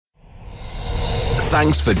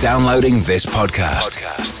Thanks for downloading this podcast.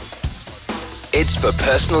 It's for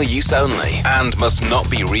personal use only and must not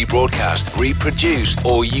be rebroadcast, reproduced,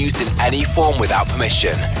 or used in any form without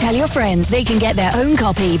permission. Tell your friends they can get their own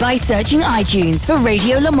copy by searching iTunes for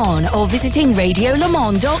Radio Le Mans or visiting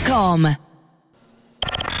radiolemans.com.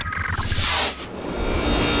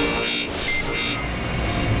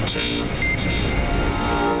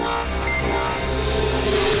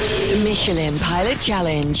 The Michelin Pilot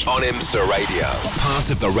Challenge On IMSA Radio, part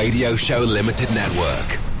of the Radio Show Limited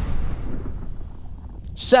Network.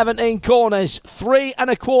 17 corners,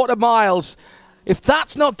 3.25 miles. If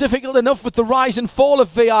that's not difficult enough with the rise and fall of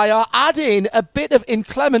VIR, add in a bit of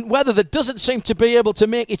inclement weather that doesn't seem to be able to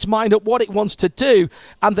make its mind up what it wants to do,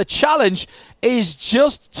 and the challenge is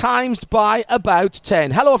just times by about 10.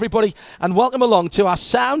 Hello everybody and welcome along to our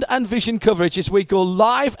sound and vision coverage as we go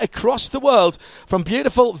live across the world from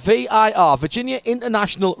beautiful VIR, Virginia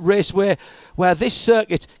International Raceway, where this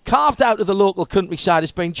circuit, carved out of the local countryside,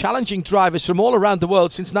 has been challenging drivers from all around the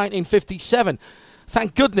world since 1957.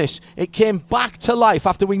 Thank goodness it came back to life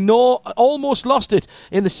after we almost lost it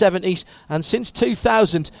in the 70s. And since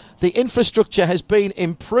 2000, the infrastructure has been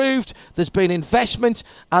improved. There's been investment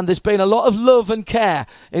and there's been a lot of love and care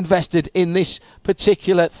invested in this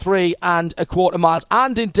particular 3.25 miles.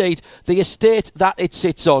 And indeed, the estate that it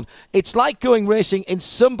sits on. It's like going racing in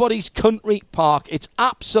somebody's country park. It's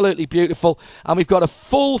absolutely beautiful. And we've got a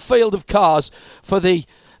full field of cars for the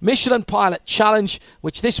Michelin Pilot Challenge,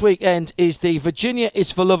 which this weekend is the Virginia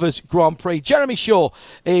is for Lovers Grand Prix. Jeremy Shaw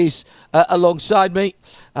is alongside me.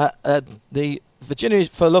 The Virginia is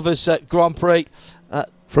for Lovers Grand Prix.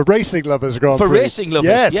 For racing lovers Grand Prix. For racing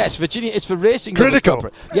lovers, yes. Virginia is for racing lovers Grand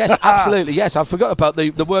Prix. Yes, absolutely, yes. I forgot about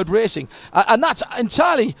the word racing. And that's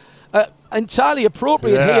entirely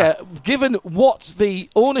appropriate here, given what the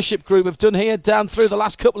ownership group have done here down through the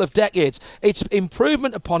last couple of decades. It's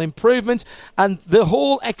improvement upon improvement, and the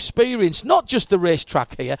whole experience, not just the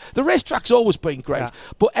racetrack here. The racetrack's always been great,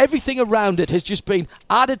 but everything around it has just been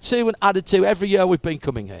added to every year we've been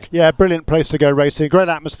coming here. Yeah, brilliant place to go racing. Great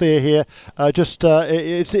atmosphere here.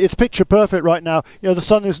 It's picture perfect right now. You know, the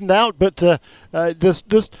sun isn't out, but there's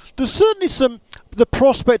certainly the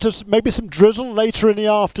prospect of maybe some drizzle later in the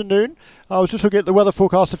afternoon. I was just looking at the weather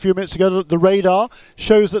forecast a few minutes ago. The radar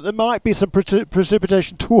shows that there might be some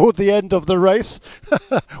precipitation toward the end of the race,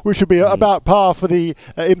 which should be about par for the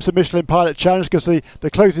IMSA Michelin Pilot Challenge, because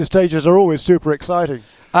the closing stages are always super exciting.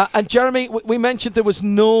 And Jeremy, we mentioned there was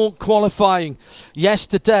no qualifying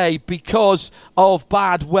yesterday because of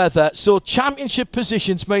bad weather. So championship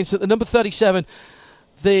positions means that the number 37,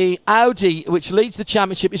 the Audi, which leads the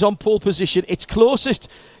championship, is on pole position. Its closest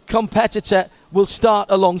competitor will start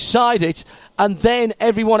alongside it, and then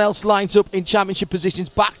everyone else lines up in championship positions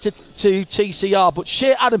back to TCR. But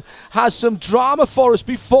Shea Adam has some drama for us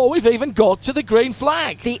before we've even got to the green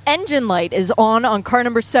flag. The engine light is on car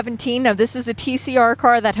number 17. Now, this is a TCR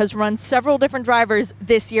car that has run several different drivers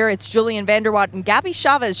this year. It's Julian Vanderwatt and Gabby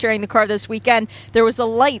Chavez sharing the car this weekend. There was a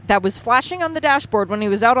light that was flashing on the dashboard when he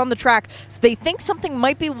was out on the track, so they think something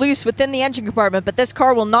might be loose within the engine compartment, but this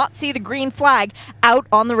car will not see the green flag out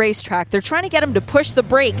on the racetrack. They're trying to get him to push the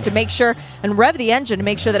brake to make sure and rev the engine to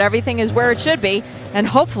make sure that everything is where it should be and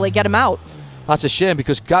hopefully get him out. That's a shame,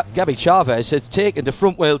 because Gabby Chavez had taken to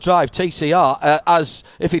front-wheel drive TCR as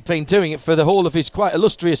if he'd been doing it for the whole of his quite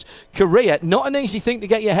illustrious career. Not an easy thing to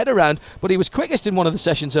get your head around, but he was quickest in one of the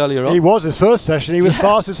sessions earlier on. He was his first session. He was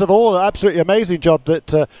fastest of all. Absolutely amazing job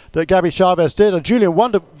that Gabby Chavez did. And Julian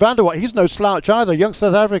Vanderwatt, he's no slouch either, a young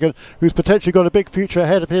South African who's potentially got a big future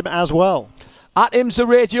ahead of him as well. At IMSA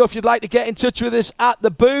Radio, if you'd like to get in touch with us at the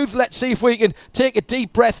booth. Let's see if we can take a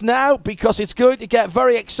deep breath now, because it's going to get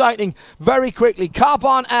very exciting very quickly.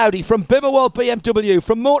 Carbon Audi, from Bimmerworld BMW,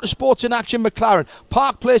 from Motorsports in Action McLaren,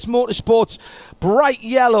 Park Place Motorsports, bright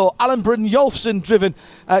yellow, Alan Brynjolfsson driven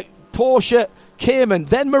Porsche Cayman,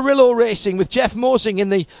 then Murillo Racing with Jeff Mosing in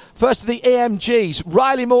the first of the AMGs,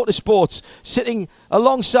 Riley Motorsports sitting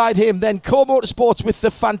alongside him, then Core Motorsports with the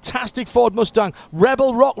fantastic Ford Mustang,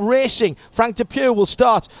 Rebel Rock Racing, Frank DePue will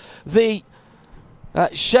start the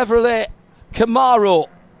Chevrolet Camaro,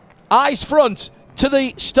 eyes front to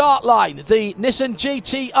the start line, the Nissan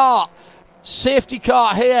GTR safety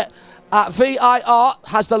car here at VIR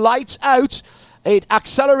has the lights out. It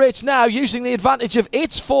accelerates now using the advantage of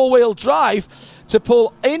its four-wheel drive to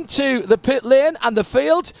pull into the pit lane, and the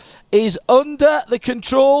field is under the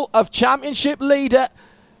control of championship leader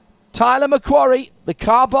Tyler McQuarrie, the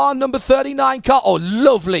Carbon number 39 car. Oh,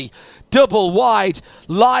 lovely double wide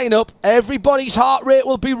lineup. Everybody's heart rate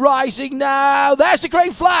will be rising now. There's the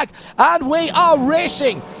green flag, and we are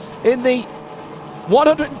racing in the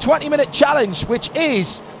 120-minute challenge, which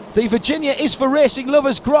is the Virginia is for Racing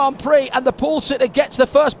Lovers Grand Prix, and the pole sitter gets the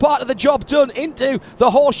first part of the job done into the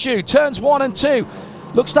horseshoe, turns 1 and 2.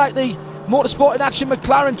 Looks like the Motorsport in Action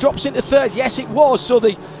McLaren drops into third. Yes, it was. So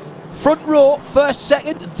the front row, first,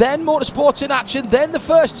 second, then Motorsports in Action, then the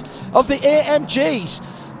first of the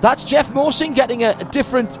AMGs. That's Jeff Mosing getting a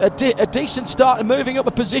decent start and moving up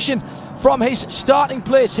a position from his starting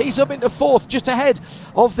place. He's up into fourth, just ahead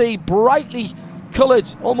of the brightly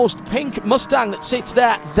coloured, almost pink Mustang that sits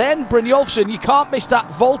there. Then Brynjolfsson, you can't miss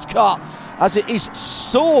that Volt car, as it is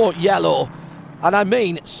so yellow, and I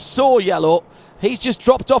mean so yellow. He's just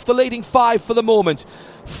dropped off the leading 5 for the moment.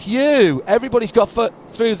 Phew, everybody's got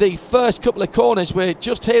through the first couple of corners. We're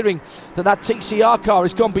just hearing that TCR car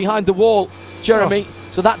has gone behind the wall, Jeremy.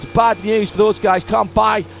 So that's bad news for those guys. Can't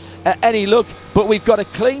buy any luck, but we've got a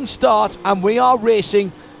clean start and we are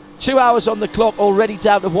racing. 2 hours on the clock, already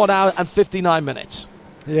down to 1 hour and 59 minutes.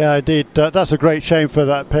 Yeah, indeed. That's a great shame for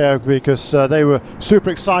that pair, because they were super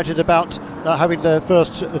excited about having their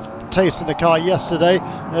first taste in the car yesterday.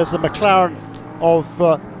 There's the McLaren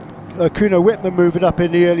of Kuno Whitman moving up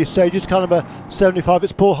in the early stages, car number 75.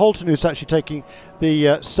 It's Paul Holton who's actually taking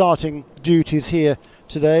the starting duties here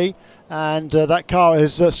today. And that car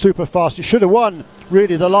is super fast. He should have won,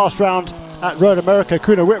 really, the last round at Road America.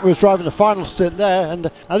 Kuno Whitman was driving the final stint there,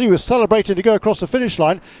 and as he was celebrating to go across the finish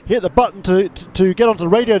line, he hit the button to get onto the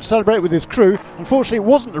radio to celebrate with his crew. Unfortunately, it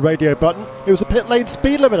wasn't the radio button, it was the pit lane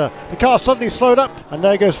speed limiter. The car suddenly slowed up, and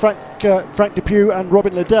there goes Frank Depew and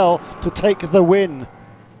Robin Liddell to take the win.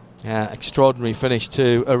 Yeah, extraordinary finish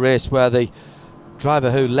to a race where the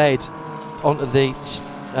driver who led onto the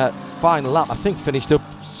final lap, I think, finished up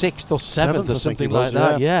 6th or 7th or something like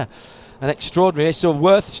that. Yeah. An extraordinary. So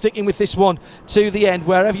worth sticking with this one to the end,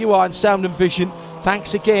 wherever you are in sound and vision.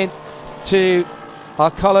 Thanks again to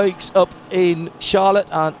our colleagues up in Charlotte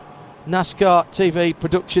and NASCAR TV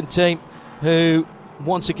production team, who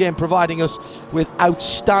once again providing us with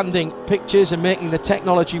outstanding pictures and making the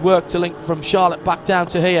technology work to link from Charlotte back down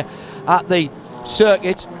to here at the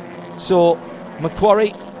circuit. So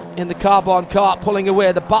Macquarie in the carbon car pulling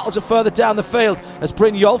away. The battles are further down the field as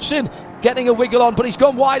Brynjolfsson getting a wiggle on, but he's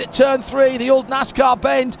gone wide at turn 3. The old NASCAR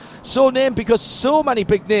bend, so named because so many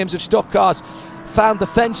big names of stock cars found the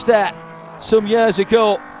fence there some years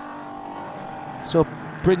ago. So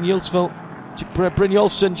Brynjolfsson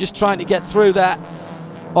just trying to get through there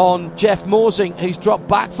on Jeff Mosing, who's dropped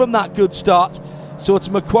back from that good start. So it's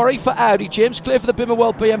Macquarie for Audi, James Clear for the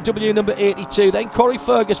Bimmerwell BMW number 82, then Corey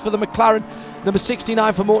Fergus for the McLaren number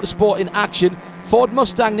 69 for Motorsport in Action, Ford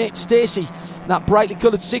Mustang Nate Stacey, that brightly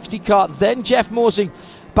coloured 60 car, then Jeff Mosing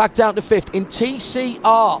back down to 5th. In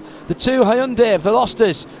TCR, the two Hyundai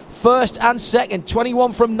Velosters, 1st and 2nd,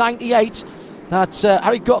 21 from 98. That's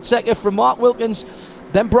Harry Gottzecker from Mark Wilkins,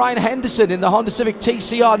 then Brian Henderson in the Honda Civic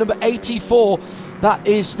TCR number 84. That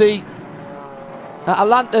is the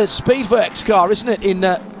Atlanta Speedworks car, isn't it, in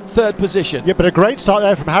 3rd position? Yeah, but a great start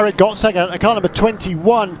there from Harry Gottzecker, car number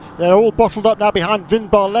 21. They're all bottled up now behind Vin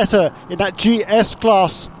Barletta in that GS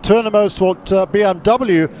class Turner Motorsport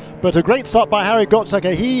BMW, but a great start by Harry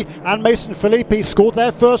Gottzecker. He and Mason Filippi scored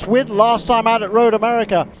their first win last time out at Road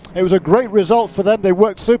America. It was a great result for them. They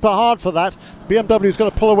worked super hard for that. BMW is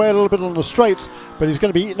going to pull away a little bit on the straights, but he's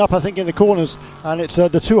going to be eaten up, I think, in the corners. And it's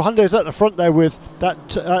the two Hyundais at the front there with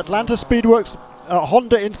that Atlanta Speedworks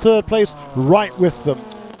Honda in 3rd place right with them.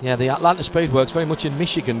 Yeah, the Atlanta Speedworks very much in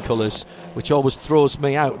Michigan colours, which always throws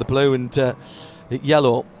me out, the blue and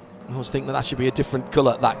yellow. I always think that should be a different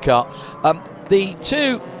colour, that car. The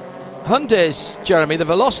two Hyundais, Jeremy, the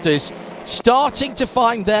Velosters, starting to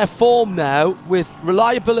find their form now with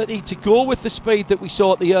reliability to go with the speed that we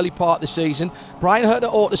saw at the early part of the season. Brian Hurt at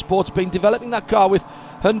Autosport's been developing that car with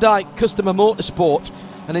Hyundai Customer Motorsport,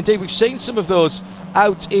 and indeed we've seen some of those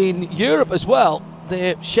out in Europe as well.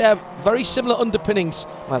 They share very similar underpinnings,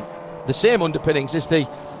 well, the same underpinnings as the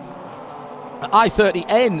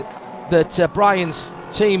i30N that Brian's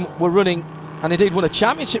team were running and indeed won a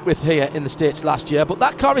championship with here in the States last year. But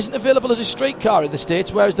that car isn't available as a street car in the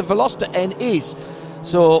States, whereas the Veloster N is.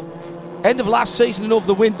 So, end of last season and over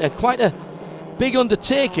the winter, quite a big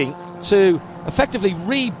undertaking to effectively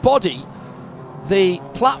rebody the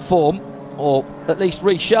platform, or at least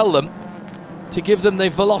reshell them, to give them the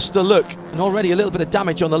Veloster look. And already a little bit of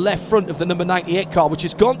damage on the left front of the number 98 car, which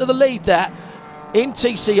has gone to the lead there in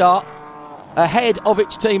TCR ahead of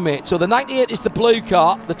its teammate. So the 98 is the blue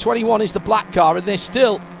car, the 21 is the black car, and they're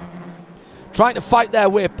still trying to fight their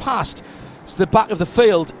way past the back of the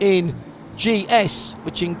field in GS,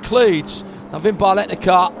 which includes the Vin Barletta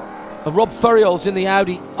car, Rob Furriol's in the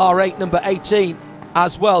Audi R8 number 18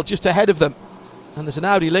 as well, just ahead of them. And there's an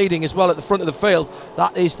Audi leading as well at the front of the field.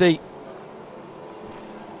 That is the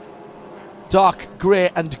dark grey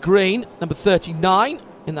and green, number 39,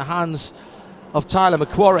 in the hands of Tyler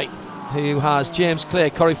McQuarrie, who has James Clay,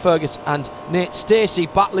 Corey Fergus and Nate Stacey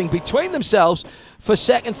battling between themselves for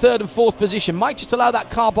second, third and fourth position. Might just allow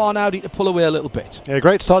that car barn Audi to pull away a little bit. Yeah,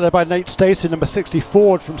 great start there by Nate Stacey, number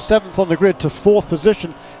 64, from 7th on the grid to 4th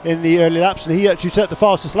position in the early laps, and he actually set the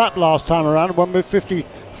fastest lap last time around,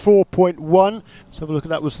 1:54.1. Let's have a look at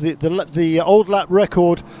that. Was the old lap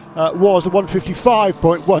record was a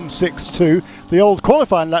 1:55.162. The old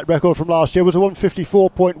qualifying lap record from last year was a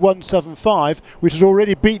 1:54.175, which is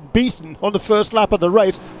already beaten on the first lap of the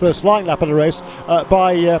race, first flying lap of the race,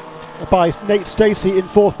 by Nate Stacey in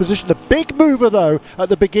 4th position. The big mover, though, at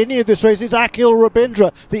the beginning of this race is Akhil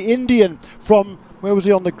Rabindra, the Indian from, where was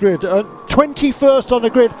he on the grid? 21st on the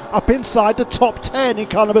grid, up inside the top 10 in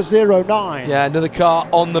car number 09. Yeah, another car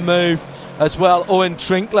on the move as well. Owen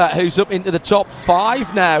Trinkler, who's up into the top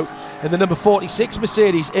 5 now in the number 46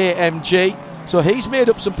 Mercedes AMG. So he's made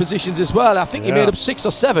up some positions as well. I think he made up 6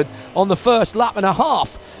 or 7 on the first lap and a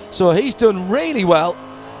half. So he's done really well.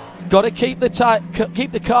 Got to keep the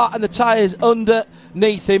car and the tyres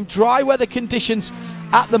underneath him. Dry weather conditions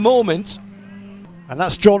at the moment. And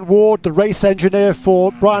that's John Ward, the race engineer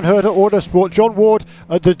for Brian Herter Autosport. John Ward,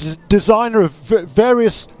 the designer of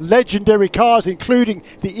various legendary cars, including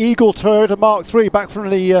the Eagle Toyota Mark III back from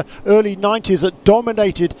the early 90s that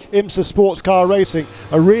dominated IMSA sports car racing.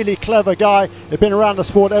 A really clever guy. He's been around the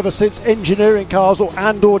sport ever since, engineering cars or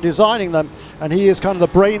designing them. And he is kind of the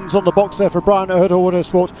brains on the box there for Brian Herter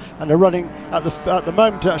Autosport. And they're running at the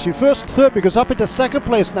moment actually first and third, because up into second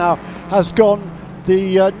place now has gone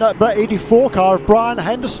the number 84 car of Brian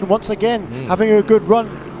Henderson, once again having a good run.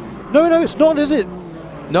 No, it's not, is it?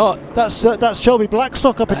 No, that's Shelby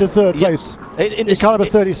Blackstock up into third place. In car number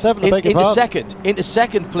 37, I beg your pardon. Into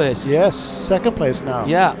second place. Yes, second place now.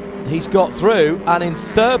 Yeah, he's got through, and in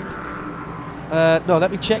third. No,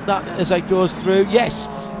 let me check that as I goes through. Yes.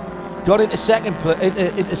 Got into second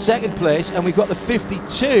place, and we've got the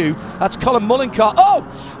 52. That's Colin Mullencar.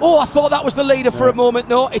 Oh! I thought that was the leader for a moment.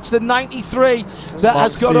 No, it's the 93 that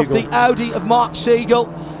has gone off the Audi of Mark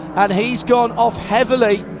Siegel, and he's gone off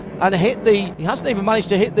heavily and he hasn't even managed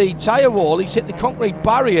to hit the tyre wall. He's hit the concrete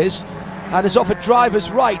barriers and is off a driver's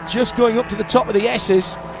right, just going up to the top of the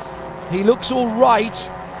S's. He looks all right.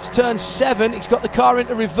 It's turn 7. He's got the car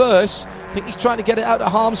into reverse. I think he's trying to get it out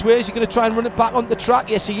of harm's way. Is he going to try and run it back onto the track?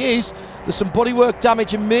 Yes, he is. There's some bodywork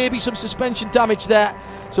damage and maybe some suspension damage there.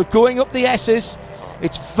 So going up the S's,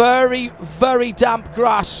 it's very, very damp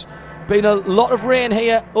grass. Been a lot of rain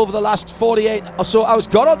here over the last 48 or so hours.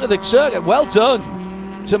 Got onto the circuit. Well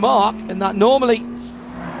done to Mark. And that normally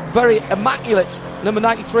very immaculate number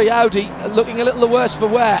 93 Audi looking a little the worse for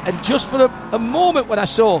wear. And just for a moment when I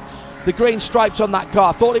saw the green stripes on that car,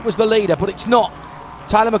 I thought it was the leader, but it's not.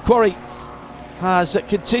 Tyler McQuarrie has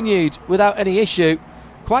continued without any issue.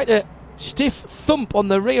 Quite a stiff thump on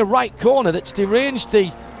the rear right corner that's deranged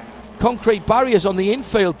the concrete barriers on the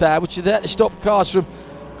infield there, which are there to stop cars from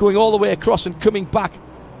going all the way across and coming back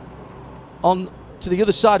on to the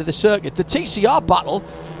other side of the circuit. The TCR battle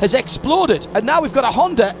has exploded, and now we've got a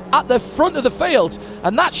Honda at the front of the field,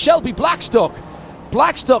 and that's Shelby Blackstock.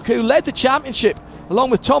 Blackstock, who led the championship along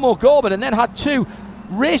with Tom O'Gorman and then had 2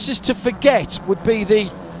 races to forget, would be the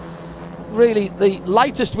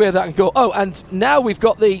lightest way that can go. Oh, and now we've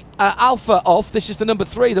got the Alpha off. This is the number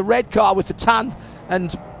 3, the red car with the tan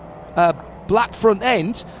and black front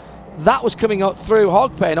end. That was coming out through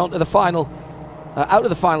Hogpen onto the final, out of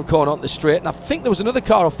the final corner onto the straight. And I think there was another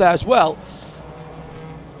car off there as well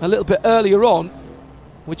a little bit earlier on,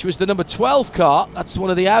 which was the number 12 car. That's one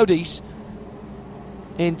of the Audis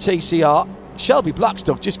in TCR. Shelby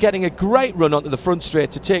Blackstock just getting a great run onto the front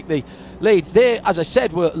straight to take the lead. They, as I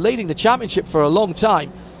said, were leading the championship for a long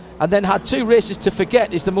time and then had 2 races to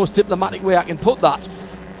forget is the most diplomatic way I can put that,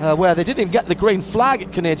 where they didn't even get the green flag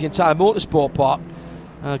at Canadian Tire Motorsport Park,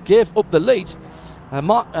 gave up the lead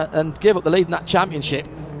and gave up the lead in that championship,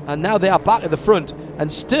 and now they are back at the front,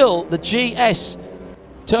 and still the GS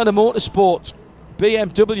Turner Motorsport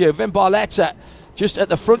BMW Vin Barletta just at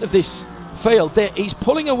the front of this field. He's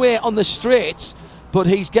pulling away on the straights, but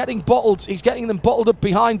he's getting them bottled up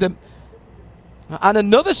behind them. And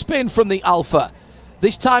another spin from the Alpha,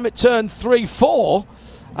 this time at turn 3-4,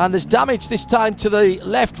 and there's damage this time to the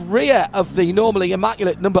left rear of the normally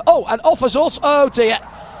immaculate number. Oh, and offers also, oh dear,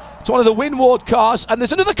 it's one of the Winward cars, and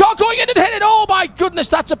there's another car going in and hit it. Oh my goodness,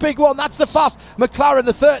 that's a big one. That's the Pfaff McLaren,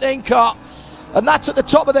 the 13 car. And that's at the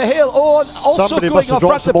top of the hill. Oh, and also Somebody going must have off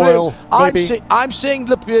dropped Frank some Lebeau. oil, I'm seeing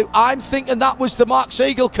Lebeau. I'm thinking that was the Mark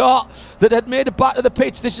Siegel car that had made it back to the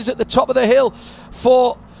pits. This is at the top of the hill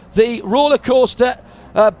for the roller coaster.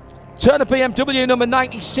 Turner BMW number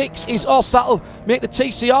 96 is off. That'll make the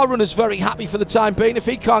TCR runners very happy for the time being if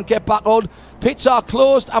he can't get back on. Pits are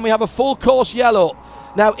closed and we have a full course yellow.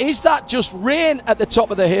 Now, is that just rain at the top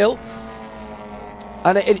of the hill?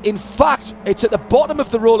 And in fact, it's at the bottom of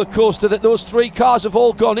the roller coaster that those three cars have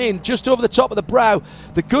all gone in, just over the top of the brow.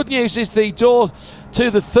 The good news is the door to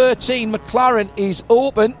the 13 McLaren is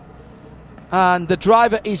open and the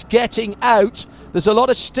driver is getting out. There's a lot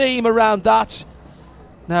of steam around that.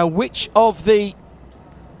 Now, which of the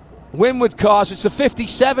Winward cars? It's the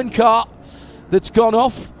 57 car that's gone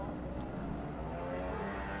off.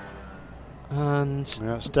 And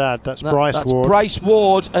that's Dad. That's Bryce Ward. That's Bryce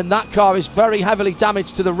Ward, and that car is very heavily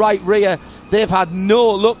damaged to the right rear. They've had no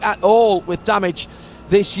luck at all with damage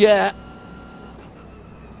this year.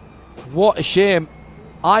 What a shame.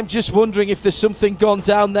 I'm just wondering if there's something gone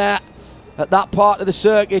down there at that part of the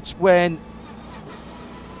circuit when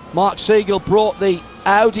Mark Siegel brought the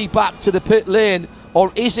Audi back to the pit lane,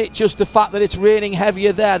 or is it just the fact that it's raining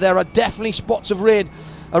heavier there? There are definitely spots of rain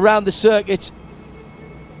around the circuit.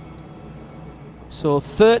 So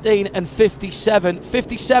 13 and 57.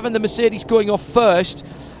 57, the Mercedes going off first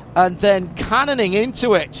and then cannoning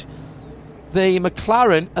into it, the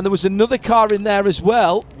McLaren, and there was another car in there as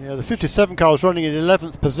well. Yeah, the 57 car was running in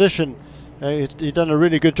 11th position. He'd done a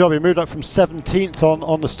really good job. He moved up from 17th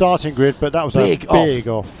on the starting grid, but that was a big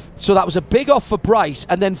off. So that was a big off for Bryce,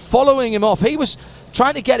 and then following him off, he was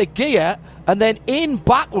trying to get a gear, and then in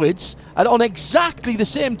backwards, and on exactly the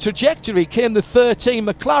same trajectory came the 13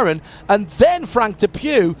 McLaren, and then Frank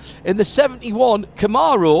Depew in the 71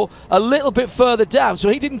 Camaro a little bit further down, so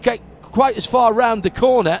he didn't get quite as far around the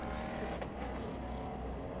corner.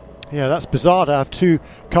 Yeah, that's bizarre to have two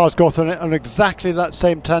cars go on exactly that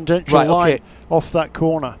same tangential line off that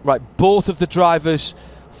corner. Right, both of the drivers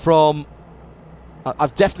from...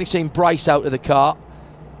 I've definitely seen Bryce out of the car.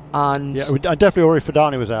 And definitely Ori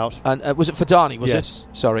Fadani was out. And was it Fadani, was it?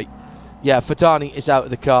 Sorry. Yeah, Fadani is out of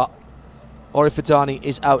the car. Ori Fadani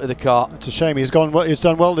is out of the car. It's a shame. He's done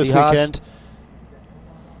well this weekend.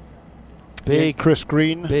 Big Chris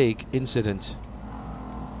Green. Big incident.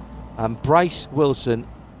 And Bryce Ward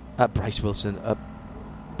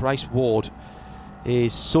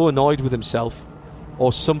is so annoyed with himself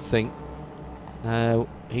or something. Now,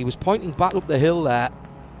 he was pointing back up the hill there.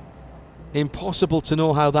 Impossible to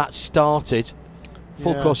know how that started.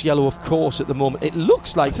 Full course yellow, of course, at the moment. It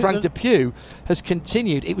looks like Frank Depew has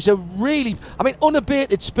continued. It was a really,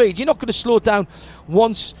 unabated speed. You're not going to slow down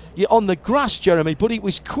once you're on the grass, Jeremy, but it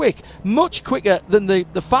was quick. Much quicker than the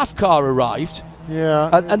FAF car arrived. Yeah.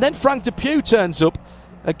 And then Frank Depew turns up.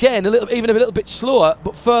 Again, even a little bit slower,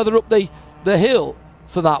 but further up the hill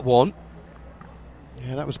for that one.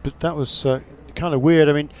 Yeah, that was kind of weird.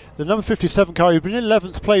 I mean, the number 57 car, he'd been in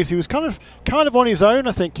 11th place. He was kind of on his own.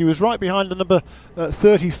 I think he was right behind the number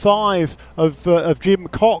 35 of Jim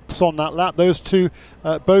Cox on that lap. Those two,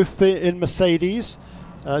 both in Mercedes.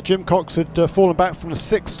 Jim Cox had fallen back from the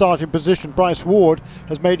 6th starting position. Bryce Ward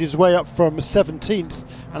has made his way up from 17th,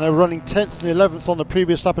 and they're running 10th and 11th on the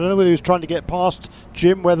previous lap. I don't know whether he was trying to get past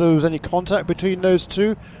Jim, whether there was any contact between those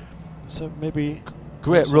two. So maybe...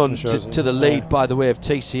 Great run to the lead, by the way, of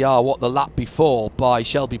TCR, what the lap before by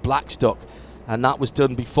Shelby Blackstock, and that was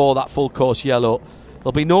done before that full course yellow.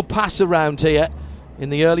 There'll be no pass around here in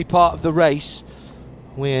the early part of the race.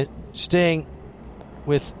 We're staying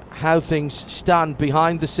with how things stand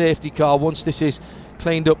behind the safety car once this is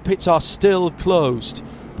cleaned up. Pits are still closed,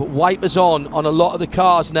 but wipers on a lot of the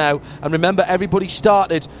cars now. And remember, everybody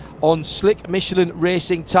started on slick Michelin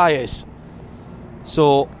racing tyres.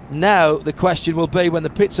 So now the question will be, when the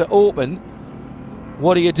pits are open,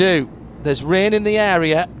 what do? There's rain in the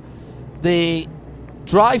area. The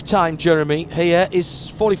drive time, Jeremy, here is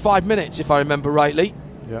 45 minutes, if I remember rightly.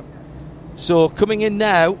 Yep. So coming in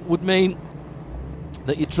now would mean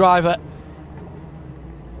that your driver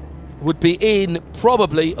would be in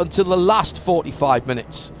probably until the last 45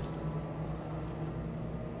 minutes.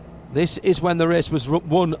 This is when the race was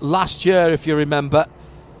won last year, if you remember,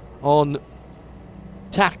 on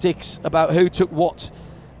tactics about who took what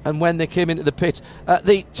and when they came into the pit.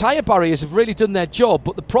 The tyre barriers have really done their job,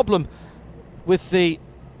 but the problem with the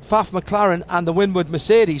FAF McLaren and the Winward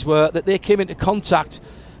Mercedes were that they came into contact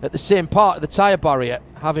at the same part of the tyre barrier,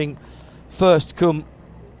 having first come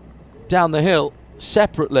down the hill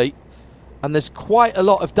separately, and there's quite a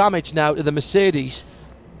lot of damage now to the Mercedes.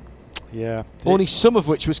 Yeah. Only some of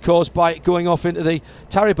which was caused by it going off into the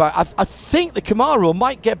Taribite. I think the Camaro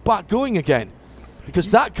might get back going again, because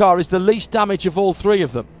that car is the least damage of all three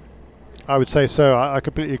of them. I would say so. I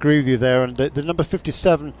completely agree with you there. And the number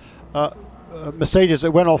 57 Mercedes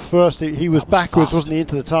that went off first, he was backwards, wasn't he,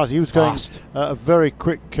 into the tyres? He was going a very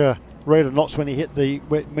quick rate of knots when he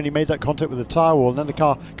made that contact with the tyre wall, and then the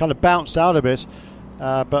car kind of bounced out a bit.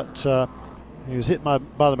 But he was hit by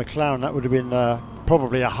the McLaren. That would have been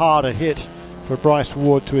probably a harder hit for Bryce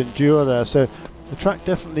Ward to endure there. So the track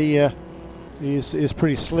definitely is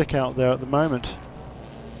pretty slick out there at the moment.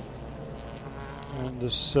 And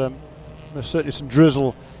there's certainly some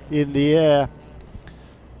drizzle in the air.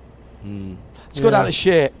 Let's go down to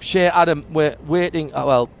Shea. Shea, Adam, we're waiting.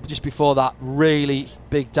 Just before that, really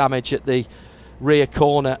big damage at the rear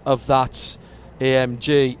corner of that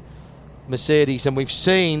AMG Mercedes, and we've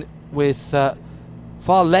seen with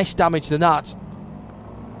far less damage than that,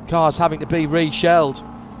 cars having to be reshelled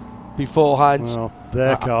beforehand. Well,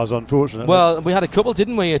 their cars, unfortunately. Well, we had a couple,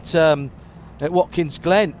 didn't we, at Watkins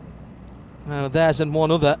Glen? Theirs and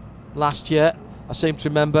one other last year, I seem to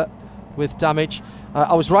remember, with damage.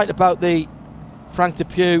 I was right about the Frank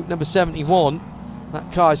Depew number 71.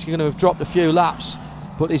 That car is going to have dropped a few laps,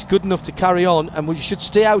 but is good enough to carry on, and we should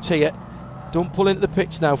stay out here. Don't pull into the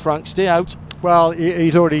pits now, Frank. Stay out. Well,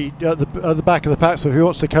 he's already at the back of the pack, so if he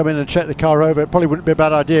wants to come in and check the car over, it probably wouldn't be a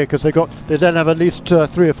bad idea, because they then have at least 3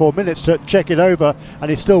 or 4 minutes to check it over, and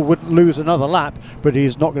he still wouldn't lose another lap, but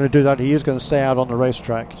he's not going to do that. He is going to stay out on the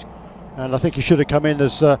racetrack. And I think he should have come in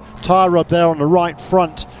as tyre rub there on the right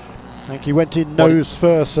front. I think he went in nose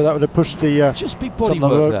first, so that would have pushed the just be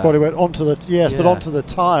bodywork onto the but onto the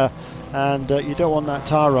tyre, and you don't want that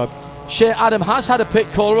tyre rub. Shea Adam has had a pit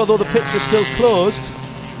caller, although the pits are still closed.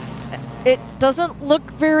 It doesn't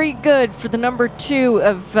look very good for the number 2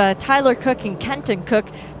 of Tyler Cook and Kenton Cook.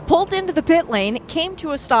 Pulled into the pit lane, came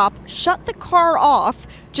to a stop, shut the car off,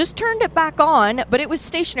 just turned it back on, but it was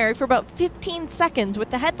stationary for about 15 seconds with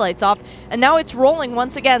the headlights off, and now it's rolling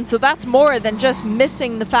once again. So that's more than just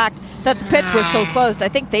missing the fact that the pits were still closed. I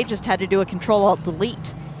think they just had to do a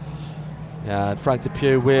Control-Alt-Delete. Yeah, and Frank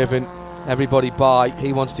Depew waving everybody by.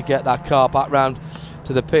 He wants to get that car back round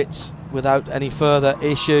to the pits without any further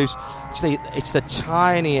issues. Actually, it's the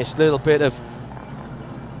tiniest little bit of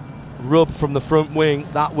rub from the front wing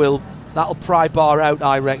that'll pry bar out,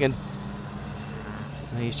 I reckon.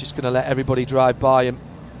 And he's just going to let everybody drive by him.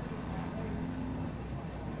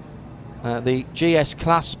 The GS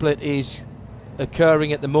class split is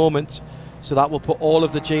occurring at the moment, so that will put all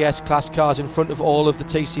of the GS class cars in front of all of the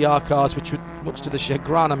TCR cars, which would, much to the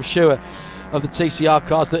chagrin, I'm sure, of the TCR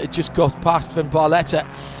cars that had just got past Van Barletta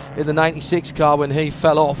in the 96 car when he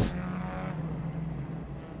fell off.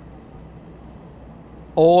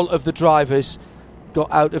 All of the drivers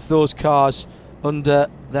got out of those cars under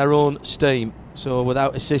their own steam, so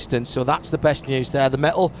without assistance. So that's the best news there. The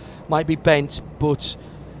metal might be bent, but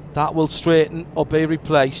that will straighten or be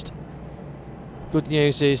replaced. Good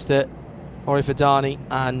news is that Ori Fadani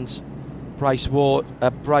and Bryce Ward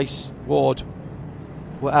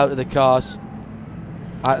were out of the cars.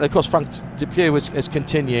 Of course, Frank Depew has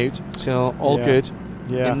continued, so all good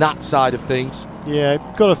in that side of things. Yeah,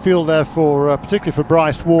 got a feel there for particularly for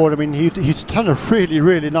Bryce Ward. I mean, he's done a really,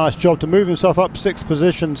 really nice job to move himself up 6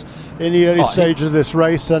 positions in the early stages of this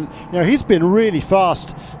race, and he's been really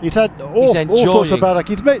fast. He's had all sorts of bad luck.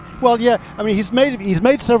 He's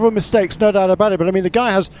made several mistakes, no doubt about it. But I mean, the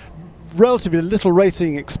guy has relatively little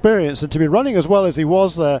racing experience, and to be running as well as he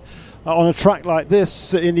was there on a track like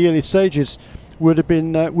this in the early stages would have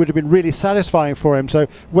been really satisfying for him. So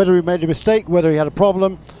whether he made a mistake, whether he had a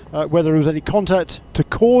problem, whether there was any contact to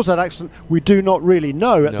cause that accident, we do not really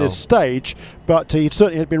know at this stage. But he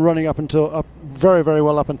certainly had been running up very, very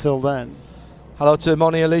well up until then. Hello to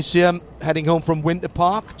Moni Elysium, heading home from Winter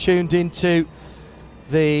Park, tuned into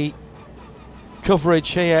the coverage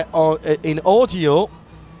here in audio.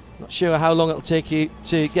 Not sure how long it'll take you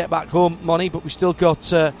to get back home, Moni, but we've still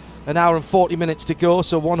got an hour and 40 minutes to go,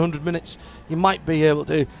 so 100 minutes you might be able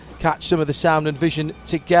to catch some of the sound and vision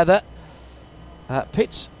together.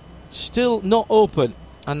 Pits still not open,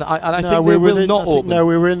 and I think they will not open. No,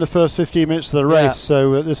 we were in the first 15 minutes of the race,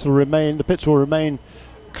 so the pits will remain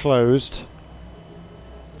closed.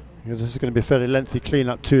 This is going to be a fairly lengthy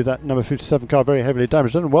clean-up to that number 57 car, very heavily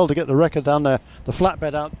damaged. Done well to get the wrecker down there, the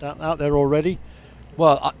flatbed out there already.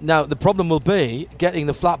 Well, now the problem will be getting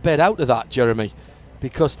the flatbed out of that, Jeremy,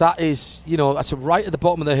 because that is, that's right at the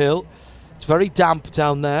bottom of the hill. It's very damp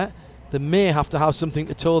down there. They may have to have something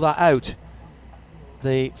to tow that out,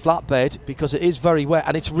 the flatbed, because it is very wet,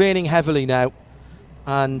 and it's raining heavily now.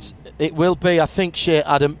 And it will be, I think, Shea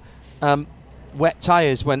Adam, wet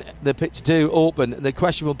tyres when the pits do open. The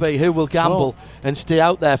question will be who will gamble and stay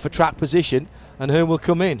out there for track position and who will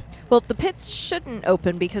come in. Well, the pits shouldn't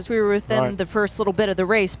open because we were within the first little bit of the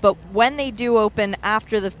race, but when they do open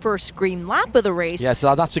after the first green lap of the race... Yeah,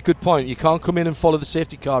 so that's a good point. You can't come in and follow the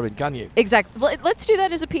safety car in, can you? Exactly. Let's do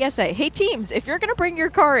that as a PSA. Hey, teams, if you're going to bring your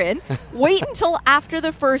car in, wait until after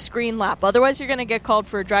the first green lap. Otherwise, you're going to get called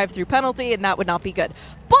for a drive-through penalty, and that would not be good.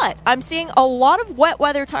 But I'm seeing a lot of wet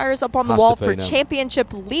weather tires up on the wall for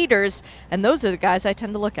championship leaders, and those are the guys I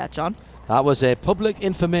tend to look at, John. That was a public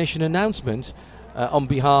information announcement on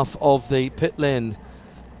behalf of the pit lane.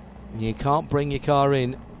 You can't bring your car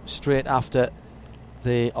in straight after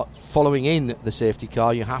the following in the safety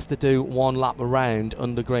car. You have to do one lap around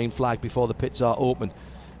under green flag before the pits are open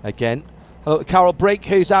again. Hello to Carol Brake,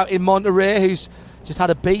 who's out in Monterey, who's just had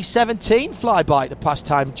a B17 flyby to pass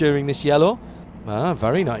time during this yellow.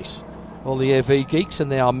 Very nice. All the AV geeks,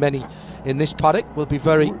 and there are many in this paddock, will be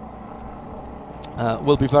very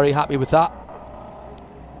happy with that.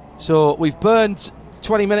 So we've burned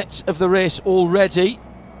 20 minutes of the race already.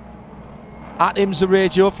 At IMSA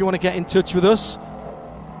Radio if you want to get in touch with us.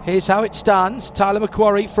 Here's how it stands. Tyler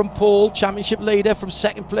McQuarrie from pole, championship leader. From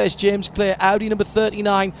second place, James Clear, Audi number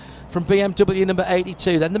 39 from BMW number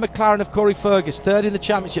 82. Then the McLaren of Corey Fergus, third in the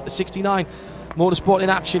championship, the 69 Motorsport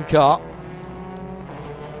in Action car.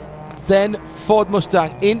 Then Ford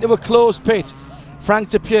Mustang into a closed pit. Frank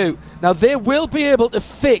Depew. Now they will be able to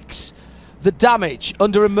fix the damage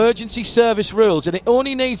under emergency service rules, and it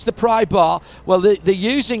only needs the pry bar. Well, they're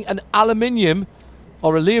using an aluminum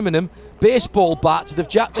baseball bat. They've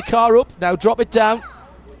jacked the car up. Now drop it down.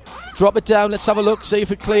 Let's have a look, see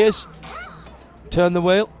if it clears. Turn the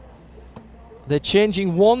wheel. They're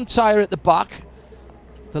changing one tyre at the back,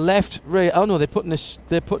 the left rear. Oh no, they're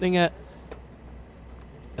putting a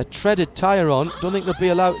treaded tyre on. Don't think they'll be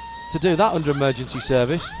allowed to do that under emergency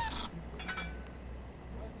service.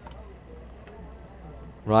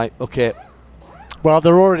 Right, okay. Well,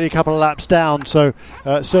 they're already a couple of laps down, so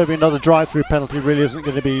serving another drive-through penalty really isn't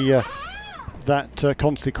going to be that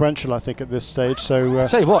consequential, I think, at this stage. So I'll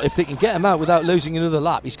tell you what, if they can get him out without losing another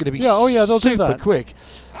lap, he's going to be they'll super quick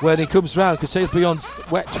when he comes round, because he'll be on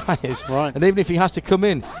wet tyres. Right. And even if he has to come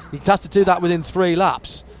in, he has to do that within 3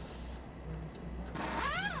 laps.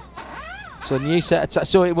 So new set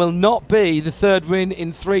so it will not be the third win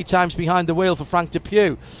in 3 times behind the wheel for Frank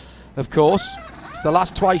Depew, of course. It's the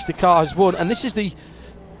last twice the car has won, and this is the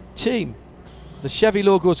team. The Chevy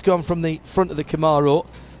logo's gone from the front of the Camaro.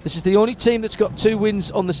 This is the only team that's got 2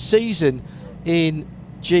 wins on the season in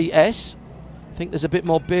GS. I think there's a bit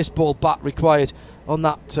more baseball bat required on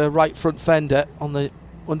that right front fender, on the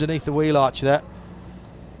underneath the wheel arch there.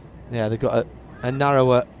 Yeah, they've got a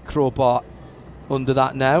narrower crowbar under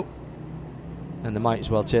that now, and they might as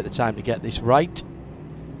well take the time to get this right.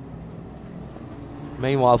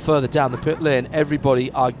 Meanwhile, further down the pit lane, everybody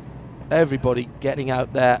getting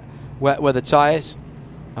out there wet weather tyres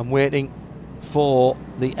and waiting for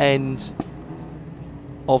the end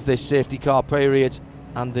of this safety car period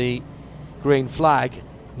and the green flag.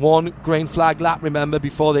 1 green flag lap, remember,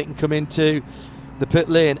 before they can come into the pit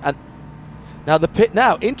lane. And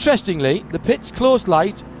now, interestingly, the pit's closed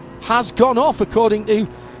light has gone off, according to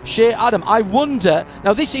Shea Adam. I wonder,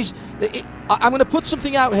 now this is, I'm going to put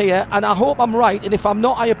something out here, and I hope I'm right, and if I'm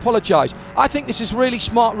not, I apologise. I think this is really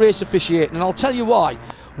smart race officiating, and I'll tell you why.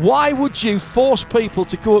 Why would you force people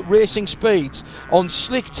to go at racing speeds on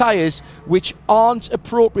slick tyres which aren't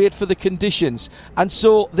appropriate for the conditions? And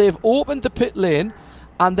so they've opened the pit lane,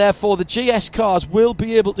 and therefore the GS cars will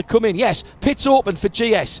be able to come in. Yes, pits open for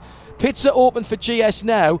GS. Pits are open for GS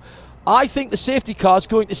now. I think the safety car is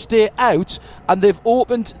going to stay out, and they've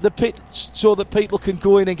opened the pit so that people can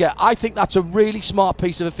go in and get. I think that's a really smart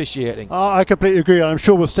piece of officiating. I completely agree. I'm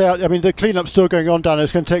sure we'll stay out. I mean, the clean-up's still going on down there.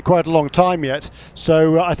 It's going to take quite a long time yet.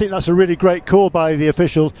 So I think that's a really great call by the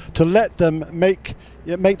officials to let them make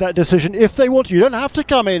that decision if they want to. You don't have to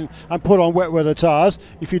come in and put on wet weather tyres.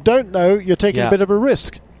 If you don't know, you're taking a bit of a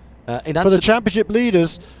risk. For the championship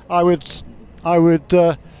leaders, I would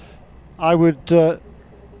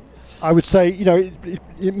say,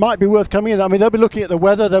 it might be worth coming in. I mean, they'll be looking at the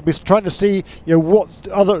weather. They'll be trying to see, what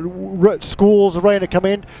other squalls of rain are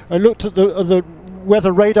coming in. I looked at the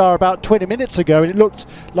weather radar about 20 minutes ago, and it looked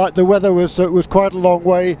like the weather was quite a long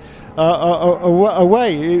way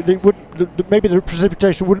away. Maybe the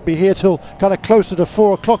precipitation wouldn't be here till kind of closer to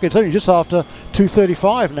 4 o'clock. It's only just after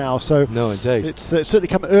 2:35 now, so no, indeed, it's certainly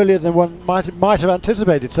come earlier than one might have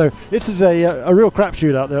anticipated. So this is a real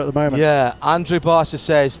crapshoot out there at the moment. Yeah, Andrew Barcer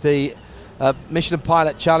says the Michelin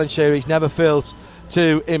Pilot Challenge Series never fails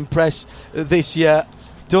to impress this year.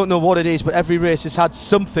 don't know what it is, but every race has had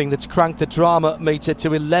something that's cranked the drama meter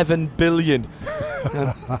to 11 billion.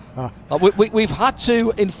 We've had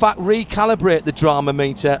to, in fact, recalibrate the drama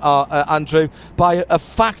meter, Andrew, by a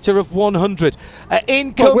factor of 100.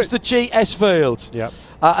 In comes the GS field. Yep.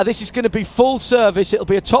 This is going to be full service. It'll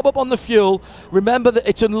be a top-up on the fuel. Remember that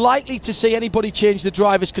it's unlikely to see anybody change the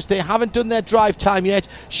drivers because they haven't done their drive time yet.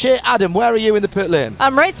 Shea Adam, where are you in the pit lane?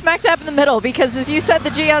 I'm right smack dab in the middle because, as you said,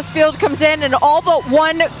 the GS field comes in and all but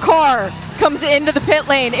one car comes into the pit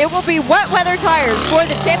lane. It will be wet weather tires for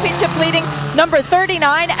the championship leading number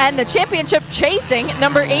 39 and the championship chasing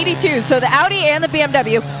number 82. So the Audi and the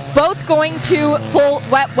BMW both going to full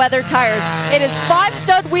wet weather tires. It is 5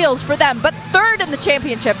 stud wheels for them, but third in the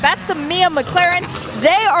championship, that's the McLaren.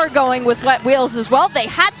 They are going with wet wheels as well. They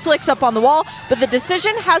had slicks up on the wall, but the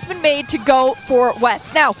decision has been made to go for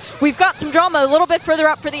wets. Now, we've got some drama a little bit further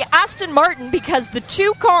up for the Aston Martin because the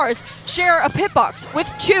 2 cars share a pit box with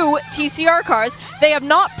 2 TCR cars. They have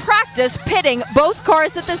not practiced pitting both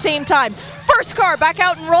cars at the same time. First car back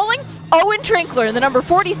out and rolling, Owen Trinkler in the number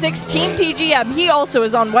 46 Team TGM. He also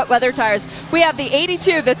is on wet weather tires. We have the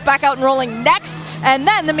 82 that's back out and rolling next, and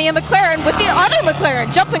then the McLaren with the other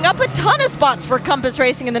McLaren jumping up a ton of spots for Compass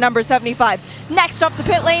Racing in the number 75. Next up the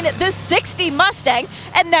pit lane, the 60 Mustang,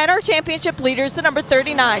 and then our championship leaders, the number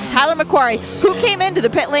 39, Tyler McQuarrie, who came into the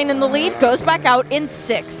pit lane in the lead, goes back out in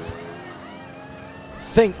 6th.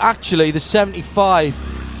 I think actually the 75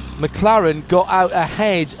 McLaren got out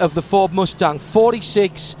ahead of the Ford Mustang.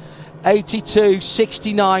 46, 82,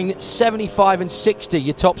 69, 75 and 60,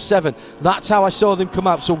 your top 7. That's how I saw them come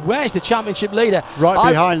out. So where's the championship leader?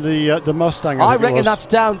 Right behind the Mustang. I reckon that's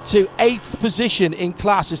down to 8th position in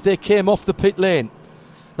class as they came off the pit lane.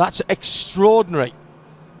 That's extraordinary.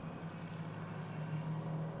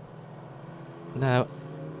 Now,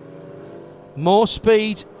 more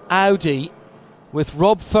speed Audi with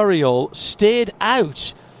Rob Ferriol stayed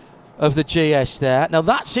out of the GS there. Now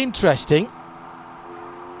that's interesting.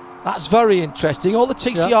 That's very interesting. All the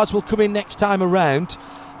TCRs will come in next time around.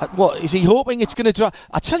 What is he hoping it's going to drive?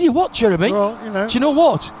 I tell you what, Jeremy. Well, do you know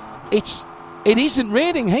what? It isn't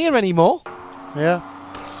raining here anymore. Yeah,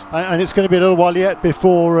 and it's going to be a little while yet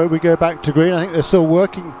before we go back to green. I think they're still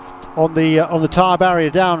working on the tyre barrier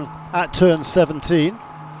down at turn 17.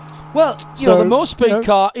 Well, you know, the most speed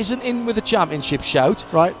car isn't in with a championship shout.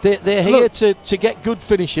 Right. They're here to get good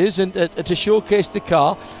finishes and to showcase the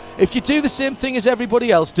car. If you do the same thing as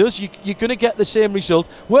everybody else does, you're going to get the same result.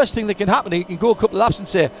 Worst thing that can happen, you can go a couple of laps and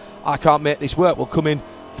say, I can't make this work. We'll come in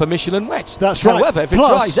for Michelin wet. That's right. However, if it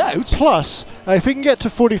dries out... Plus, if we can get to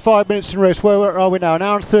 45 minutes in race, where are we now? An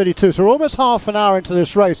hour and 32. So we're almost half an hour into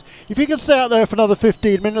this race. If he can stay out there for another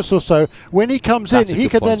 15 minutes or so, when he comes in, he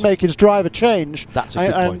can then make his driver change. That's a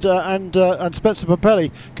good point. And Spencer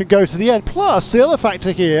Pompelli can go to the end. Plus, the other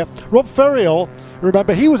factor here, Rob Ferriol,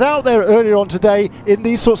 remember, he was out there earlier on today in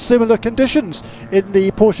these sort of similar conditions in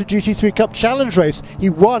the Porsche GT3 Cup Challenge race. He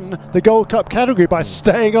won the Gold Cup category by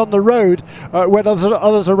staying on the road when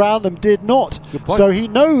others around them did not. So he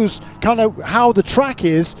knows kind of how the track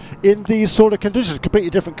is in these sort of conditions.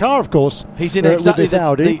 Completely different car, of course. He's in exactly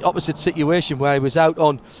the opposite situation where he was out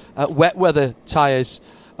on wet weather tyres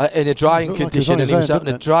in a drying condition, and he was out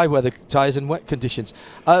in dry weather tyres in wet conditions.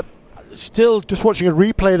 Still just watching a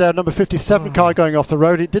replay there, number 57 car going off the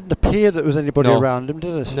road. It didn't appear that there was anybody around him,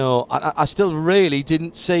 did it? No, I still really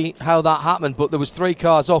didn't see how that happened, but there was 3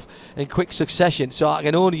 cars off in quick succession, so I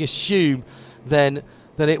can only assume then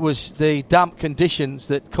that it was the damp conditions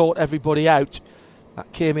that caught everybody out.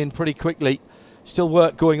 That came in pretty quickly. Still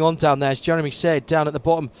work going on down there, as Jeremy said, down at the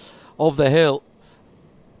bottom of the hill.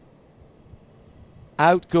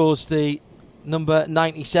 Out goes the number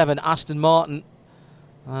 97 Aston Martin.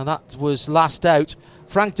 That was last out.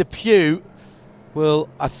 Frank Depew will,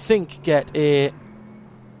 I think, get a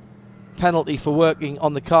penalty for working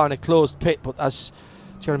on the car in a closed pit, but as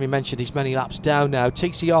Jeremy mentioned, he's many laps down now.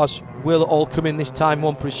 TCRs will all come in this time,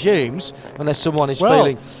 one presumes, unless someone is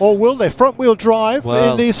failing. Or will they? Front-wheel drive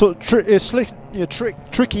in these sort of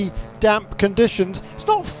tricky, damp conditions. It's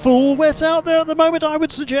not full wet out there at the moment, I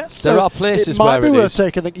would suggest. There are places where it is. It might be worth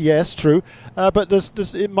taking yes, true. But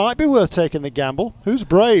it might be worth taking the gamble. Who's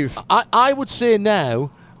brave? I would say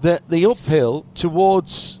now that the uphill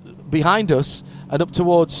behind us and up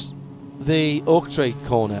towards the Oak Tree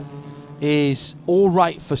corner is all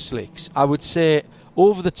right for slicks. I would say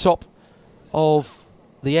over the top of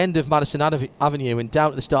the end of Madison Avenue and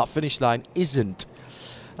down to the start-finish line isn't.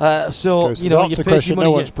 So, you know, that's you the pay question. your money.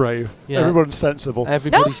 No one's brave. Yeah. Everyone's sensible.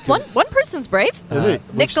 Everybody's No, good. one person's brave. Is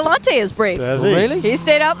he? Nick Galante is brave. Is Oh, he? really? He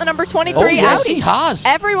stayed out in the number 23 Oh, yes, Audi. he has.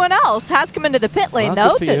 Everyone else has come into the pit lane,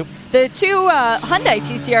 Well, though. good for The two Hyundai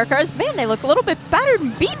TCR cars, man, they look a little bit battered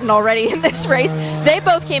and beaten already in this race. They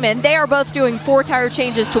both came in. They are both doing 4 tire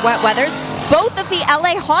changes to wet weathers. Both of the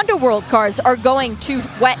LA Honda World cars are going to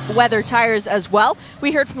wet weather tires as well.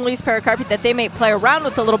 We heard from Luis Pericarpi that they may play around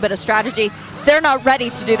with a little bit of strategy. They're not ready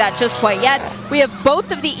to do that just quite yet. We have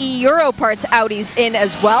both of the E-Euro parts Audis in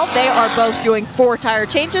as well. They are both doing 4 tire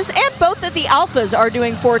changes, and both of the Alphas are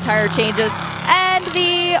doing 4 tire changes. And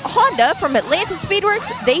the Honda from Atlanta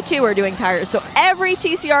Speedworks, they too are doing tires. So every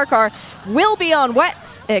TCR car will be on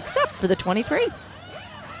wets except for the 23.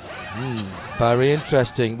 Very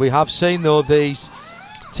interesting. We have seen, though, these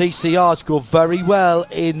TCRs go very well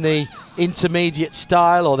in the intermediate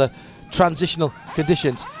style or the transitional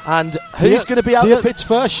conditions. And who's going to be out the pits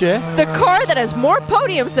first, Shea? The car that has more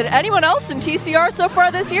podiums than anyone else in TCR so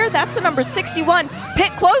far this year, that's the number 61.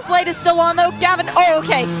 Pit close light is still on, though. Gavin,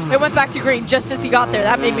 okay. It went back to green just as he got there.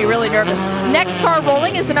 That made me really nervous. Next car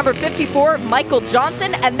rolling is the number 54, Michael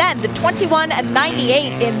Johnson, and then the 21 and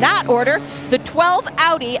 98 in that order, the 12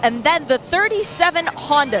 Audi, and then the 37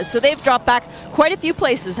 Honda. So they've dropped back quite a few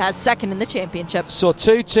places as second in the championship. So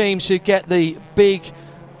 2 teams who get the big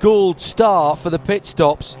gold star for the pit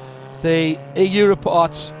stops. The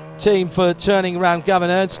Europarts team for turning around Gavin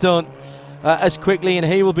Ernstone as quickly, and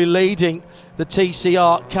he will be leading the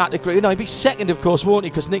TCR category. No, he'll be second, of course, won't he?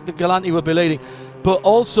 Because Nick Galante will be leading. But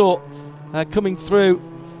also coming through,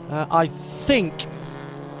 I think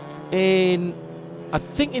in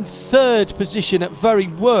third position at very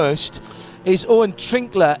worst is Owen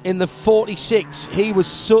Trinkler in the 46. He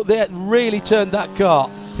was they really turned that car.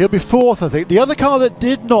 He'll be fourth, I think. The other car that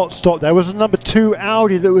did not stop there was the number 2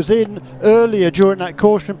 Audi that was in earlier during that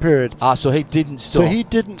caution period. So he didn't stop. So he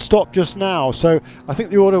didn't stop just now. So I think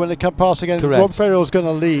the order when they come past again, Correct. Rob Ferrell is going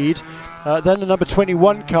to lead. Then the number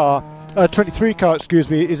 23 car,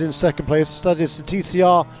 is in second place. That is the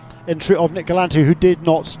TCR entry of Nick Galante, who did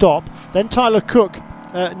not stop. Then Tyler Cook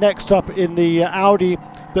next up in the Audi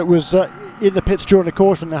that was in the pits during the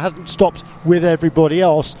caution and hadn't stopped with everybody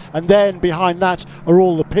else. And then behind that are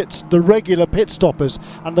all the regular pit stoppers.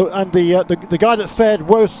 And the guy that fared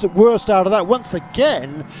worst out of that once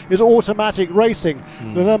again is Automatic Racing.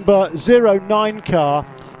 The number 09 car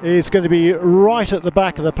is going to be right at the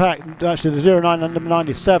back of the pack. Actually, the 09 and number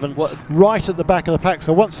 97, right at the back of the pack.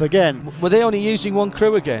 So once again, were they only using one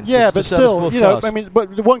crew again? Yeah, but still, cars?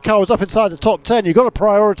 but the one car was up inside the top 10. You've got to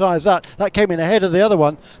prioritise that. That came in ahead of the other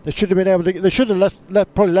one. They should have been able to. They should have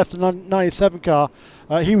probably left the 97 car.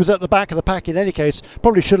 He was at the back of the pack in any case.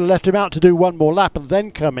 Probably should have left him out to do one more lap and then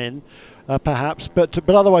come in, perhaps. But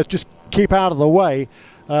otherwise, just keep out of the way.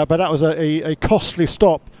 But that was a costly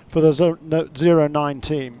stop for the 09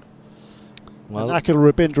 team. Well, and Akil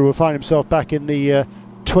Rabindra will find himself back in the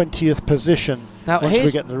 20th position now once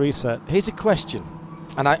we get the reset. Here's a question,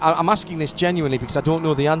 and I'm asking this genuinely because I don't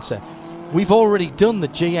know the answer. We've already done the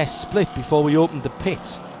GS split before we opened the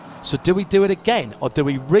pits. So do we do it again, or do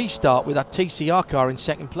we restart with that TCR car in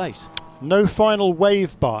second place? No final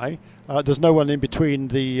wave by. There's no one in between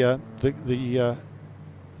the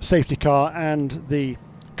safety car and the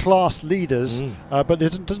class leaders, but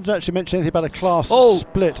it doesn't actually mention anything about a class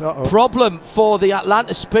split. Problem for the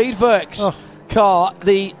Atlanta Speedworks car.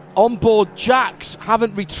 The onboard jacks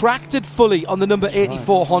haven't retracted fully on the number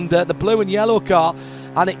 84 Honda, the blue and yellow car,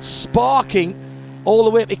 and it's sparking all the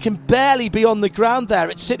way up. It can barely be on the ground there.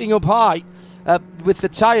 It's sitting up high with the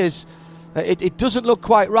tyres. It doesn't look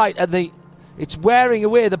quite right, and it's wearing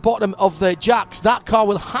away the bottom of the jacks. That car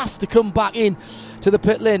will have to come back in to the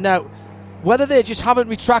pit lane now. Whether they just haven't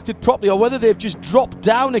retracted properly or whether they've just dropped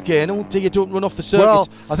down again until you don't run off the circuit. Well,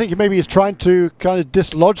 I think maybe he's trying to kind of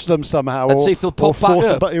dislodge them somehow. And see if they'll pop back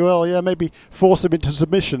up. Maybe force them into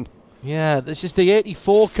submission. Yeah, this is the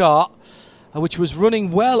 84 car, which was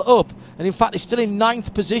running well up. And in fact, it's still in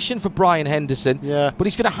 9th position for Brian Henderson. Yeah. But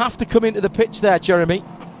he's going to have to come into the pits there, Jeremy.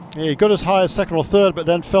 Yeah, he got as high as second or third, but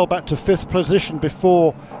then fell back to 5th position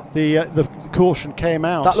before the caution came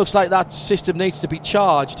out. That looks like that system needs to be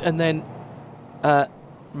charged and then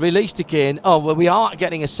released again. We are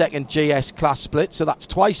getting a second GS class split, so that's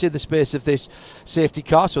twice in the space of this safety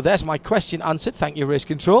car. So there's my question answered. Thank you, Race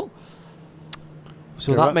Control.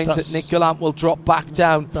 So that means that Nick Galante will drop back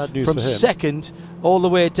down from second all the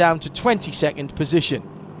way down to 22nd position.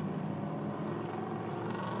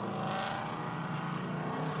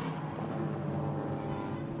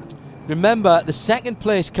 Remember, the second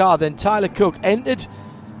place car, then Tyler Cook, entered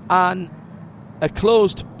a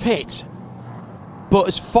closed pit but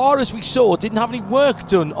as far as we saw, didn't have any work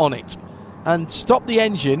done on it, and stopped the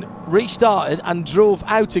engine, restarted, and drove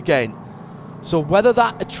out again. So whether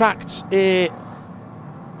that attracts a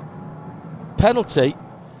penalty,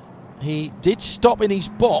 he did stop in his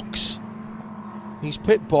box, his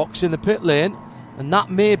pit box in the pit lane, and that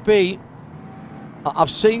may be.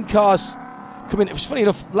 I've seen cars come in. It was funny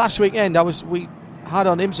enough. Last weekend, we had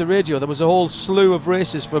on IMSA radio. There was a whole slew of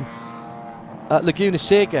races from Laguna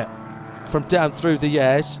Seca, from down through the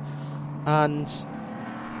years, and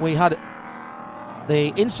we had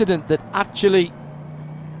the incident that actually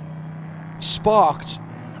sparked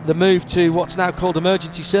the move to what's now called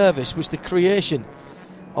emergency service. Was the creation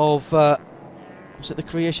of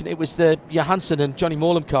it was the Johansson and Johnny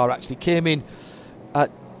Molam car actually came in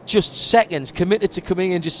just seconds, committed to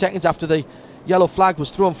coming in just seconds after the yellow flag was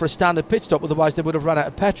thrown for a standard pit stop, otherwise they would have run out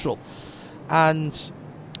of petrol, and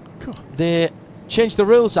they changed the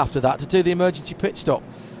rules after that to do the emergency pit stop.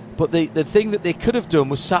 But the thing that they could have done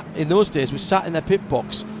was sat in their pit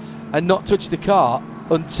box and not touch the car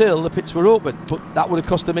until the pits were open, but that would have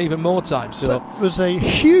cost them even more time. So it was a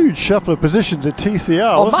huge shuffle of positions at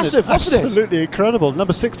TCR. Massive, wasn't it? Absolutely incredible.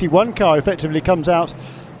 Number 61 car effectively comes out,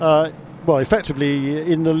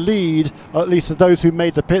 effectively in the lead, at least of those who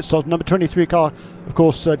made the pit stop. Number 23 car, of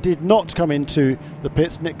course, did not come into the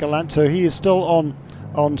pits, Nick Gallant, so he is still on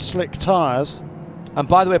slick tyres. And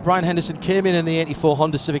by the way, Brian Henderson came in the 84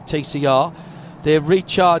 Honda Civic TCR. They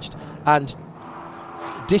recharged and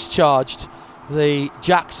discharged the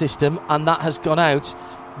jack system, and that has gone out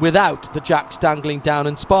without the jacks dangling down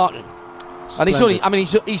and sparking. Splendid. And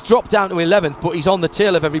he's dropped down to 11th, but he's on the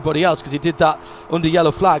tail of everybody else because he did that under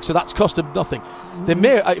yellow flag, so that's cost him nothing. They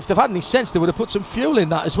may, if they've had any sense, they would have put some fuel in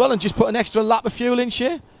that as well and just put an extra lap of fuel in,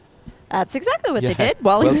 Shea. That's exactly what they did.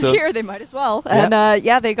 While he was here, they might as well. And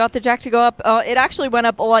they got the jack to go up. It actually went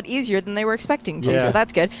up a lot easier than they were expecting to, so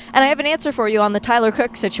that's good. And I have an answer for you on the Tyler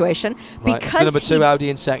Cook situation. Right, because the number 2 Audi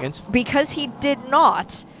in second. Because he did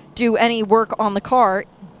not do any work on the car,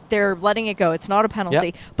 they're letting it go. It's not a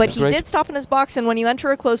penalty. But he did stop in his box, and when you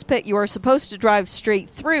enter a closed pit, you are supposed to drive straight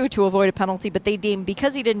through to avoid a penalty, but they deem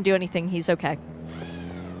because he didn't do anything, he's okay.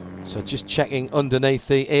 So just checking underneath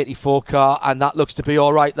the 84 car, and that looks to be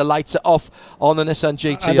all right. The lights are off on the Nissan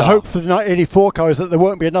GTR. And the hope for the 84 car is that there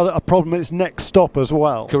won't be a problem at its next stop as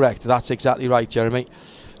well. Correct. That's exactly right, Jeremy.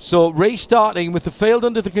 So restarting with the field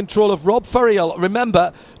under the control of Rob Ferriol.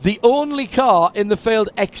 Remember, the only car in the field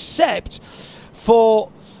except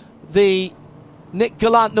for the Nick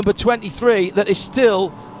Gallant number 23 that is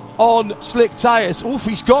still on slick tyres. Oof,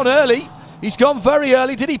 he's gone early. He's gone very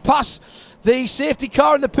early. Did he pass the safety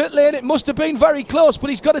car in the pit lane? It must have been very close, but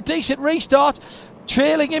he's got a decent restart.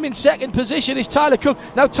 Trailing him in second position is Tyler Cook.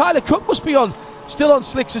 Now Tyler Cook must be still on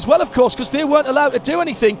slicks as well, of course, because they weren't allowed to do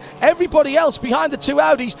anything. Everybody else behind the 2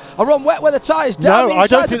 Audis are on wet weather tyres down the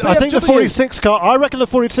inside. I think the 46 car, I reckon the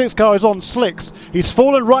 46 car is on slicks. He's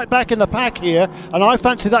fallen right back in the pack here, and I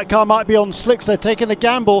fancy that car might be on slicks. They're taking a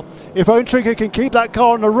gamble. If Owntrigger can keep that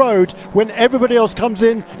car on the road when everybody else comes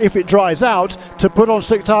in, if it dries out, to put on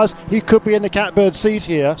slick tyres, he could be in the catbird seat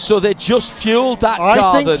here. So they just fueled that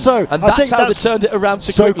car. I think so. And that's how they turned it around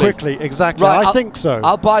so quickly. Exactly. Right, I think so.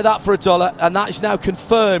 I'll buy that for $1, and that is now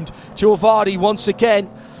confirmed. Joe Vardy once again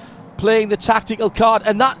playing the tactical card,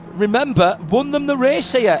 and that, remember, won them the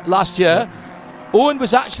race here last year. Owen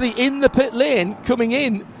was actually in the pit lane coming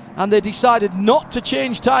in, and they decided not to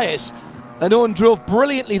change tyres, and Owen drove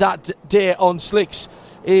brilliantly that day on slicks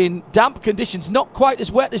in damp conditions, not quite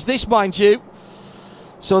as wet as this, mind you.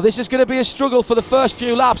 So this is going to be a struggle for the first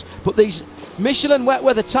few laps, but these Michelin wet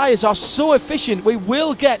weather tyres are so efficient. We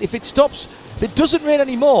will get, if it doesn't rain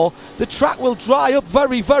anymore, the track will dry up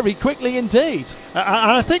very, very quickly indeed.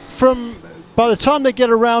 And I think by the time they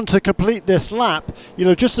get around to complete this lap,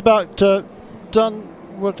 just about done.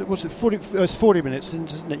 What was it? 40? It's 40 minutes,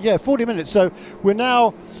 isn't it? Yeah, 40 minutes. So we're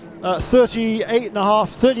now 38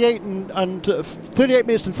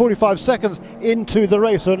 minutes and 45 seconds into the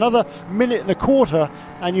race. So another minute and a quarter,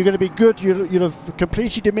 and you're going to be good. You'll have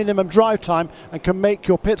completed your minimum drive time and can make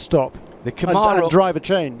your pit stop. The Camaro, and drive a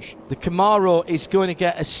change. The Camaro is going to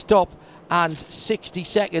get a stop and 60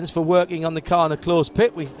 seconds for working on the car in a closed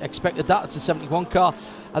pit. We expected that. It's a 71 car.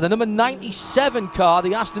 And the number 97 car,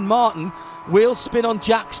 the Aston Martin, will spin on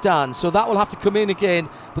jack stand. So that will have to come in again,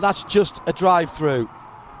 but that's just a drive-through.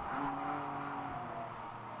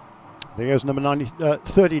 There goes number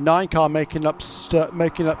 39 car making up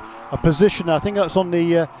a position. I think that's on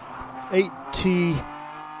the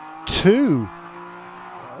 82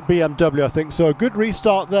 BMW, I think. So a good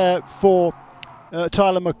restart there for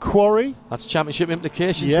Tyler McQuarrie. That's championship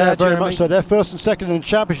implications. Yeah, there, very Jeremy. much so. They're first and second in the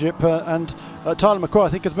championship, and Tyler McCoy, I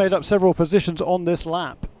think, has made up several positions on this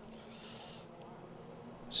lap.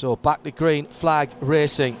 So back to green, flag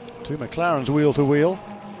racing. 2 McLarens wheel to wheel.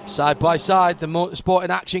 Side by side, the Motorsport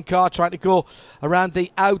in Action car trying to go around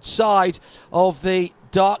the outside of the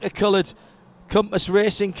darker coloured Compass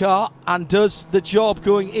racing car and does the job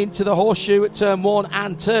going into the horseshoe at turn 1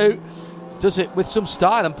 and 2. Does it with some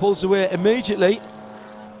style and pulls away immediately.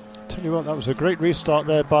 Tell you what, that was a great restart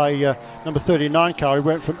there by number 39 car. He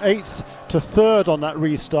went from 8th to 3rd on that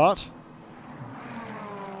restart.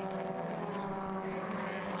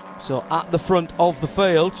 So at the front of the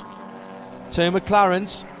field, 2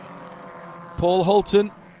 McLarens. Paul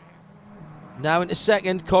Hulton now into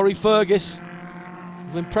second. Corey Fergus,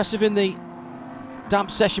 impressive in the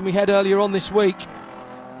damp session we had earlier on this week.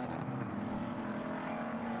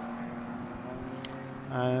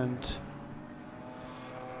 And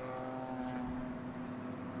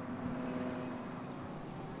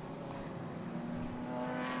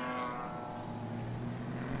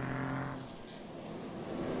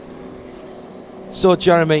so,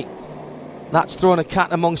 Jeremy, that's thrown a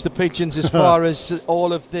cat amongst the pigeons as far as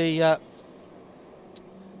all of the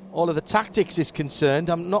tactics is concerned.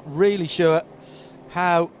 I'm not really sure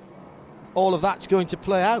how all of that's going to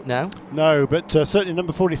play out now. No, but certainly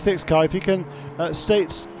number 46 car, if you can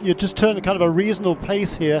you just turn a kind of a reasonable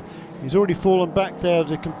pace here. He's already fallen back there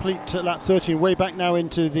to complete lap 13, way back now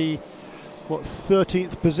into the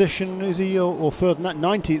 13th position is he, or further than that,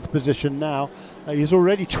 19th position now. He's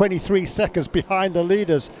already 23 seconds behind the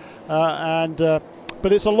leaders, but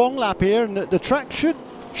it's a long lap here, and the track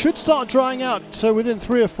should start drying out. So within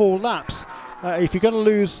 3 or 4 laps, if you're going to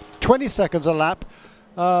lose 20 seconds a lap,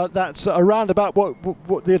 that's around about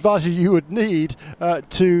what the advantage you would need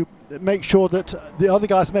to make sure that the other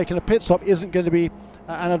guys making a pit stop isn't going to be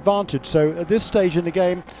an advantage. So at this stage in the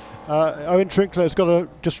game, Owen Trinkler has got to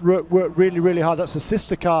just work really, really hard. That's the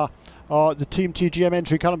sister car, the Team TGM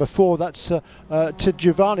entry car number 4. That's Tid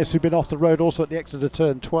Giovannis, who's been off the road also at the exit of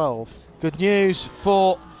turn 12. Good news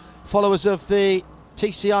for followers of the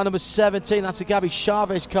TCR number 17. That's the Gabby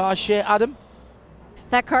Chavez car. Shea Adam.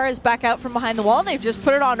 That car is back out from behind the wall. They've just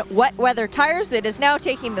put it on wet weather tires. It is now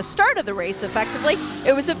taking the start of the race effectively.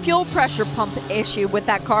 It was a fuel pressure pump issue with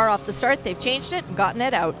that car off the start. They've changed it and gotten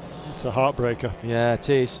it out. It's a heartbreaker. Yeah, it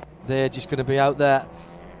is. They're just going to be out there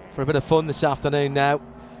for a bit of fun this afternoon now.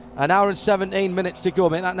 An hour and 17 minutes to go,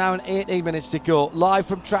 mate. That now and 18 minutes to go. Live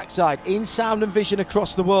from trackside, in sound and vision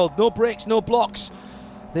across the world. No breaks, no blocks.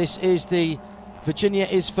 This is the Virginia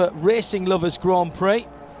is for Racing Lovers Grand Prix.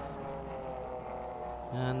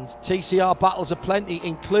 And TCR battles aplenty,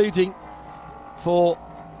 including for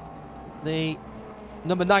the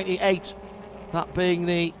number 98, that being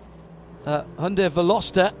the Hyundai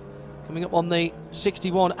Veloster, coming up on the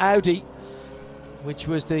 61 Audi, which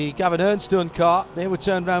was the Gavin Ernstone car. They were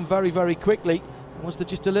turned around very, very quickly. Was there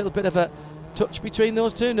just a little bit of a touch between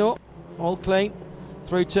those two? No, all clean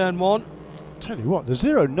through turn 1. Tell you what,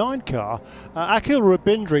 the 09 car, Akhil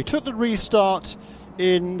Rabindra, took the restart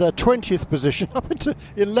in the 20th position up into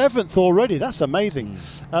 11th already. That's amazing.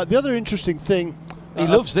 The other interesting thing, he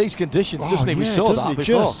loves these conditions, doesn't he? We saw that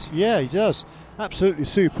before. Yeah, he does. Absolutely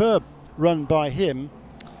superb run by him.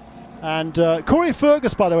 And Corey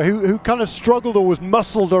Fergus, by the way, who kind of struggled or was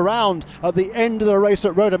muscled around at the end of the race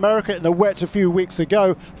at Road America in the wet a few weeks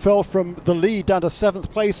ago, fell from the lead down to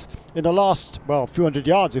 7th place in the last, few hundred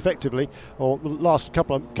yards effectively, or last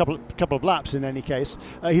couple of laps in any case.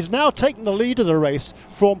 He's now taken the lead of the race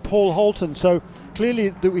from Paul Hulton. So clearly,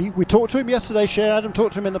 we talked to him yesterday. Shea Adam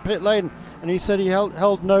talked to him in the pit lane, and he said he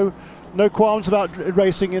held no qualms about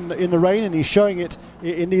racing in the rain, and he's showing it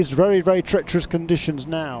in these very, very treacherous conditions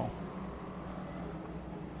now.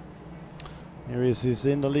 Here he's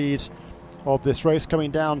in the lead of this race, coming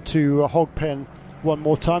down to Hogpen one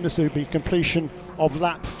more time. This will be completion of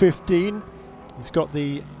lap 15. He's got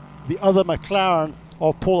the other McLaren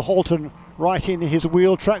of Paul Hulton right in his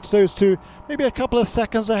wheel tracks. Those two maybe a couple of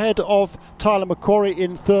seconds ahead of Tyler McCory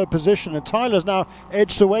in 3rd position. And Tyler's now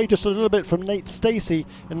edged away just a little bit from Nate Stacey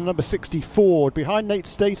in the number 64. Behind Nate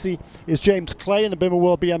Stacey is James Clay in the Bimmer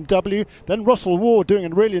World BMW. Then Russell Ward doing a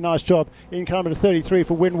really nice job in car number 33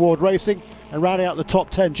 for Winward Racing. And rounding out the top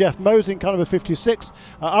 10, Jeff Mose in car number 56.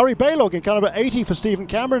 Ari Baylog in car number 80 for Stephen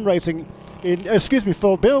Cameron Racing,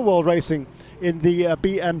 for Bimmer World Racing in the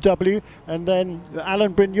BMW. And then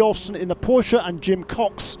Alan Brynjolfsson in the Porsche, and Jim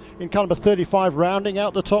Cox in car number 35, rounding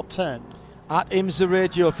out the top 10. At IMSA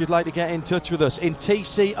Radio, if you'd like to get in touch with us. In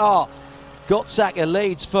TCR, Gottsacker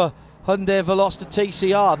leads for Hyundai Veloster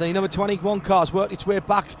TCR. The number 21 car's worked its way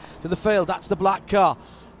back to the field. That's the black car.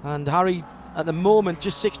 And Harry, at the moment,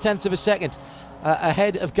 just 0.6 of a second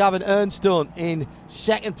ahead of Gavin Ernstone in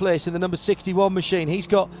second place in the number 61 machine. He's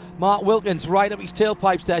got Mark Wilkins right up his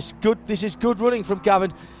tailpipes there. This is good running from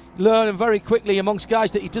Gavin, learning very quickly amongst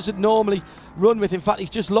guys that he doesn't normally run with. In fact, he's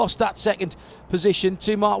just lost that second position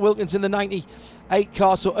to Mark Wilkins in the 98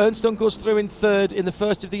 car. So Ernstone goes through in third in the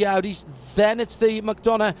first of the Audis. Then it's the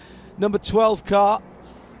McDonough number 12 car.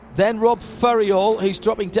 Then Rob Ferriol, who's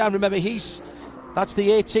dropping down. Remember, that's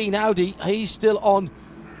the 18 Audi. He's still on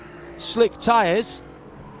slick tyres.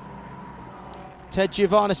 Ted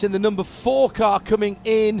Giovannis in the number 4 car coming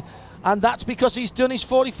in, and that's because he's done his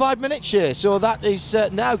 45-minute share. So that is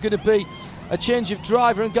now going to be a change of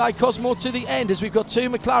driver, and Guy Cosmo to the end, as we've got 2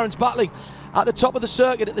 McLarens battling at the top of the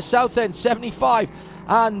circuit at the south end, 75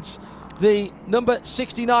 and the number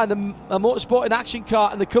 69, the Motorsport in Action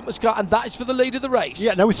car, and the Compass car, and that is for the lead of the race.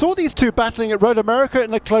 Yeah, now we saw these two battling at Road America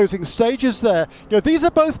in the closing stages there. These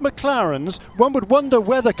are both McLarens. One would wonder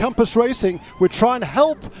whether Compass Racing would try and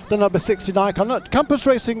help the number 69 car. Compass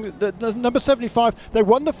Racing, the number 75, they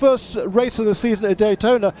won the first race of the season at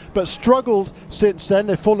Daytona, but struggled since then.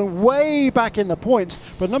 They've fallen way back in the points.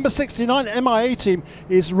 But number 69, MIA team,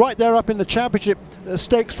 is right there up in the championship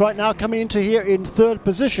stakes right now, coming into here in third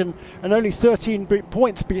position, and only 13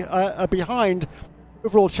 points behind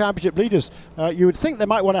overall championship leaders. You would think they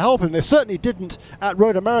might want to help him. They certainly didn't at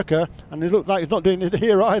Road America, and it looked like he's not doing it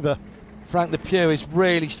here either. Frank Lepieux is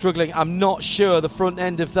really struggling. I'm not sure the front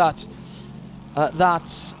end of that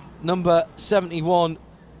number 71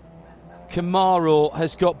 Camaro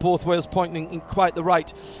has got both wheels pointing in quite the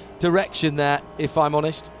right direction there, if I'm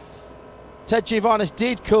honest. Ted Giovannis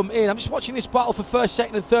did come in. I'm just watching this battle for first,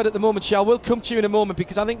 second and third at the moment, Shell. We'll come to you in a moment,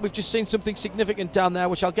 because I think we've just seen something significant down there,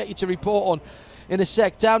 which I'll get you to report on in a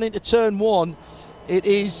sec. Down into turn 1, it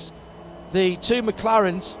is the 2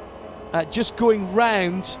 McLarens just going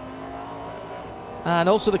round, and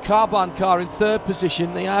also the Carbahn car in third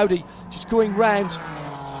position, the Audi just going round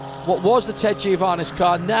what was the Ted Giovannis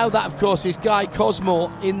car. Now that, of course, is Guy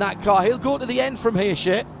Cosmo in that car. He'll go to the end from here,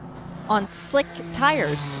 Shea. On slick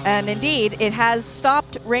tires, and indeed it has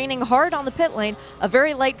stopped raining hard on the pit lane. A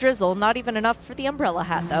very light drizzle, not even enough for the umbrella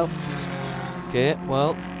hat though. Okay,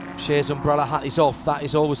 well, Shea's umbrella hat is off. That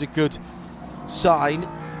is always a good sign.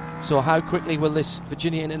 So how quickly will this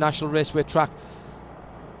Virginia International Raceway track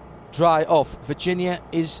dry off? Virginia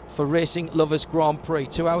is for Racing Lovers Grand Prix.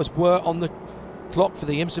 2 hours were on the clock for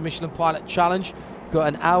the IMSA Michelin Pilot Challenge. Got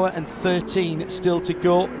an hour and 13 still to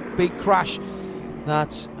go. Big crash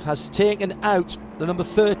that has taken out the number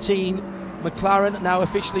 13 McLaren, now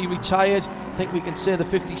officially retired. I think we can say the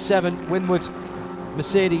 57 Winward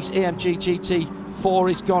Mercedes AMG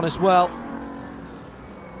GT4 is gone as well.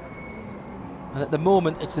 And at the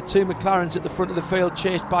moment, it's the 2 McLarens at the front of the field,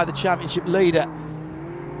 chased by the championship leader.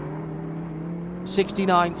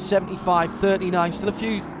 69, 75, 39. Still a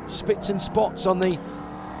few spits and spots on the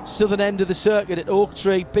southern end of the circuit at Oak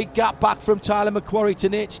Tree. Big gap back from Tyler McQuarrie to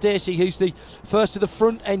Nate Stacey, who's the first of the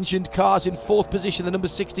front-engined cars in fourth position, the number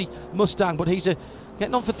 60 Mustang, but he's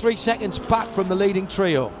getting on for 3 seconds back from the leading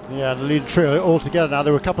trio. Yeah, the leading trio altogether now. They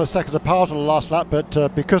were a couple of seconds apart on the last lap,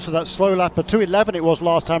 but because of that slow lap, at 2:11 it was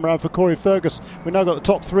last time around for Corey Fergus. We've now got the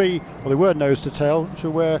top 3, well, they were nose to tail. Not sure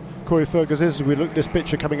where Corey Fergus is as we look at this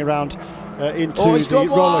picture coming around into the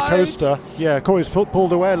roller coaster. Yeah, Corey's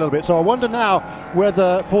pulled away a little bit, so I wonder now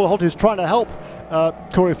whether Paul Holt is trying to help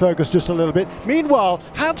Corey Fergus just a little bit. Meanwhile,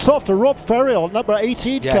 hats off to Rob Ferriol, number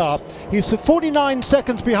 18 car. He's 49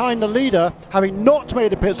 seconds behind the leader, having not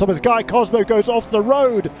made a pit stop as Guy Cosmo goes off the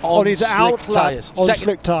road on his outlap on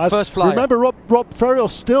slick tyres. First flyer. Remember, Rob Ferriol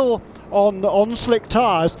still on slick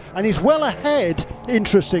tyres, and he's well ahead,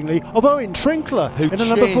 interestingly, of Owen Trinkler in the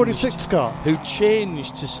number 46 car. Who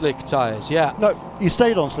changed to slick tyres, yeah. No, he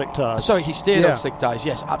stayed on slick tyres. Sorry, he stayed on slick tyres,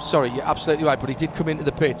 yes. I'm sorry, you're absolutely right, but he did come into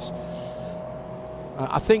the pits.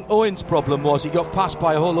 I think Owen's problem was he got passed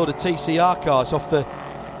by a whole load of TCR cars off the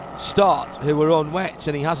start who were on wets,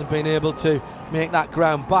 and he hasn't been able to make that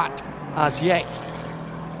ground back as yet.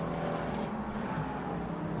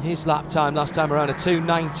 His lap time last time around a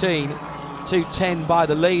 2:19, 2:10 by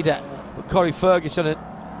the leader. But Corey Fergus on a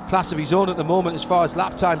class of his own at the moment as far as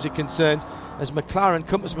lap times are concerned, as McLaren,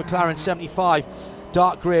 Compass McLaren 75,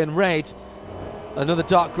 dark grey and red. Another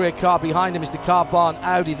dark grey car behind him is the Carbahn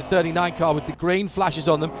Audi, the 39 car with the green flashes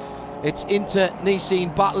on them. It's Inter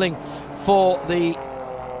Nissin battling for the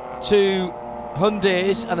 2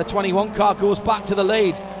 Hyundais, and the 21 car goes back to the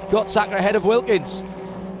lead. Gottsacker ahead of Wilkins.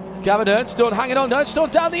 Gavin Ernstone hanging on.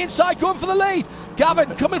 Ernstone down the inside, going for the lead. Gavin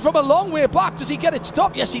coming from a long way back. Does he get it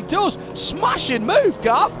stopped? Yes, he does. Smashing move,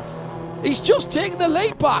 Gav. He's just taken the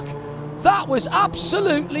lead back. That was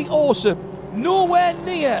absolutely awesome. Nowhere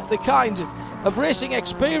near the kind of racing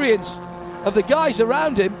experience of the guys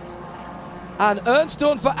around him. And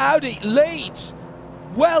Ernstone for Audi leads.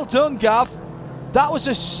 Well done, Gav. That was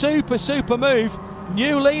a super move.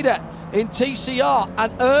 New leader in TCR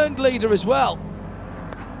and earned leader as well,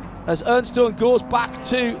 as Ernstone goes back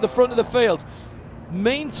to the front of the field.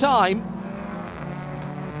 Meantime,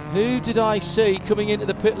 who did I see coming into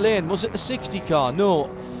the pit lane? Was it the 60 car? No,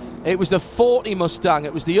 it was the 40 Mustang.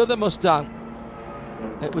 It was the other Mustang.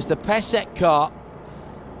 It was the Pesek car.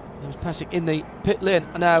 It was Pesek in the pit lane.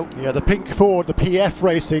 Now, yeah, the pink Ford, the PF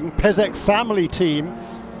Racing Pesek family team.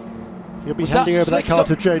 He'll be handing over that car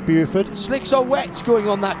to Jade Buford. Slicks or wets going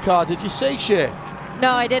on that car? Did you see, Shay?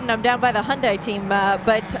 No, I didn't. I'm down by the Hyundai team,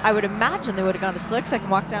 but I would imagine they would have gone to slicks. I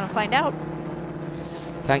can walk down and find out.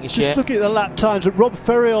 Thank you, Shay. Just looking at the lap times, Rob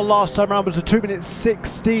Ferrier last time around was a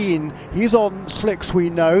 2:16. He's on slicks,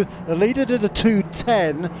 we know. The leader did a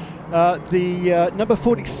 2:10. The number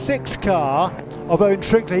 46 car of Owen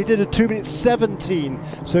Trinkler, he did a 2:17.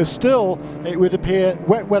 So still, it would appear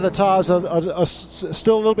wet weather tyres are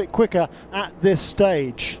still a little bit quicker at this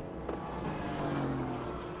stage.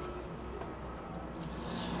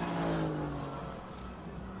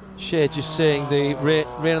 Shay just saying the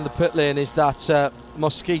rain on the pit lane is that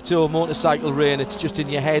mosquito motorcycle rain. It's just in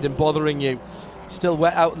your head and bothering you. Still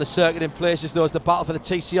wet out in the circuit in places though, as the battle for the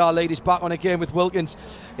TCR lead is back on again, with Wilkins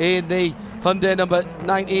in the Hyundai number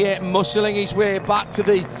 98 muscling his way back to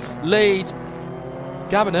the lead.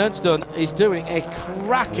 Gavin Ernstone is doing a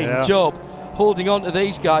cracking job holding on to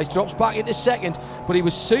these guys. Drops back into second, but he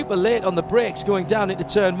was super late on the brakes going down into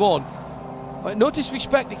turn one. No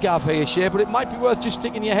disrespect to Gav here, Shay, but it might be worth just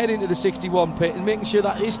sticking your head into the 61 pit and making sure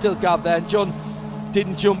that is still Gav there. And John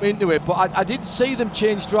didn't jump into it, but I didn't see them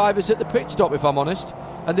change drivers at the pit stop, if I'm honest,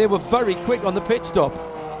 and they were very quick on the pit stop.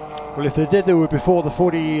 Well, if they did, they were before the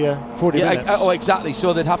 40 minutes. Oh, exactly,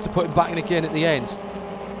 so they'd have to put him back in again at the end.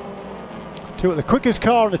 The quickest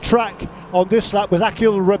car on the track on this lap was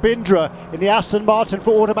Akhil Rabindra in the Aston Martin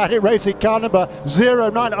for Automatic Racing, car number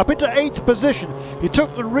 09, up into 8th position. He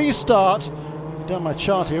took the restart. Down my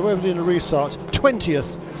chart here, where was he in the restart?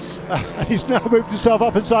 20th. And he's now moved himself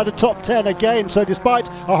up inside the top 10 again. So despite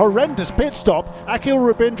a horrendous pit stop, Akhil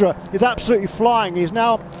Rabindra is absolutely flying. He's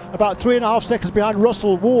now about 3.5 seconds behind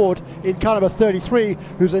Russell Ward in car number 33,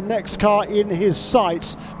 who's the next car in his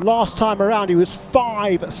sights. Last time around he was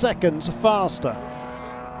 5 seconds faster.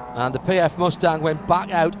 And the PF Mustang went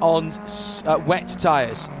back out on wet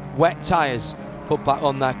tyres. Wet tyres put back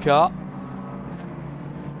on that car.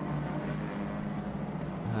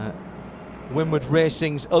 Winward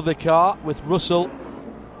Racing's other car with Russell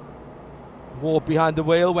Ward behind the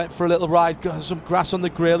wheel, went for a little ride, got some grass on the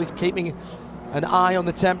grill. He's keeping an eye on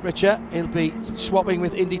the temperature. He'll be swapping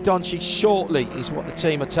with Indy Doncic shortly, is what the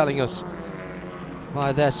team are telling us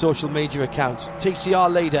via their social media accounts. TCR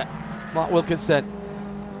leader Mark Wilkins then.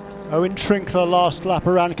 Owen Trinkler last lap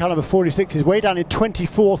around car number 46 is way down in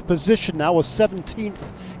 24th position now, was 17th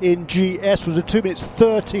in GS, was a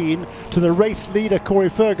 2:13 to the race leader Corey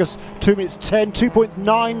Fergus, 2:10,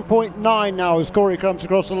 2.9.9 now as Corey comes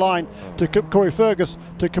across the line to Corey Fergus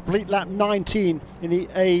to complete lap 19 in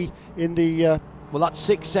the well, that's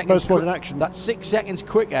 6 seconds. Most in action. That's 6 seconds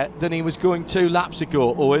quicker than he was going 2 laps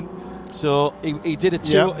ago, Owen. So he did a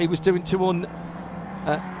 2. Yeah. He was doing 2 on.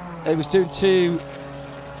 He was doing 2.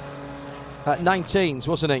 19s,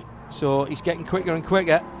 wasn't he? So he's getting quicker and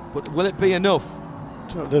quicker, but will it be enough?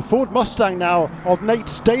 The Ford Mustang now of Nate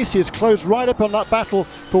Stacey has closed right up on that battle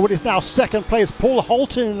for what is now second place. Paul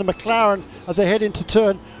Holton in the McLaren as they head into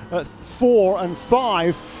turn 4 and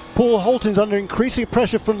 5. Paul Holton's under increasing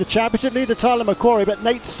pressure from the championship leader Tyler McQuarrie, but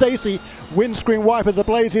Nate Stacey, windscreen wipers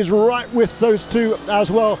ablaze, is right with those two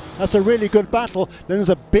as well. That's a really good battle. Then there's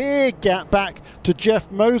a big gap back to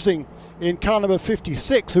Jeff Mosing in car number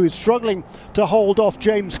 56, who is struggling to hold off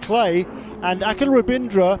James Clay. And Akhil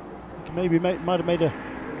Rabindra might have made a...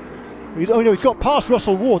 he's got past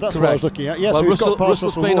Russell Ward. That's Correct. what I was looking at. Yes, well, he's got past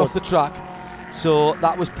Russell's been Ward. off the track, so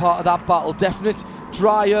that was part of that battle. Definite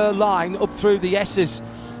drier line up through the S's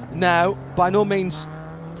now. By no means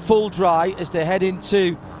full dry as they head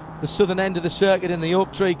into the southern end of the circuit in the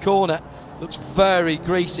Oak Tree corner. Looks very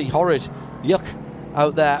greasy, horrid, yuck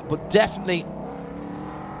out there, but definitely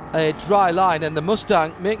a dry line, and the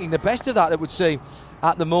Mustang making the best of that, it would seem,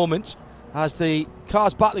 at the moment, as the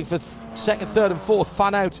cars battling for second, third and fourth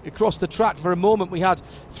fan out across the track. For a moment we had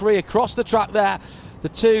 3 across the track there. The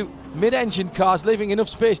 2 mid-engine cars leaving enough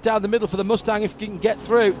space down the middle for the Mustang if he can get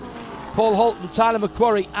through. Paul Holton, Tyler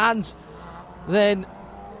McQuarrie, and then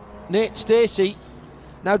Nate Stacey.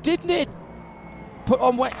 Now, did Nate put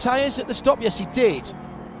on wet tyres at the stop? Yes, he did.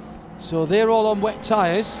 So they're all on wet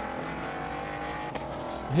tyres.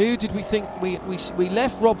 Who did we think we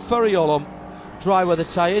left Rob Furriel on dry weather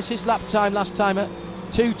tyres? His lap time last time at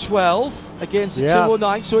 2:12 against the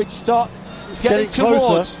 2:09. So it's getting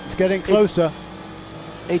towards. It's getting closer.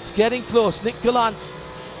 It's getting close. Nick Gallant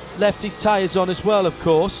left his tyres on as well, of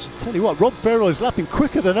course. Tell you what, Rob Ferrell is lapping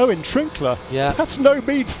quicker than Owen Trinkler. Yeah. That's no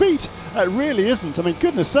mean feat. It really isn't. I mean,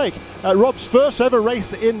 goodness sake. Rob's first ever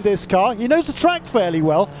race in this car. He knows the track fairly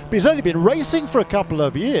well, but he's only been racing for a couple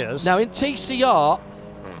of years. Now in TCR,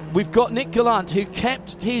 we've got Nick Gallant, who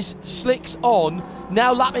kept his slicks on,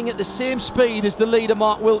 now lapping at the same speed as the leader,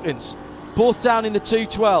 Mark Wilkins, both down in the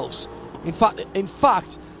 2:12s. In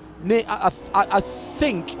fact, Nick, I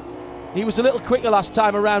think he was a little quicker last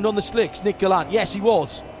time around on the slicks, Nick Gallant. Yes, he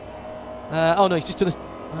was. Oh no, he's just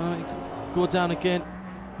done go down again.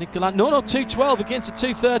 Nick Gallant. No, 2:12 against a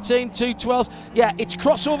 2:13, 2:12. Yeah, it's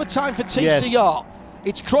crossover time for TCR. Yes.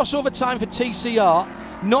 It's crossover time for TCR.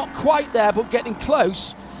 Not quite there, but getting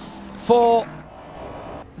close for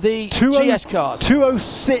the GS cars.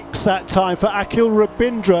 2:06 that time for Akhil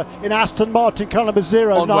Rabindra in Aston Martin car number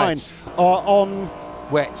 09. On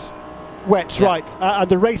wets. Wets, yeah. Right. And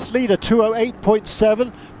the race leader,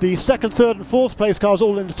 2:08.7. The second, third and fourth place cars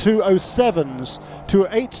all in the 2:07s.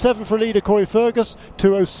 2:08.7 for leader Corey Fergus,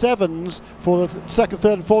 2:07s for the second,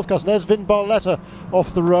 third and fourth cars. And there's Vin Barletta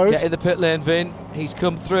off the road. Get in the pit lane, Vin. He's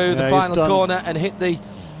come through the final corner and hit the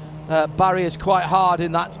barriers quite hard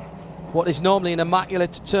in that, what is normally an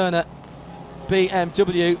immaculate turner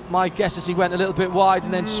BMW. My guess is he went a little bit wide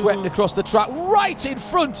and then swept across the track right in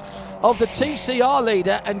front of the TCR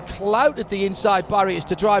leader and clouted the inside barriers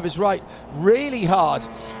to drivers right really hard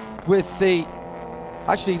with the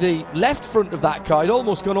left front of that car. He'd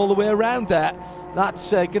almost gone all the way around there.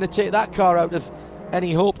 That's going to take that car out of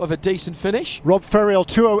any hope of a decent finish. Rob Ferriel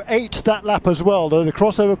 2:08 that lap as well, though the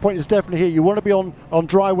crossover point is definitely here. You want to be on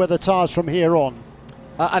dry weather tyres from here on.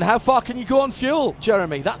 And how far can you go on fuel,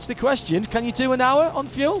 Jeremy? That's the question. Can you do an hour on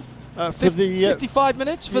fuel? For 55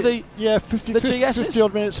 minutes for the GSs? 50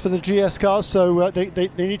 odd minutes for the GS cars, so they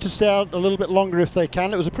need to stay out a little bit longer if they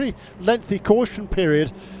can. It was a pretty lengthy caution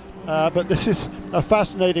period, but this is a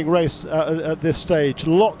fascinating race at this stage.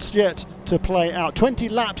 Lots yet to play out. 20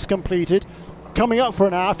 laps completed, coming up for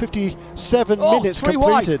an hour, 57 minutes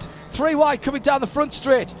completed. 3 wide coming down the front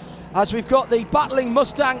straight, as we've got the battling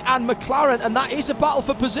Mustang and McLaren, and that is a battle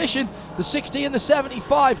for position. The 60 and the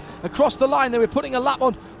 75 across the line. They were putting a lap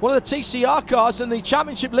on one of the TCR cars, and the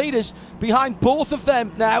championship leaders behind both of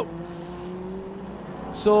them now.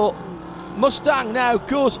 So Mustang now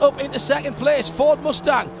goes up into second place. Ford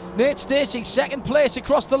Mustang, Nate Stacey, second place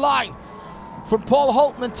across the line. From Paul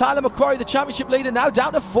Holton and Tyler McQuarrie, the championship leader, now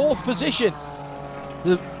down to fourth position.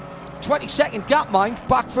 The 20-second gap, mind,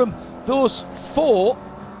 back from those four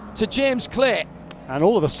to James Clay. And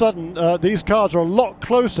all of a sudden, these cars are a lot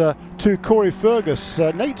closer to Corey Fergus.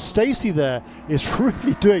 Nate Stacey there is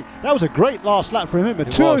really doing... That was a great last lap for him.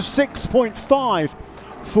 2:06.5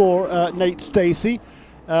 for Nate Stacey.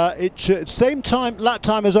 Same time lap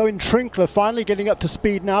time as Owen Trinkler, finally getting up to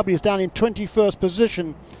speed now, but he's down in 21st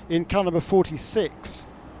position in car number 46.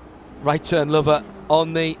 Right Turn Lover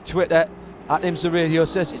on the Twitter at IMSA Radio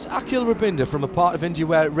says it's Akhil Rabindra from a part of India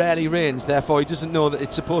where it rarely rains, therefore he doesn't know that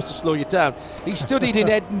it's supposed to slow you down. He studied in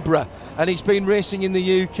Edinburgh and he's been racing in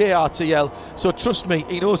the UK RTL, so trust me,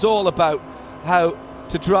 he knows all about how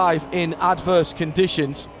to drive in adverse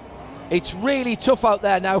conditions. It's really tough out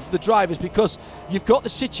there now for the drivers because you've got the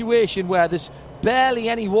situation where there's barely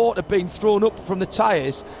any water being thrown up from the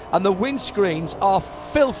tyres and the windscreens are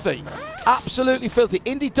filthy, absolutely filthy.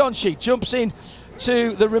 Indy Donchi jumps in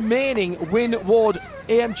to the remaining Winward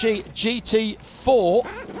AMG GT4,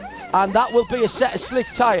 and that will be a set of slick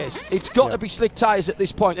tyres. It's got to be slick tyres at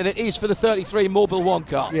this point, and it is for the 33 Mobil 1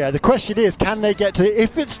 car. Yeah, the question is, can they get to...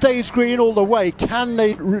 If it stays green all the way, can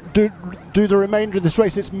they do the remainder of this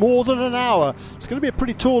race? It's more than an hour. It's going to be a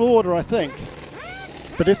pretty tall order, I think.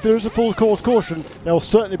 But if there is a full course caution, they'll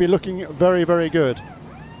certainly be looking very, very good.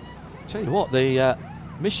 Tell you what, the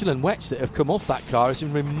Michelin wets that have come off that car is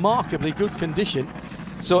in remarkably good condition.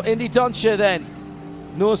 So Indy Doncher then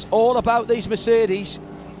knows all about these Mercedes.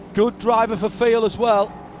 Good driver for Feel as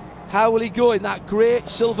well. How will he go in that grey,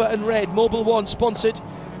 silver and red Mobil 1 sponsored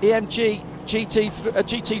AMG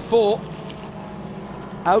GT4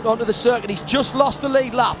 out onto the circuit? He's just lost the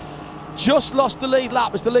lead lap. Just lost the lead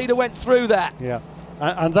lap as the leader went through there. Yeah,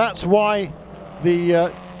 and that's why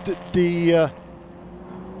the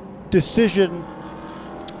decision...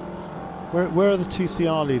 Where are the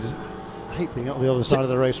TCR leaders? I hate being on the other side of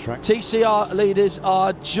the racetrack. TCR leaders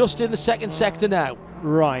are just in the second sector now.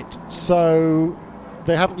 Right, so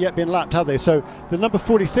they haven't yet been lapped, have they? So the number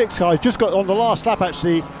 46 car has just got on the last lap,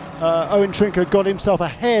 actually. Owen Trinker got himself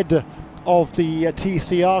ahead of the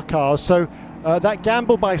TCR cars. So that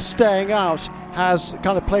gamble by staying out has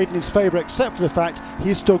kind of played in his favour, except for the fact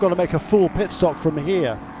he's still got to make a full pit stop from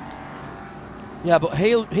here. Yeah, but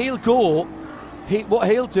he'll go. What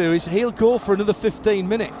he'll do is he'll go for another 15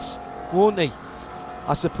 minutes, won't he?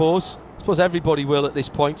 I suppose everybody will at this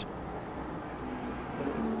point.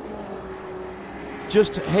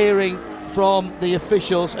 Just hearing from the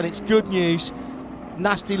officials, and it's good news.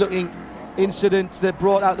 Nasty looking incident that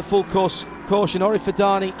brought out the full course caution. Ori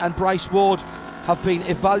Fadani and Bryce Ward have been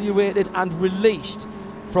evaluated and released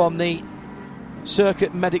from the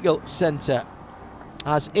Circuit Medical Centre.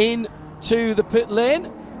 As into the pit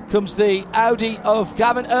lane comes the Audi of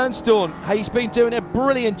Gavin Ernstone. He's been doing a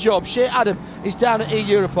brilliant job. Shea Adam is down at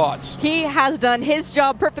Europarts. He has done his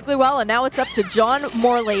job perfectly well, and now it's up to John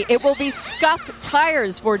Morley. It will be scuffed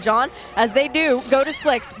tires for John as they do go to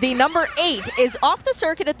slicks. The number 8 is off the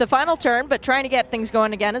circuit at the final turn, but trying to get things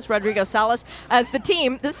going again is Rodrigo Salas as the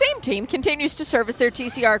same team, continues to service their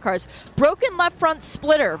TCR cars. Broken left front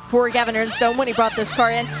splitter for Gavin Ernstone when he brought this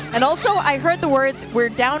car in. And also, I heard the words, we're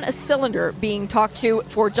down a cylinder being talked to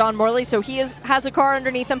for John Morley, so he has a car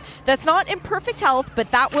underneath him that's not in perfect health, but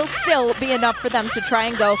that will still be enough for them to try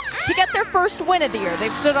and go to get their first win of the year.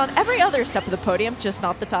 They've stood on every other step of the podium, just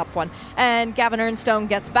not the top one. And Gavin Ernstone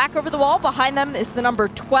gets back over the wall. Behind them is the number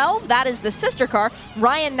 12. That is the sister car.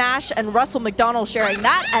 Ryan Nash and Russell McDonald sharing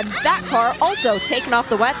that, and that car also taken off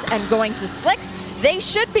the wets and going to slicks. They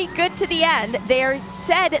should be good to the end. They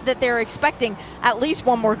said that they're expecting at least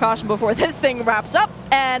one more caution before this thing wraps up.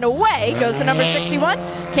 And away goes the number 61.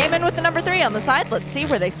 Came in with the number 3 on the side. Let's see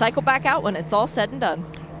where they cycle back out when it's all said and done.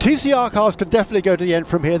 TCR cars can definitely go to the end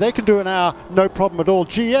from here. They can do an hour, no problem at all.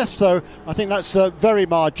 GS, though, I think that's very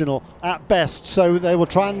marginal at best. So they will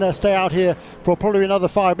try and stay out here for probably another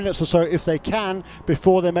 5 minutes or so if they can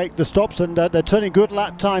before they make the stops. And they're turning good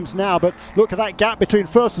lap times now. But look at that gap between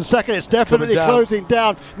first and second. It's definitely closing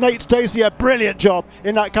down. Nate Stacey, a brilliant job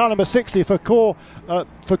in that car number 60 for Core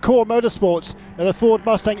Motorsports. The Ford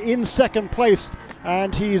Mustang in second place.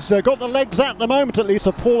 And he's got the legs at the moment, at least,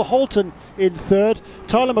 of Paul Holton in third.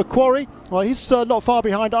 Tyler McQuarrie, well, he's not far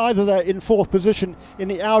behind either there in fourth position in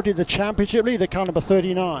the Audi, the championship leader, car number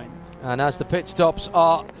 39. And as the pit stops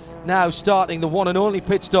are now starting, the one and only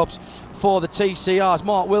pit stops for the TCRs,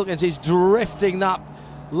 Mark Wilkins is drifting that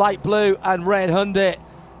light blue and red Hyundai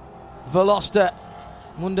Veloster.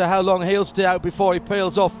 Wonder how long he'll stay out before he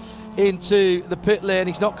peels off into the pit lane.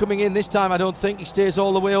 He's not coming in this time, I don't think. He stays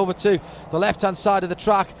all the way over to the left-hand side of the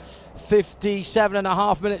track.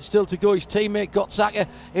 57.5 minutes still to go. His teammate Gottsaka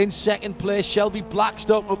in second place. Shelby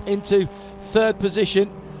Blackstock up into third position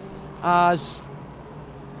as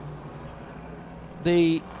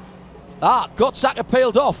the Gottsaka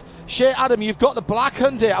peeled off. Shea Adam, you've got the black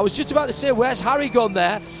Hyundai. I was just about to say, where's Harry gone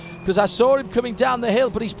there? Because I saw him coming down the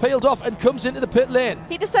hill, but he's peeled off and comes into the pit lane.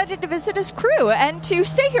 He decided to visit his crew and to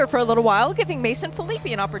stay here for a little while, giving Mason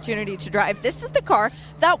Filippi an opportunity to drive. This is the car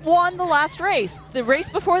that won the last race. The race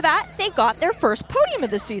before that, they got their first podium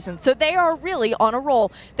of the season, so they are really on a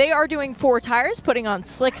roll. They are doing 4 tires, putting on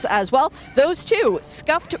slicks as well. Those 2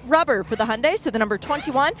 scuffed rubber for the Hyundai, so the number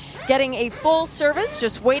 21 getting a full service,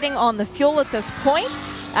 just waiting on the fuel at this point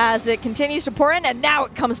as it continues to pour in, and now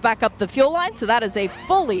it comes back up the fuel line, so that is a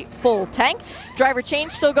full tank. Driver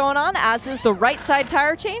change still going on, as is the right side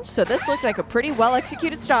tire change, so this looks like a pretty well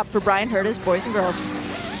executed stop for Brian Hurta's boys and girls.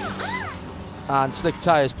 And slick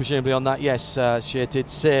tyres presumably on that, yes, she did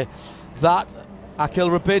say that. Akil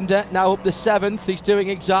Rabinda now up to 7th. He's doing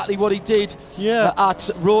exactly what he did at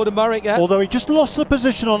Road America. Although he just lost the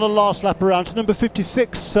position on the last lap around to number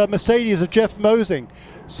 56 Mercedes of Jeff Mosing.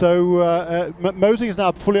 So Mosing is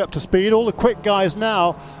now fully up to speed. All the quick guys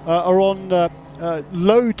now are on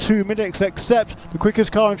low 2 minutes, except the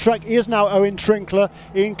quickest car on track is now Owen Trinkler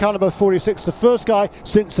in car number 46, the first guy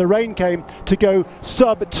since the rain came to go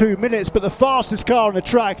sub 2 minutes. But the fastest car on the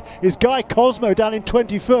track is Guy Cosmo down in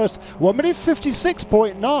 21st, 1 minute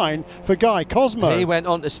 56.9 for Guy Cosmo. He went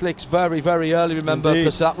on to slicks very, very early, remember,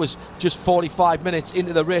 because that was just 45 minutes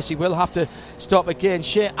into the race. He will have to stop again.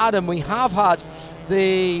 Shea Adam, we have had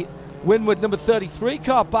the Winward number 33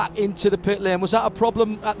 car back into the pit lane. Was that a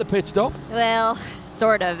problem at the pit stop? Well,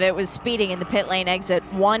 sort of. It was speeding in the pit lane exit,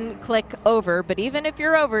 1 click over, but even if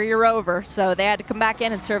you're over, you're over. So they had to come back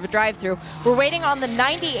in and serve a drive-through. We're waiting on the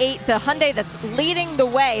 98, the Hyundai that's leading the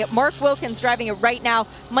way. Mark Wilkins driving it right now.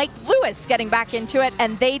 Mike Lewis getting back into it,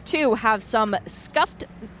 and they too have some scuffed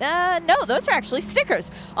No, those are actually stickers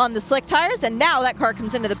on the slick tires. And now that car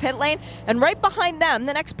comes into the pit lane. And right behind them,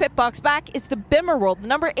 the next pit box back is the Bimmer World. The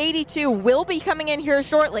number 82 will be coming in here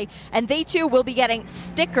shortly. And they too will be getting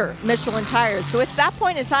sticker Michelin tires. So it's that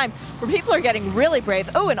point in time where people are getting really brave.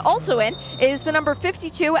 Oh, and also in is the number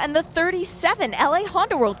 52 and the 37 LA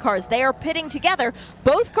Honda World cars. They are pitting together.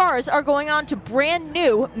 Both cars are going on to brand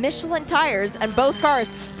new Michelin tires. And both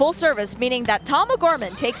cars full service, meaning that Tom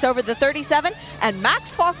O'Gorman takes over the 37 and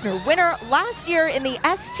Max Faulkner, winner last year in the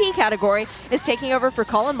ST category, is taking over for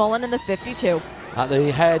Colin Mullen in the 52. At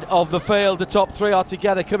the head of the field, the top three are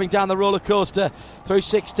together, coming down the roller coaster through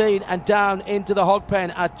 16 and down into the hog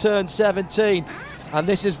pen at turn 17. And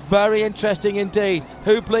this is very interesting indeed.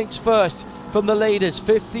 Who blinks first from the leaders?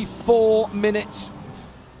 54 minutes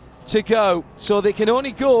to go. So they can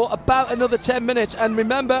only go about another 10 minutes. And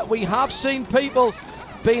remember, we have seen people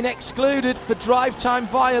being excluded for drive time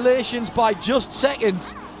violations by just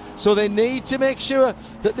seconds. So they need to make sure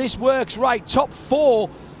that this works right. Top four,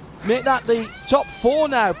 make that the top four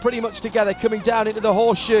now pretty much together, coming down into the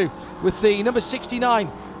horseshoe with the number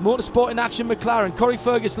 69 Motorsport in Action McLaren. Corey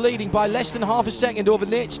Fergus leading by less than half a second over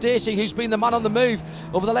Nate Stacey, who's been the man on the move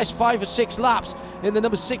over the last 5 or 6 laps in the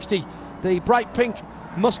number 60, the bright pink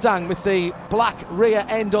Mustang with the black rear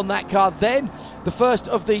end on that car. Then the first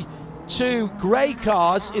of the 2 grey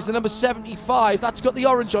cars is the number 75. That's got the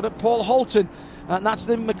orange on it, Paul Holton. And that's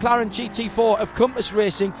the McLaren GT4 of Compass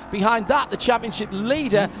Racing. Behind that, the championship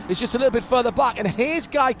leader is just a little bit further back. And here's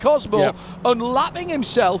Guy Cosmo unlapping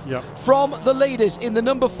himself from the leaders in the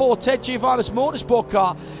number 4 Ted Giovannis Motorsport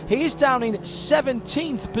car. He is down in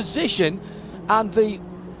 17th position and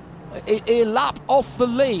a lap off the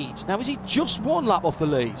lead. Now, is he just 1 lap off the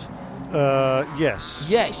lead? Yes.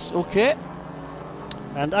 Yes, okay.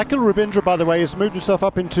 And Akhil Rabindra, by the way, has moved himself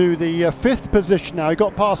up into the 5th position now. He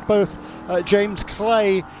got past both James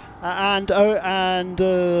Clay and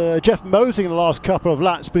Jeff Mosing in the last couple of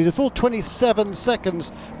laps, but he's a full 27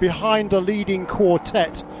 seconds behind the leading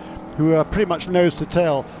quartet, who are pretty much nose to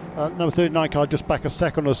tail. Number 39 car just back a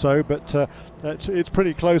second or so, but it's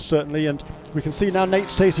pretty close certainly. And we can see now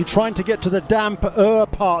Nate Stacey trying to get to the damper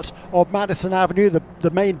part of Madison Avenue,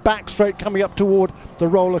 the main back straight coming up toward the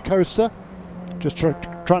roller coaster. Just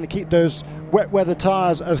trying to keep those wet weather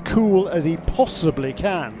tyres as cool as he possibly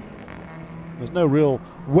can. There's no real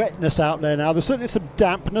wetness out there now. There's certainly some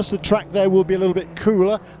dampness. The track there will be a little bit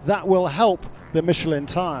cooler. That will help the Michelin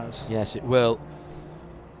tyres. Yes, it will.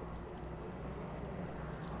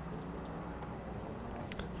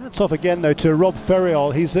 That's off again, though, to Rob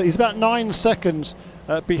Ferriol. He's about 9 seconds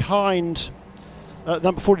behind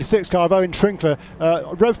number 46 car of Owen Trinkler.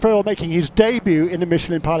 Rob Ferriol making his debut in the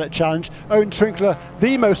Michelin Pilot Challenge. Owen Trinkler,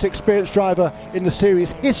 the most experienced driver in the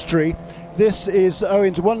series history. This is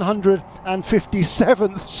Owen's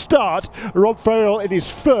 157th start. Rob Ferriol in his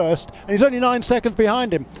first, and he's only 9 seconds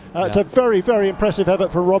behind him. It's a very, very impressive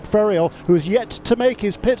effort for Rob Ferriol, who is yet to make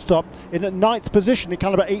his pit stop in 9th position in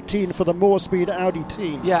caliber 18 for the More Speed Audi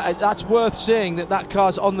team. Yeah, that's worth saying that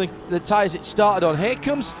car's on the tyres it started on. Here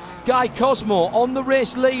comes Guy Cosmo on the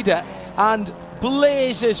race leader and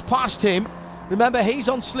blazes past him. Remember, he's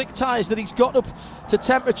on slick tyres that he's got up to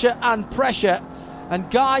temperature and pressure, and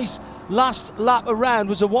Guy's last lap around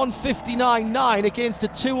was a 1:59.9 against a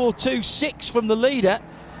 2:02.6 from the leader.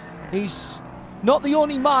 He's not the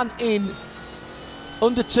only man in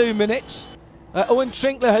under 2 minutes. Owen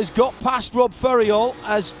Trinkler has got past Rob Ferriol.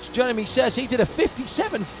 As Jeremy says, he did a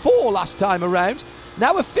 57.4 last time around.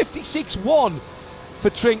 Now a 56.1 for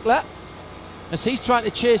Trinkler as he's trying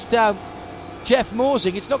to chase down Jeff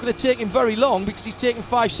Mosing. It's not going to take him very long because he's taken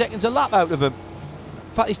 5 seconds a lap out of him.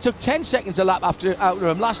 In fact, he took 10 seconds a lap out of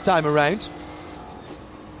him last time around.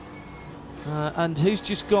 And who's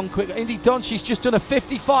just gone quicker? Indy Donci's just done a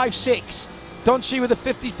 55.6. Donchi with a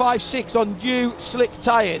 55.6 on new slick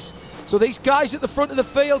tyres. So these guys at the front of the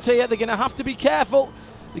field here, they're going to have to be careful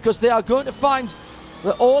because they are going to find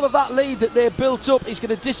that all of that lead that they built up is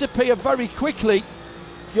going to disappear very quickly.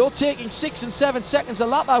 You're taking 6 and 7 seconds a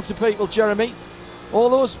lap after people, Jeremy. All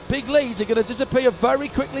those big leads are going to disappear very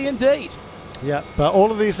quickly indeed. Yeah, but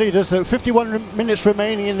all of these leaders, so 51 minutes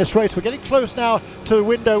remaining in this race. We're getting close now to the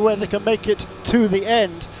window where they can make it to the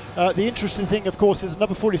end. The interesting thing, of course, is the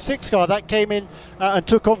number 46 car. That came in and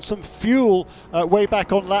took on some fuel way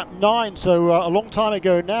back on lap 9. So a long time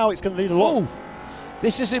ago now, it's going to lead a lot. Oh,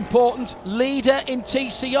 this is important. Leader in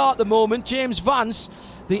TCR at the moment, James Vance,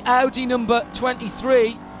 the Audi number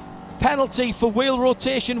 23. Penalty for wheel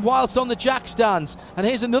rotation whilst on the jack stands. And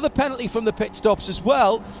here's another penalty from the pit stops as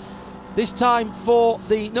well. This time for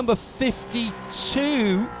the number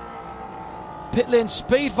 52 pit lane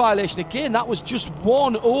speed violation. Again, that was just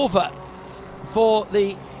 1 over for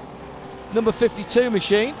the number 52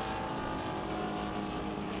 machine.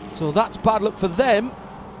 So that's bad luck for them,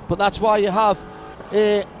 but that's why you have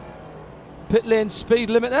a pit lane speed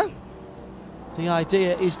limiter. The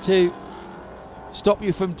idea is to stop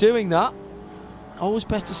you from doing that. Always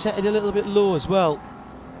best to set it a little bit low as well.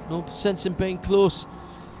 No sense in being close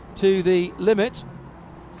to the limit.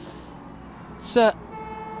 It's a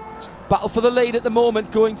battle for the lead at the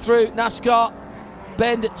moment going through NASCAR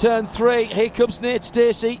Bend at turn 3. Here comes Nate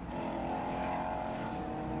Stacey.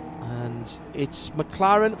 And it's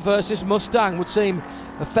McLaren versus Mustang. Would seem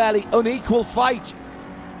a fairly unequal fight.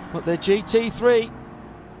 But the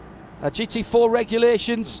GT4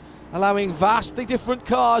 regulations allowing vastly different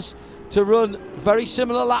cars to run very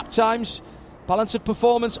similar lap times. Balance of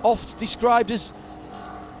performance oft described as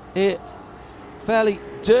a fairly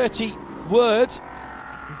dirty word,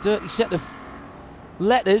 a dirty set of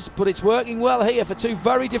letters, but it's working well here for two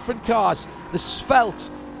very different cars. The svelte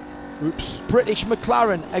British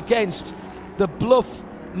McLaren against the bluff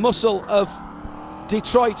muscle of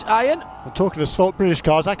Detroit Iron. And talking of svelte British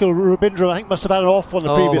cars, Akil Rabindra, I think, must have had an off on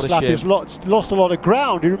the previous lap. He's lost a lot of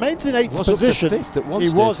ground. He remains in 8th position. Up to 5th at one he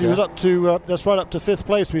stage, was up to that's right, up to 5th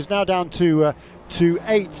place. But he's now down to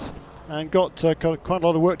 8th and got quite a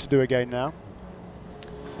lot of work to do again now.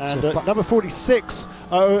 And number 46,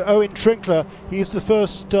 Owen Trinkler, he's the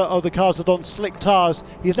first of the cars that are on slick tyres.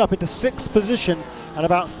 He's up into 6th position and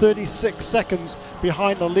about 36 seconds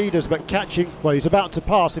behind the leaders, but catching, well, he's about to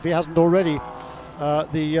pass if he hasn't already,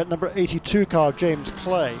 the number 82 car, James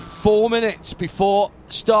Clay. 4 minutes before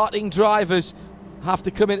starting drivers have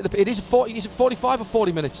to come in at the pit. Is it 45 or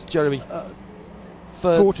 40 minutes, Jeremy?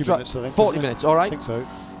 40 minutes, I think. 40 minutes, all right. I think so.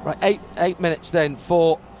 Right, 8 minutes then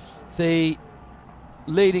for the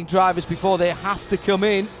leading drivers before they have to come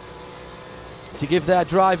in to give their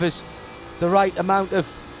drivers the right amount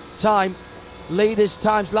of time. Leaders'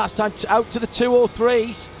 times last time out to the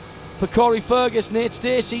 2:03s for Corey Fergus. Nate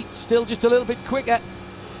Stacey still just a little bit quicker,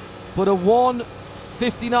 but a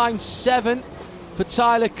 1:59.7 for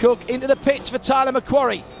Tyler Cook. Into the pits for Tyler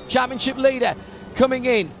McQuarrie, championship leader, coming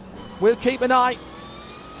in. We'll keep an eye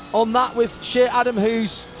on that with Shea Adam,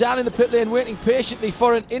 who's down in the pit lane waiting patiently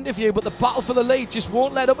for an interview, but the battle for the lead just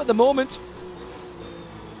won't let up at the moment.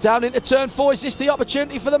 Down into turn 4, is this the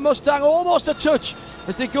opportunity for the Mustang? Almost a touch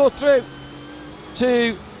as they go through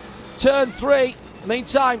to turn 3.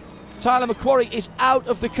 Meantime, Tyler McQuarrie is out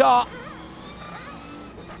of the car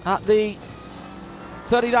at the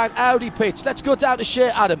 39 Audi pits. Let's go down to Shea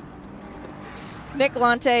Adam. Nick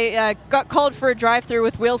Galante got called for a drive-through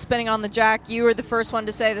with wheels spinning on the jack. You were the first one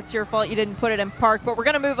to say that's your fault, you didn't put it in park, but we're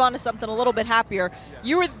going to move on to something a little bit happier.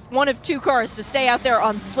 You were one of 2 cars to stay out there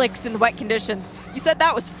on slicks in the wet conditions. You said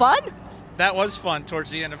that was fun? That was fun towards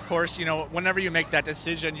the end. Of course, you know, whenever you make that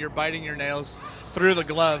decision, you're biting your nails through the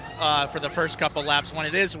glove for the first couple laps when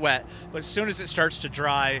it is wet. But as soon as it starts to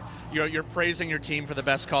dry, you're praising your team for the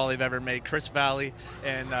best call they've ever made. Chris Valley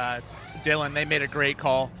and Dylan, they made a great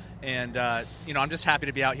call. And, you know, I'm just happy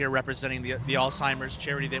to be out here representing the Alzheimer's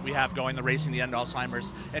charity that we have going, the Racing the End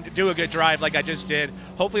Alzheimer's, and to do a good drive like I just did.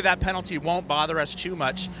 Hopefully that penalty won't bother us too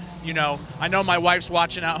much. You know, I know my wife's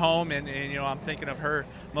watching at home, and you know, I'm thinking of her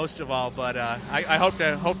most of all. But I hope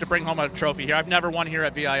to bring home a trophy here. I've never won here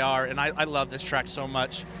at VIR, and I love this track so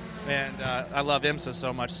much. And I love IMSA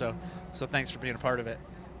so much, so thanks for being a part of it.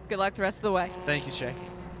 Good luck the rest of the way. Thank you, Shay.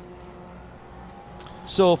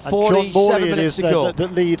 So 47 minutes to go.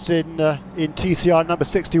 That leads in TCR number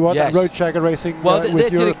 61, yes. Road Shagger Racing they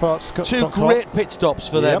with Europarts. Two great pit stops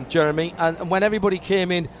for them, Jeremy. And when everybody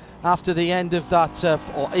came in after the end of that,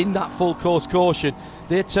 or in that full course caution,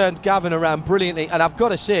 they turned Gavin around brilliantly. And I've got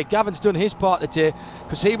to say, Gavin's done his part today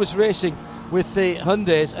because he was racing with the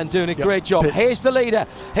Hyundais and doing a great job. Pits. Here's the leader.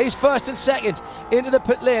 He's first and second into the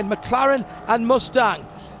pit lane. McLaren and Mustang.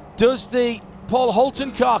 Does the Paul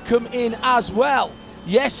Holton car come in as well?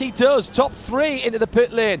 Yes, he does. Top 3 into the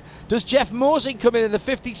pit lane. Does Jeff Mosing come in the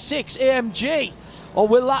 56 AMG? Or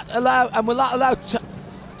will that allow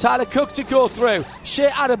Tyler Cook to go through? Shea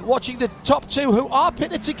Adam watching the top 2 who are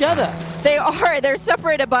pitted together. They are. They're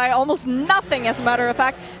separated by almost nothing, as a matter of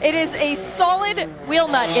fact. It is a solid wheel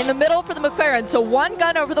nut in the middle for the McLaren. So one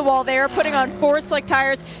gun over the wall. They are putting on 4 slick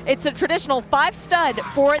tires. It's a traditional 5-stud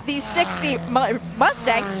for the 60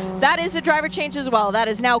 Mustang. That is a driver change as well. That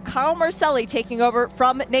is now Kyle Marcelli taking over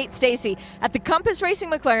from Nate Stacey. At the Compass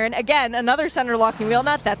Racing McLaren, again, another center locking wheel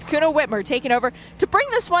nut. That's Kuno Whitmer taking over to bring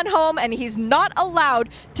this one home, and he's not allowed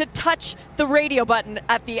to touch the radio button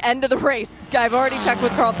at the end of the race. I've already checked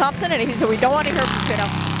with Carl Thompson, and he said we don't want to hear from Kuno.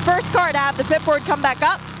 First car to have the pit board come back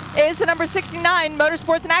up. is the number 69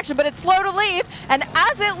 Motorsports in Action, but it's slow to leave, and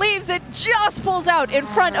as it leaves, it just pulls out in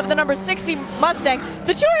front of the number 60 Mustang.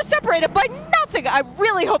 The two are separated by nothing. I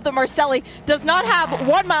really hope that Marcelli does not have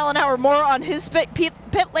 1 mile an hour more on his pit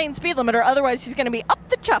lane speed limiter, otherwise he's going to be up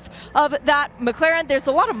the chuff of that McLaren. There's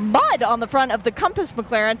a lot of mud on the front of the Compass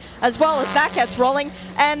McLaren as well as that gets rolling,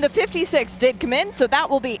 and the 56 did come in, so that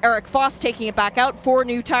will be Eric Foss taking it back out. 4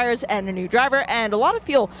 new tires and a new driver, and a lot of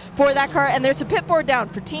fuel for that car, and there's a pit board down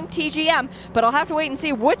for Team TGM, but I'll have to wait and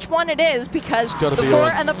see which one it is, because the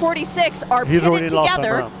 4 and the 46 are pitted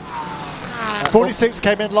together. 46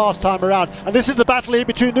 came in last time around, and this is the battle here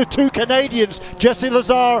between the two Canadians, Jesse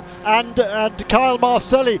Lazare and Kyle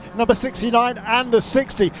Marcelli, number 69 and the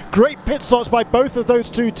 60. Great pit stops by both of those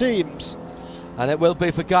two teams. And it will be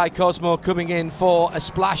for Guy Cosmo coming in for a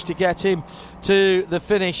splash to get him to the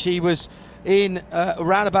finish. He was in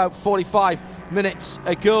around about 45 minutes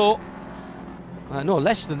ago. No,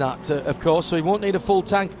 less than that, of course, so he won't need a full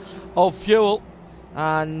tank of fuel.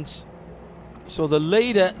 And so the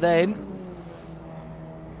leader then,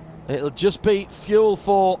 it'll just be fuel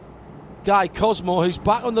for Guy Cosmo, who's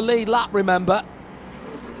back on the lead lap, remember.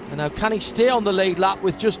 And now can he stay on the lead lap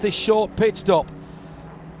with just this short pit stop?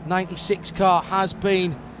 96 car has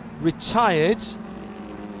been retired.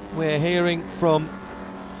 We're hearing from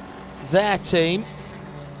their team.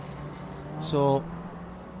 So,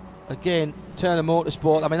 again, Turner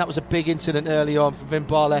Motorsport, I mean, that was a big incident early on for Vin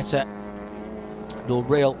Barletta. No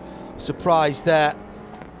real surprise there.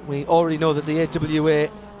 We already know that the AWA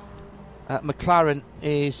McLaren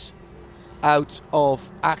is out of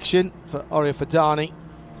action for Oria Fadani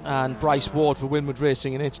and Bryce Ward for Winwood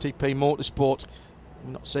Racing and HTP Motorsport.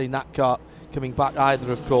 I'm not seeing that car coming back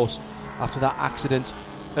either, of course, after that accident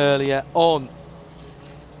earlier on.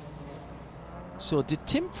 So did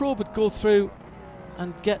Tim Probert go through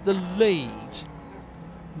and get the lead?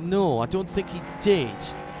 No, I don't think he did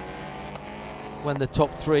when the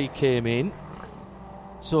top 3 came in.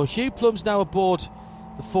 So Hugh Plum's now aboard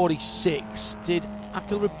the 46. Did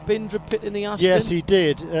Akhil Rabindra pit in the Aston? Yes, he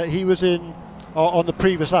did. He was in on the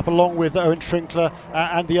previous lap along with Owen Trinkler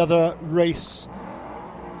and the other race.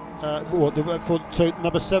 So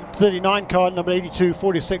number 39 car, number 82,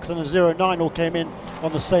 46 and a 09 all came in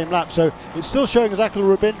on the same lap. So it's still showing as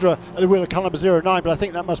Akhil Rabindra at the wheel of car number 09, but I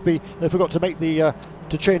think that must be, they forgot to make the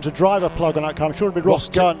to change the driver plug on that car. I'm sure it'll be Ross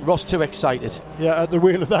Gunn. Ross too excited. Yeah, at the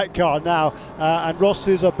wheel of that car now. And Ross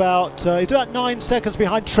is about 9 seconds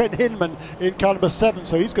behind Trent Hinman in car number 7,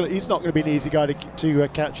 so he's not going to be an easy guy to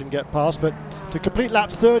catch and get past. But to complete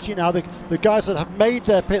lap 30 now, the guys that have made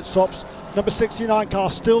their pit stops, number 69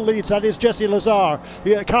 car still leads. That is Jesse Lazare.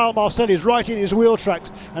 Kyle Marcelli is right in his wheel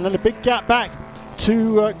tracks, and then a big gap back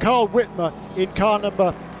to Carl Whitmer in car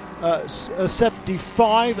number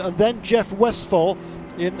 75, and then Jeff Westphal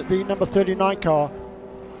in the number 39 car.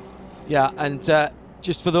 Yeah, and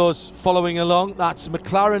just for those following along, that's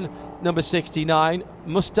McLaren number 69,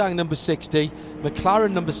 Mustang number 60,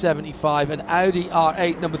 McLaren number 75, and Audi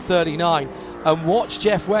R8 number 39. And watch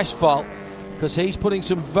Jeff Westphal, because he's putting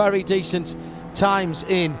some very decent times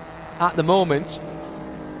in at the moment,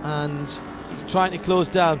 and he's trying to close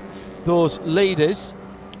down those leaders.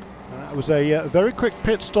 That was a very quick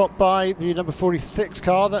pit stop by the number 46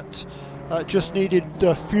 car that just needed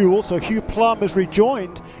fuel. So Hugh Plum has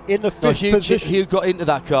rejoined in the 5th position. Hugh got into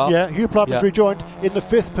that car. Yeah, Hugh Plum has rejoined in the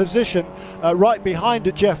 5th position, right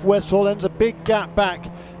behind Jeff Westphal. Then there's a big gap back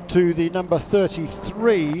to the number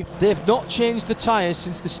 33. They've not changed the tyres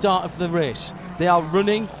since the start of the race. They are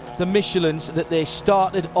running the Michelins that they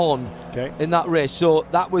started on in that race. So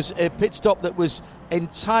that was a pit stop that was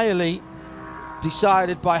entirely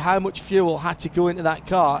decided by how much fuel had to go into that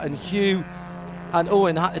car, and Hugh and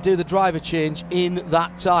Owen had to do the driver change in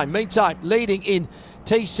that time. Meantime, leading in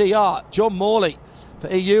TCR, John Morley for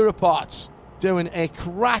Europarts, doing a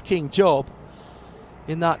cracking job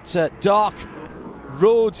in that dark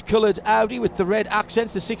rose-coloured Audi with the red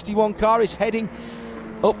accents. The 61 car is heading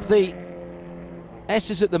up the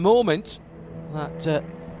S's at the moment. That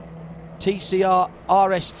TCR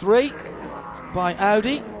RS3 by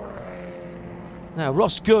Audi. Now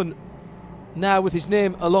Ross Gunn, now with his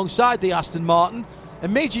name alongside the Aston Martin,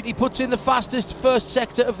 immediately puts in the fastest first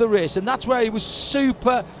sector of the race, and that's where he was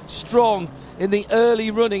super strong in the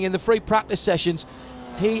early running in the free practice sessions.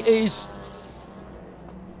 He is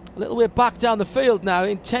a little way back down the field now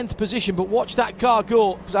in 10th position, but watch that car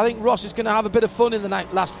go, because I think Ross is going to have a bit of fun in the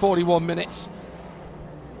last 41 minutes.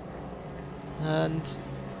 And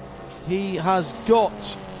he has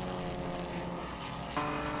got,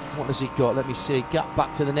 what has he got? Let me see. Gap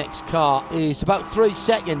back to the next car is about 3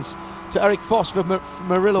 seconds to Eric Foss for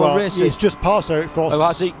Murillo Racing. He's just passed Eric Foss. Oh,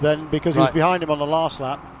 has he? Then because he was behind him on the last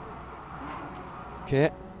lap.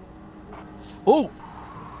 Okay. Oh,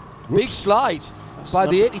 big slide by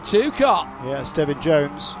the 82 car. Yeah, it's Devin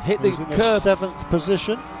Jones. Hit the curb. 7th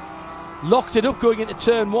position. Locked it up going into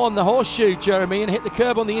turn 1, the horseshoe, Jeremy, and hit the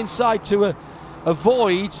curb on the inside to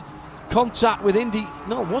avoid contact with Indy.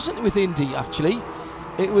 No, it wasn't with Indy, actually.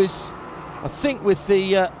 It was, I think, with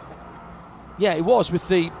the... it was with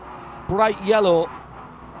the bright yellow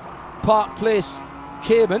Park Place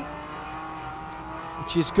Cayman,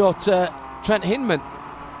 which has got Trent Hinman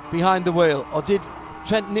behind the wheel. Or did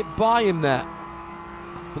Trent nip by him there?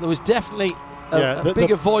 But there was definitely a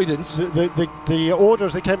big avoidance. The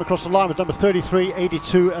orders that came across the line was number 33,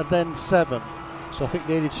 82, and then 7. So I think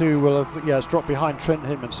the 82 will have has dropped behind Trent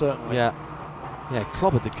Hinman, certainly. Yeah,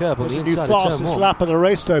 clobbered the curb on the inside of turn 1. Fastest lap of the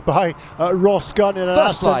race, though, by Ross Gunn in an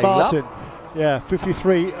Aston Martin. Yeah,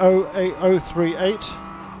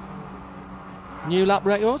 53.038. New lap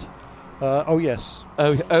record? Oh, yes.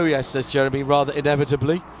 Oh, yes, says Jeremy, rather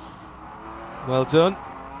inevitably. Well done.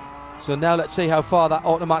 So now let's see how far that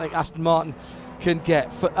automatic Aston Martin can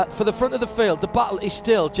get. For the front of the field, the battle is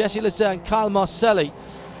still Jesse Lazare and Kyle Marcelli,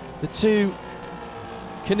 the two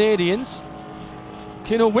Canadians.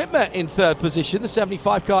 Kino Whitmer in third position, the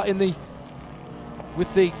 75 car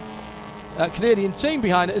with the Canadian team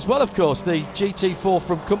behind it as well, of course, the GT4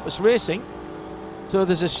 from Compass Racing. So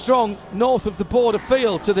there's a strong north of the border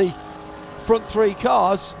field to the front 3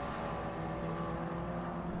 cars.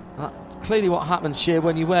 That's clearly what happens, Shea,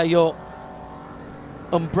 when you wear your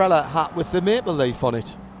umbrella hat with the maple leaf on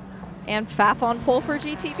it. And Faf on pole for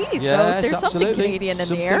GTD, yes, so there's absolutely. something Canadian in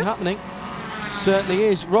the air. Something happening. Certainly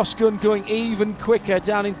is. Ross Gunn going even quicker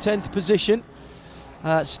down in 10th position.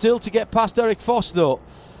 Still to get past Eric Foss, though,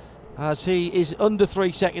 as he is under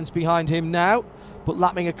 3 seconds behind him now, but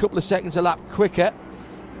lapping a couple of seconds a lap quicker.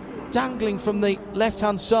 Dangling from the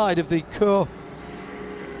left-hand side of the Core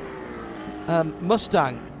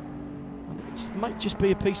Mustang. It might just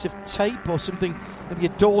be a piece of tape or something, maybe a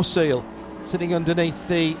door seal sitting underneath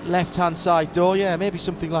the left-hand side door. Yeah, maybe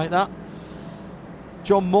something like that.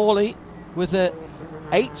 John Morley with a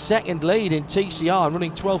 8-second lead in TCR and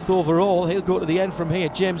running 12th overall. He'll go to the end from here.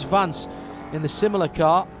 James Vance in the similar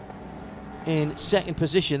car in second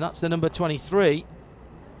position. That's the number 23.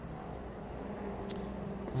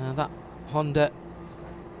 That Honda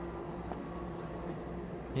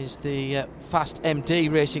is the Fast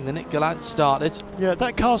MD Racing that Nick Gallant started. Yeah,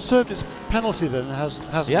 that car served its penalty then, hasn't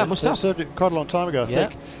it? Yeah, must have. Served it quite a long time ago, I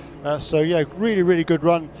think. Really, really good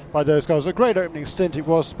run by those guys. A great opening stint it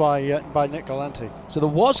was by Nick Galante. So there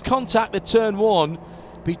was contact at turn 1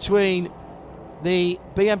 between the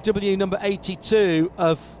BMW number 82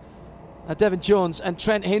 of Devin Jones and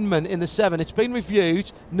Trent Hinman in the 7. It's been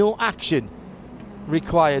reviewed. No action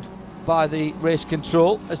required by the race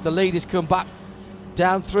control as the leaders come back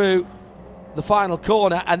down through the final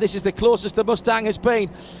corner, and this is the closest the Mustang has been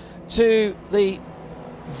to the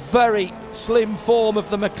very slim form of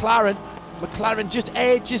the McLaren. McLaren just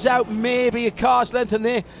edges out maybe a car's length, and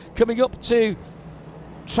they're coming up to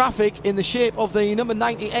traffic in the shape of the number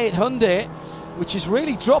 98 Hyundai, which has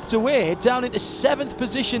really dropped away down into 7th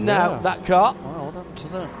position now, that car. Wow, what happened to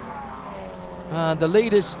them? And the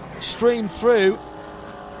leaders stream through.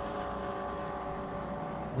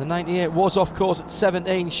 The 98 was off course at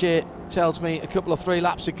 17, Shea tells me, a couple of 3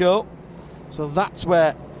 laps ago. So that's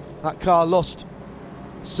where that car lost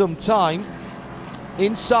some time.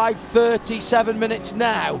 Inside 37 minutes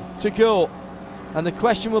now to go. And the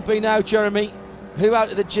question will be now, Jeremy, who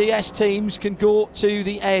out of the GS teams can go to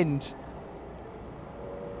the end?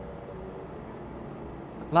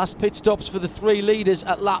 Last pit stops for the 3 leaders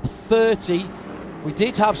at lap 30. We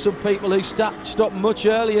did have some people who stopped much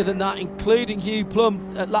earlier than that, including Hugh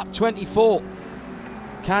Plum at lap 24.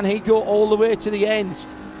 Can he go all the way to the end?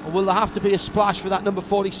 Or will there have to be a splash for that number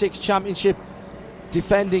 46 championship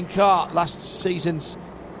defending car, last season's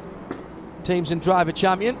Teams and Driver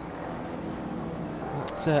champion?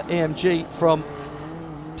 That's AMG from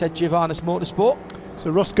Ted Giovannis Motorsport. So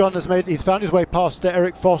Ross Gunn he's found his way past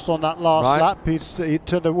Eric Foss on that last lap. He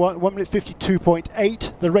turned a 1 minute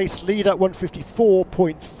 52.8. The race leader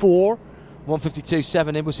 154.4.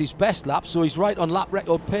 152.7 in was his best lap, so he's right on lap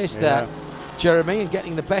record pace there, Jeremy, and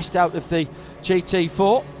getting the best out of the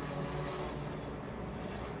GT4.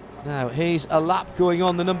 Now here's a lap going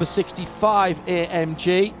on the number 65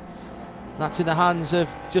 AMG. That's in the hands of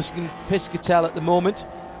Justin Piscatel at the moment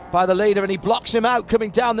by the leader, and he blocks him out coming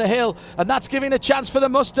down the hill, and that's giving a chance for the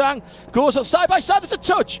Mustang. Goes on side by side, there's a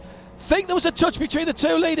touch. Think there was a touch between the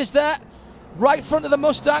 2 leaders there. Right front of the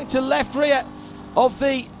Mustang to left rear of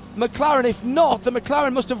the McLaren. If not, the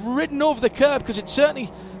McLaren must have ridden over the curb, because it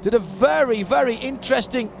certainly did a very, very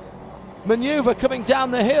interesting manoeuvre coming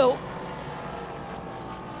down the hill.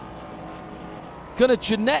 Gunnar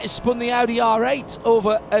Jeanette spun the Audi R8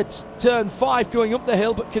 over at turn 5 going up the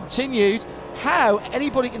hill, but continued. How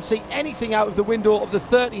anybody can see anything out of the window of the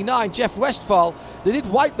 39, Jeff Westphal, they did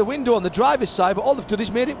wipe the window on the driver's side, but all they've done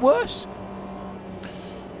is made it worse.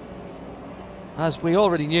 As we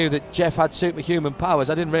already knew that Jeff had superhuman powers,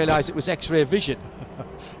 I didn't realise it was X-ray vision.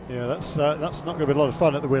 Yeah, that's not going to be a lot of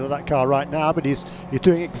fun at the wheel of that car right now, but he's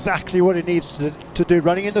doing exactly what he needs to do,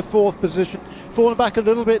 running into 4th position, falling back a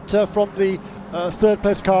little bit from the 3rd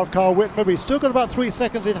place car of Carl Whitmer, but he's still got about 3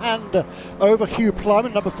 seconds in hand over Hugh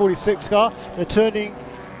Plymon, number 46 car. They're turning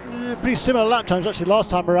pretty similar lap times. Actually, last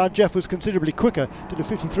time around Jeff was considerably quicker, did a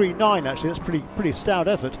 53.9 actually. That's pretty stout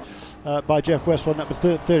effort by Jeff Westphal, number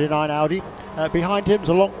 39 Audi. Behind him is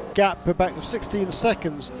a long gap back of 16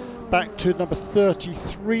 seconds back to number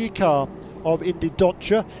 33 car of Indy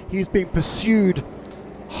Dontje. He's being pursued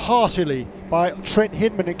heartily by Trent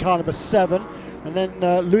Hinman in car number 7, and then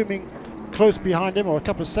looming close behind him, or a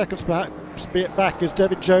couple of seconds perhaps back, is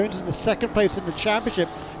Devin Jones in the 2nd place in the championship,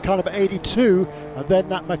 car number 82, and then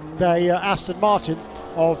the Aston Martin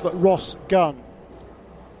of Ross Gunn.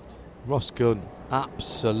 Ross Gunn,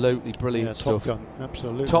 absolutely brilliant stuff. Top Gun,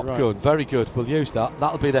 absolutely Top right. Gun, very good. We'll use that.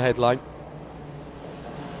 That'll be the headline.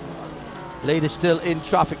 Leaders still in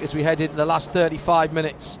traffic as we head into the last 35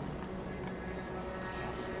 minutes.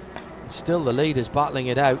 Still the leaders battling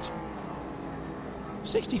it out.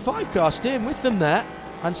 65 car staying with them there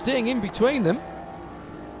and staying in between them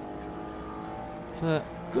for a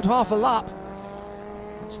good half a lap.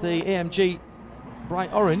 That's the AMG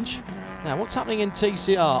bright orange. Now, what's happening in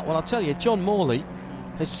TCR? Well, I'll tell you, John Morley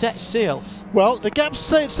has set sail. Well, the gap's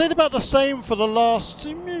stayed about the same for the last...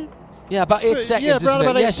 Yeah, about 8 seconds,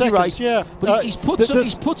 isn't it? Yes, you're right. Yeah. But he's put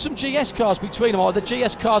some GS cars between them, or the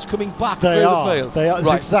GS cars coming back through the field. They are.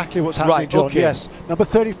 That's exactly what's happening, John. Okay. Yes. Number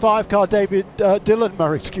 35 car, Dylan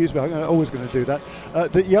Murray, excuse me, I'm always going to do that.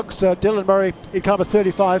 The youngster, Dylan Murray in car number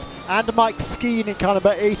 35, and Mike Skeen in car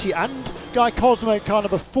number 80, and Guy Cosmo in car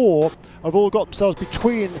number 4 have all got themselves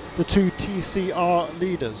between the 2 TCR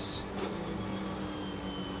leaders.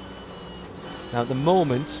 Now, at the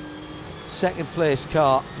moment, 2nd place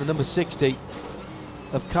car, the number 60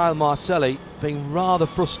 of Kyle Marcelli, being rather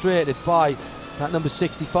frustrated by that number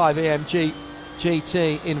 65 AMG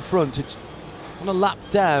GT in front. It's on a lap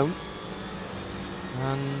down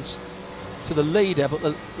and to the leader,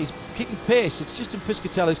 but he's keeping pace. It's Justin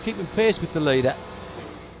Piscatella who's keeping pace with the leader,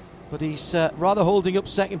 but he's rather holding up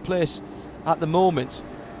 2nd place at the moment.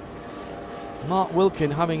 Mark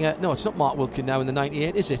Wilkin having a... No, it's not Mark Wilkin now in the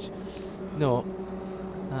 98, is it? No.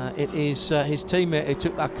 It is his teammate who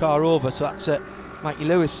took that car over, so that's Mikey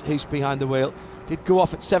Lewis who's behind the wheel. Did go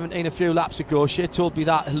off at 17 a few laps ago. She told me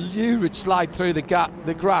that lurid slide through the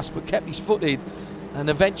grass, but kept his foot in, and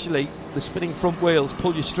eventually the spinning front wheels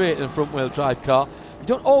pull you straight in a front wheel drive car. You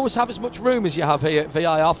don't always have as much room as you have here at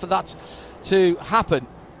VIR for that to happen,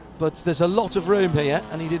 but there's a lot of room here,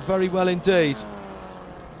 and he did very well indeed.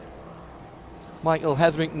 Michael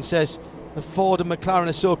Hetherington says the Ford and McLaren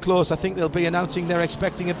are so close, I think they'll be announcing they're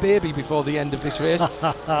expecting a baby before the end of this race.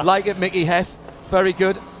 Like it, Mickey Heth. Very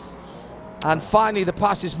good. And finally the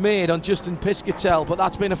pass is made on Justin Piscatell, but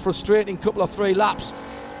that's been a frustrating couple of 3 laps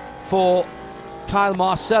for Kyle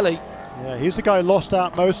Marcelli. Yeah, he's the guy who lost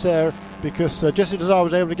out most there, because Jesse Desire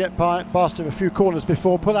was able to get past him a few corners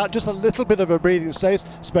before, put out just a little bit of a breathing space.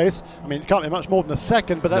 I mean, it can't be much more than a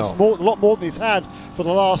second, but that's a lot more than he's had for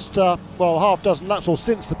the last, half dozen laps, or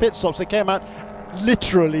since the pit stops. They came out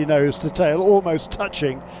literally nose to tail, almost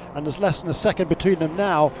touching, and there's less than a second between them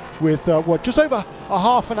now, with just over a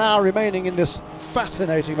half an hour remaining in this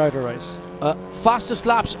fascinating motor race. Fastest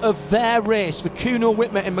laps of their race for Kuno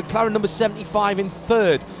Whitmer in McLaren number 75 in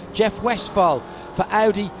 3rd, Jeff Westphal for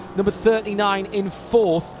Audi number 39 in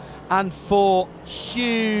 4th, and for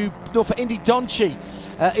Indy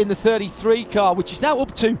Dontje in the 33 car, which is now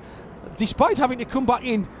up to, despite having to come back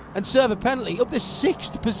in and serve a penalty, up to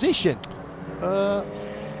 6th position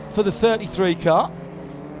for the 33 car.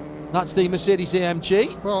 That's the Mercedes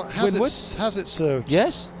AMG. Well, has it served?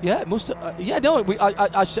 Yes, yeah, it must have.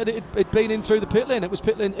 I said it'd been in through the pit lane. It was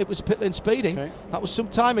pit lane speeding. Okay. That was some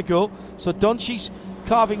time ago. So Dontje's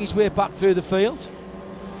carving his way back through the field.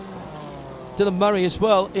 Dylan Murray as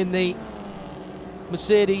well in the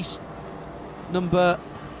Mercedes number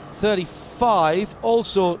 35,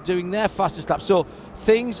 also doing their fastest lap. So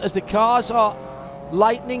things, as the cars are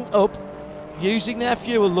lightening up, using their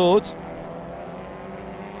fuel loads,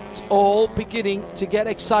 It's all beginning to get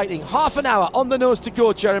exciting. Half an hour on the nose to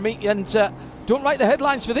go, Jeremy, and don't write the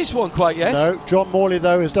headlines for this one quite yet. No, John Morley,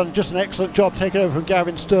 though, has done just an excellent job taking over from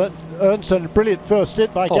Gavin Ernson. Brilliant first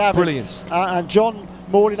stint by Gavin. Brilliant. And John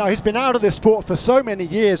Morley, now he's been out of this sport for so many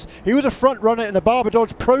years. He was a front runner in the Barber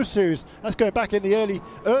Dodge Pro Series. That's going back in the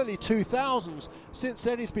early 2000s. Since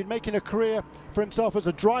then, he's been making a career for himself as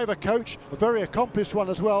a driver coach, a very accomplished one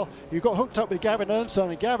as well. He got hooked up with Gavin Ernson,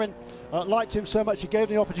 and Gavin liked him so much he gave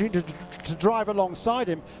him the opportunity to drive alongside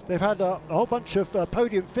him. They've had a whole bunch of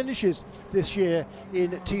podium finishes this year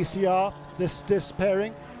in TCR, this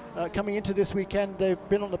pairing. Coming into this weekend, they've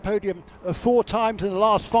been on the podium 4 times in the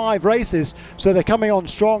last 5 races, so they're coming on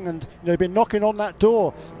strong, and they've been knocking on that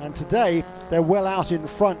door, and today they're well out in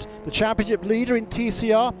front. The championship leader in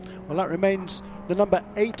TCR, well, that remains the number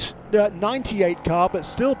 98 car, but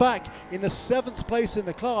still back in the 7th place in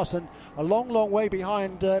the class, and a long way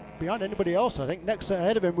behind anybody else. I think next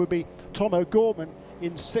ahead of him would be Tom O'Gorman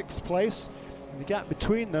in 6th place, and the gap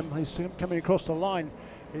between them, he's coming across the line,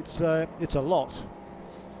 it's a lot.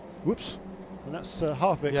 Whoops, and that's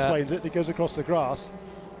half of it explains it. It goes across the grass.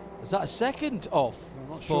 Is that a second off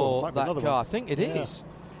for that car? One. I think it is.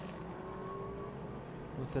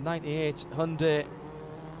 With the 98 Hyundai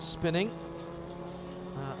spinning.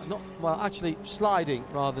 Actually sliding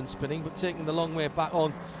rather than spinning, but taking the long way back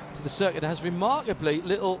on to the circuit. It has remarkably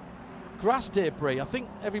little grass debris. I think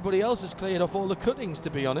everybody else has cleared off all the cuttings,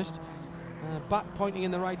 to be honest. Back pointing in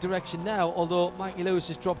the right direction now, although Mikey Lewis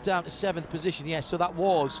has dropped down to 7th position. Yes, so that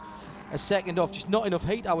was a second off. Just not enough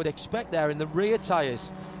heat, I would expect, there in the rear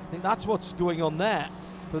tyres. I think that's what's going on there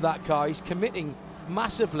for that car. He's committing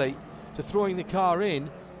massively to throwing the car in.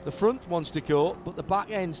 The front wants to go, but the back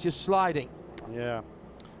end's just sliding. Yeah.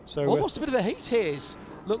 So almost a bit of a heat haze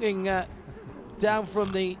looking down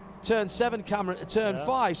from the turn 7 camera to turn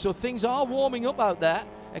 5. So things are warming up out there.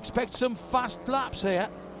 Expect some fast laps here.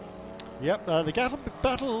 Yep, the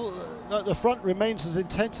battle at the front remains as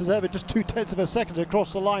intense as ever, just 0.2 of a second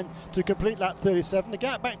across the line to complete lap 37. The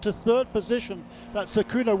gap back to 3rd position, that's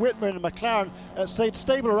Kuno Whitmer in the McLaren, stayed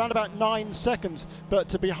stable around about 9 seconds,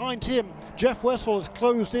 but behind him, Jeff Westphal has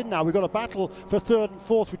closed in now. We've got a battle for 3rd and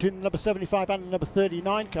 4th between the number 75 and the number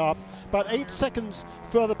 39 car. About 8 seconds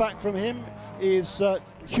further back from him is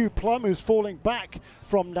Hugh Plum, who's falling back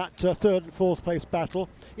from that 3rd and 4th place battle.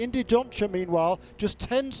 Indy Doncha, meanwhile, just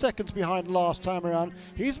 10 seconds behind last time around.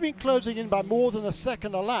 He's been closing in by more than a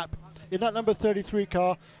second a lap in that number 33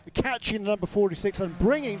 car, catching the number 46 and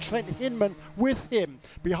bringing Trent Hinman with him.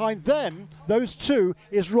 Behind them, those two,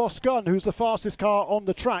 is Ross Gunn, who's the fastest car on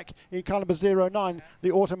the track in car number 09,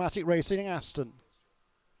 the Automatic Racing Aston.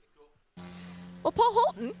 Well, Paul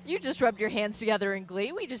Holton, you just rubbed your hands together in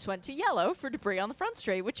glee. We just went to yellow for debris on the front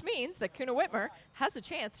straight, which means that Kuno Whitmer has a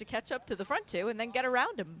chance to catch up to the front 2 and then get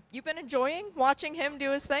around him. You've been enjoying watching him do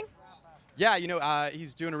his thing? Yeah,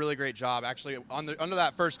 he's doing a really great job. Actually, under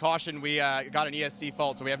that first caution, we got an ESC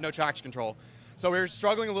fault, so we have no traction control. So we were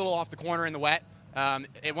struggling a little off the corner in the wet.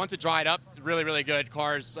 Once it dried up, really, really good.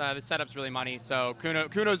 Cars, the setup's really money. So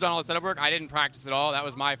Kuno's done all the setup work. I didn't practice at all. That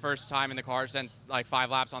was my first time in the car since like 5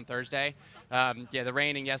 laps on Thursday. The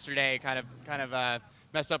raining yesterday kind of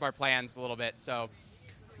messed up our plans a little bit. So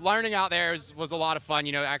learning out there was a lot of fun.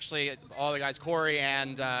 Actually, all the guys, Corey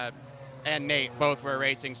and Nate, both were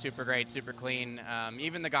racing super great, super clean.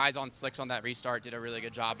 Even the guys on slicks on that restart did a really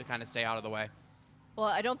good job to kind of stay out of the way. Well,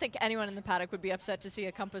 I don't think anyone in the paddock would be upset to see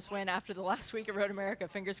a Compass win after the last week of Road America.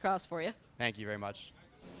 Fingers crossed for you. Thank you very much.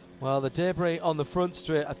 Well, the debris on the front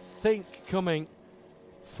straight, I think, coming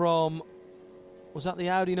from, was that the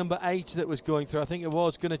Audi number 8 that was going through? I think it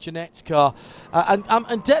was Gunnar Jeanette's car. And I'm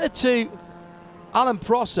indebted to Alan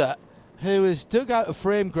Prosser, who has dug out a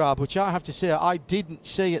frame grab, which I have to say I didn't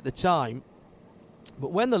see at the time.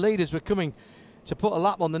 But when the leaders were coming to put a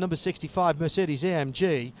lap on the number 65 Mercedes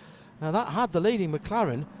AMG, that had the leading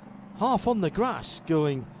McLaren half on the grass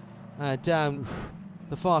going down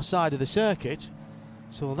the far side of the circuit.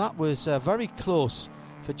 So that was very close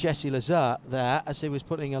for Jesse Lazare there as he was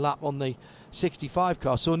putting a lap on the 65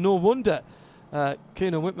 car. So no wonder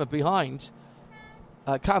Kuno Whitmer behind,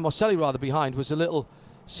 Kyle Morcelli rather behind, was a little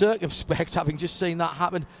circumspect having just seen that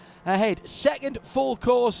happen ahead. Second full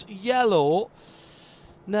course yellow.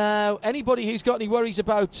 Now, anybody who's got any worries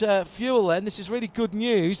about fuel then, this is really good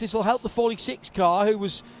news. This will help the 46 car, who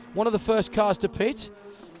was one of the first cars to pit.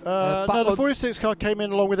 No, the 46 car came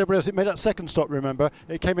in along with everybody else. It made that second stop, remember.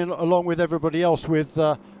 It came in along with everybody else with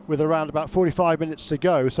around about 45 minutes to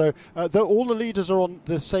go. So all the leaders are on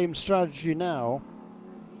the same strategy now.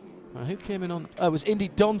 Who came in on? Oh, it was Indy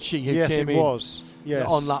Donchi who came in. Yes, it was. Yes.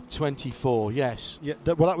 On lap 24, yes. Yeah,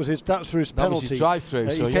 well, that was for his penalty. That was his drive-through.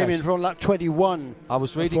 He came in from lap 21. I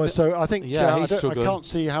was reading. So I think I can't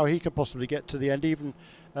see how he could possibly get to the end, even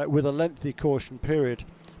with a lengthy caution period.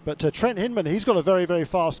 But Trent Hinman, he's got a very, very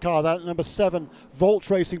fast car. That number 7, Volt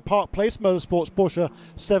Racing, Park Place Motorsports, Porsche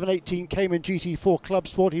 718 Cayman GT4 Club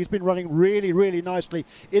Sport. He's been running really, really nicely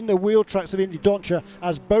in the wheel tracks of Indy Doncha,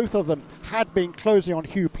 as both of them had been closing on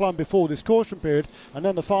Hugh Plum before this caution period. And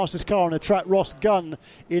then the fastest car on the track, Ross Gunn,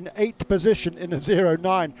 in 8th position in a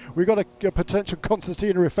 0.9. We've got a potential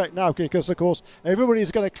concertina effect now, because, of course, everybody's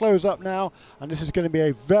going to close up now, and this is going to be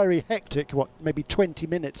a very hectic, maybe 20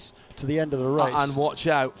 minutes to the end of the race. And watch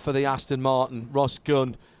out for the Aston Martin, Ross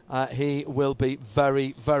Gunn. He will be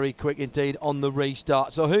very, very quick indeed on the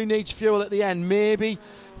restart. So who needs fuel at the end? Maybe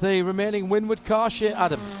the remaining Winward car shit,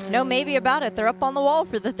 Adam? No, maybe about it. They're up on the wall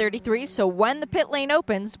for the 33, so when the pit lane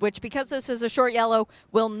opens, which because this is a short yellow,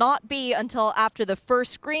 will not be until after the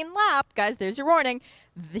first green lap, guys, there's your warning,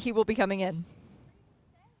 he will be coming in.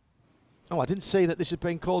 Oh, I didn't see that this had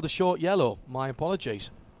been called a short yellow. My apologies.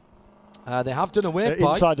 They have done a wave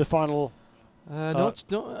bike. Inside the final... no, it's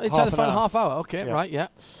not. Inside the final half hour. Okay, yeah. Right, yeah.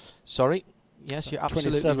 Sorry. Yes, you're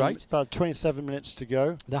absolutely right. About 27 minutes to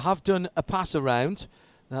go. They have done a pass around.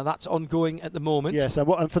 Now, that's ongoing at the moment. Yes,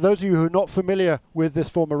 and for those of you who are not familiar with this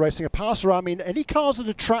form of racing, a pass around means any cars that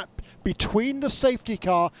are trapped between the safety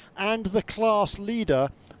car and the class leader,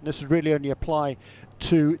 and this would really only apply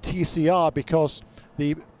to TCR because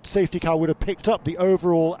the safety car would have picked up the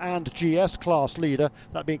overall and GS class leader,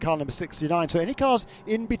 that being car number 69. So any cars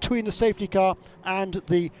in between the safety car and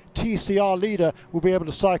the TCR leader will be able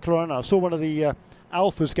to cycle around. I saw one of the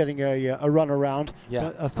Alphas getting a run around.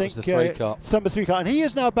 Yeah, I think the 3 car. Number 3 car, and he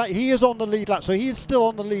is now back. He is on the lead lap, so he is still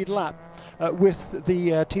on the lead lap with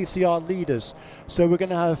the TCR leaders. So we're going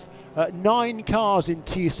to have 9 cars in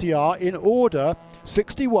TCR in order: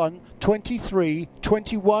 61, 23,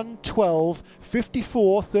 21, 12,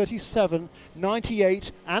 54, 37,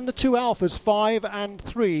 98, and the 2 Alphas, 5 and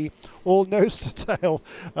 3, all nose to tail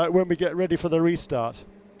when we get ready for the restart.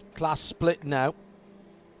 Class split now.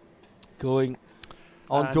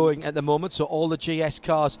 Ongoing at the moment, so all the GS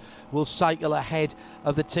cars will cycle ahead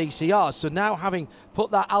of the TCR. So now, having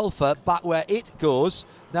put that Alpha back where it goes,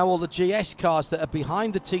 now all the GS cars that are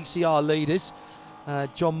behind the TCR leaders,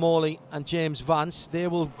 John Morley and James Vance, they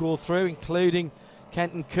will go through, including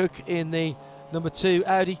Kenton Cook in the number 2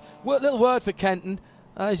 Audi. Little word for Kenton.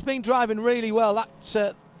 He's been driving really well.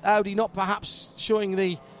 That Audi not perhaps showing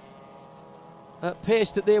the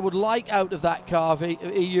pace that they would like out of that car,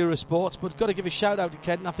 Eurosports, but got to give a shout out to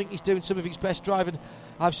Kenton. I think he's doing some of his best driving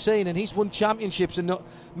I've seen, and he's won championships, and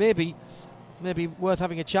maybe worth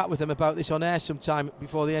having a chat with him about this on air sometime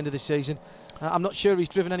before the end of the season. I'm not sure he's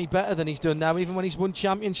driven any better than he's done now, even when he's won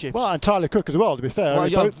championships. Well, and Tyler Cook as well, to be fair.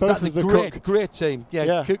 Well, both of the great team.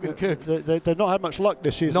 Yeah, Cook and Cook. They've not had much luck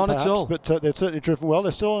this season, None at all. But they've certainly driven well.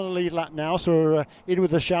 They're still on the lead lap now, so we're in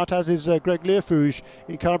with a shout, as is Greg Learfouge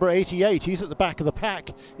in car number 88. He's at the back of the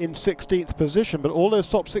pack in 16th position, but all those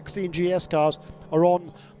top 16 GS cars are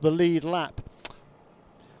on the lead lap.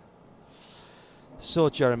 So,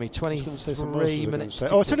 Jeremy, 23 minutes.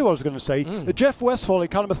 I'll tell you what I was going to say. Jeff Westphal in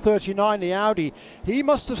car number 39, the Audi, he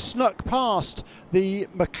must have snuck past the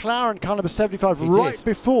McLaren car number 75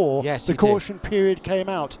 before the caution period came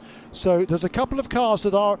out. So there's a couple of cars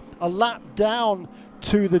that are a lap down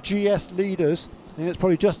to the GS leaders. I think it's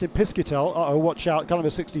probably Justin Piscatel. Watch out, car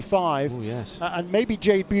number 65. Oh, yes. And maybe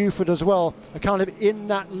Jade Buford as well, are kind of in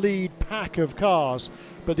that lead pack of cars.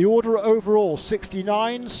 But the order overall,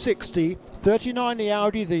 69, 60, 39 the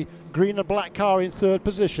Audi, the green and black car in 3rd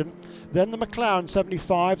position, then the McLaren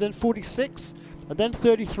 75, then 46, and then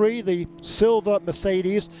 33 the silver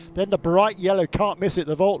Mercedes, then the bright yellow, can't miss it,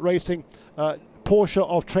 the Volt Racing Porsche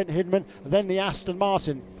of Trent Hidman, and then the Aston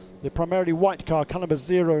Martin, the primarily white car number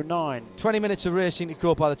 09. 20 minutes of racing to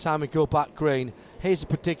go by the time we go back green. Here's a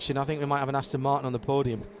prediction. I think we might have an Aston Martin on the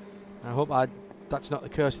podium. I hope that's not the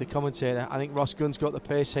curse of the commentator. I think Ross Gunn's got the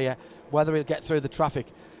pace here. Whether he'll get through the traffic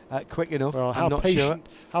quick enough, well, I'm not sure.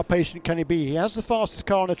 How patient can he be? He has the fastest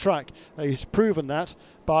car on the track. He's proven that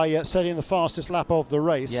by setting the fastest lap of the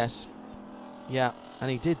race. Yes. Yeah,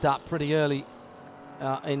 and he did that pretty early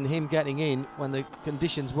in him getting in when the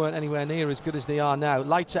conditions weren't anywhere near as good as they are now.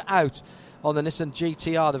 Lights are out on the Nissan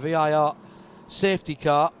GTR, the VIR safety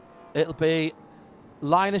car. It'll be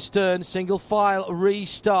line astern, single file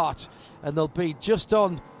restart, and they'll be just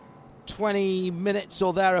on 20 minutes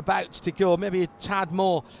or thereabouts to go, maybe a tad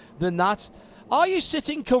more than that. Are you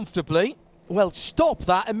sitting comfortably? well, stop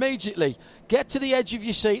that immediately. Get to the edge of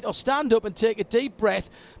your seat or stand up and take a deep breath,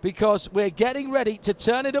 because we're getting ready to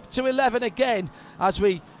turn it up to 11 again as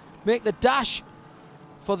we make the dash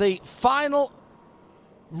for the final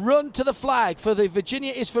run to the flag for the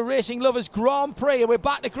Virginia is for Racing Lovers Grand Prix. And we're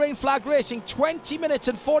back to green flag racing. 20 minutes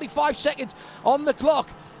and 45 seconds on the clock.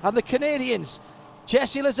 And the Canadians,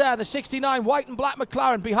 Jesse Lazare, the 69 white and black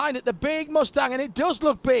McLaren, behind it the big Mustang, and it does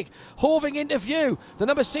look big, hoving into view. The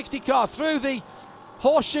number 60 car through the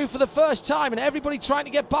horseshoe for the first time, and everybody trying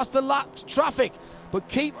to get past the lap traffic, but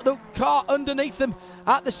keep the car underneath them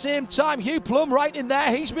at the same time. Hugh Plum right in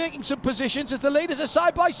there. He's making some positions as the leaders are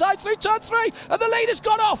side by side through turn 3, and the leader's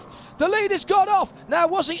got off. The leader's got off. Now,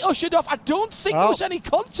 was he ushered off? I don't think there was any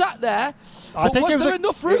contact there. I think was there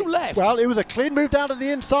enough room left? Well, it was a clean move down to the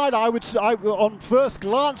inside. On first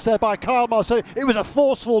glance there by Kyle Marcelli, it was a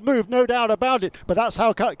forceful move, no doubt about it. But that's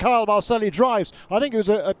how Kyle Marcelli drives. I think it was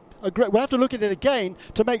a great. We'll have to look at it again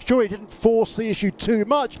to make sure he didn't force the issue too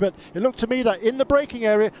much. But it looked to me that in the braking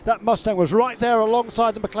area, that Mustang was right there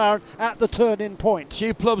alongside the McLaren at the turn-in point.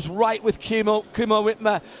 Hugh Plum's right with Kumo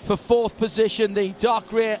Whitmer for fourth position. The dark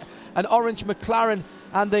grey and orange McLaren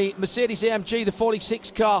and the Mercedes AMG, the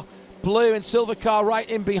 46 car, blue and silver car right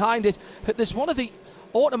in behind it. There's one of the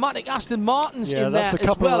automatic Aston Martins in there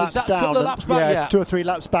as well. Is that a couple of laps back? Yeah, it's 2 or 3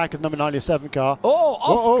 laps back of number 97 car.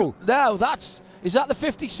 Now is that the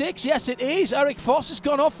 56? Yes, it is. Eric Foss has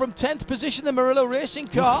gone off from 10th position, the Murillo Racing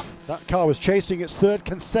car. That car was chasing its third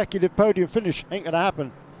consecutive podium finish. Ain't going to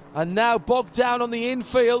happen. And now bogged down on the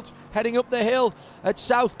infield, heading up the hill at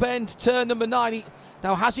South Bend, turn number 9.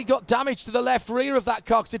 Now, has he got damage to the left rear of that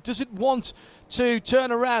car? Because it doesn't want to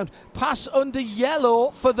turn around. Pass under yellow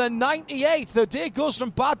for the 98th. The day goes from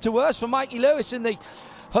bad to worse for Mikey Lewis in the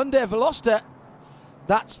Hyundai Veloster.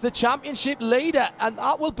 That's the championship leader, and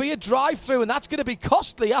that will be a drive-through, and that's going to be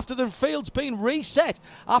costly after the field's been reset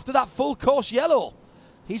after that full course yellow.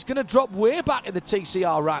 He's going to drop way back in the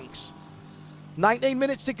TCR ranks. 19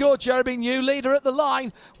 minutes to go, Jeremy. New leader at the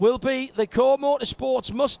line will be the Core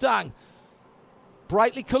Motorsports Mustang.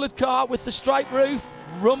 Brightly coloured car with the striped roof,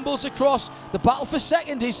 rumbles across. The battle for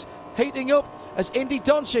second is heating up as Indy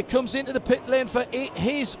Doncic comes into the pit lane for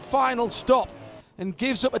his final stop and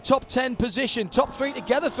gives up a top 10 position. Top 3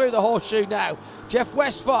 together through the horseshoe now. Jeff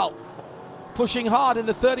Westphal pushing hard in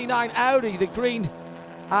the 39 Audi, the green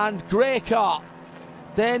and grey car.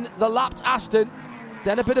 Then the lapped Aston,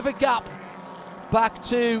 then a bit of a gap. Back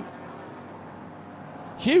to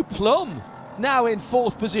Hugh Plum, now in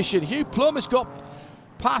 4th position. Hugh Plum has got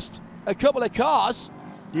past a couple of cars.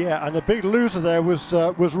 Yeah, and the big loser there was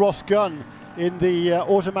Ross Gunn in the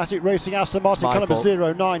automatic racing Aston Martin car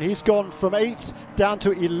number 09. He's gone from 8th down to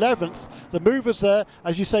 11th. The movers there,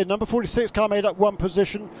 as you say, number 46 car made up 1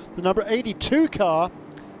 position. The number 82 car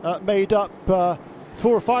made up 4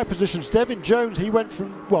 or 5 positions. Devin Jones, he went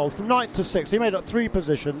from 9th to 6th. He made up 3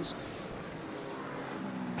 positions.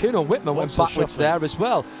 Kuno Whitmer went backwards there as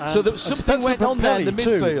well. So there was something went on there in the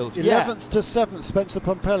midfield. 11th to 7th, Spencer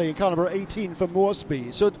Pompelli in car number 18 for more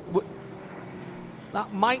speed. So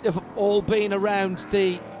that might have all been around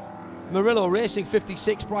the Murillo Racing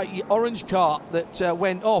 56 bright orange car that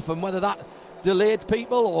went off, and whether that delayed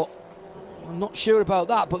people or I'm not sure about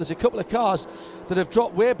that, but there's a couple of cars that have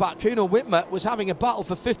dropped way back. Kuno Whitmer was having a battle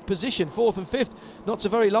for 5th position, 4th and 5th, not so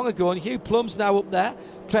very long ago, and Hugh Plum's now up there.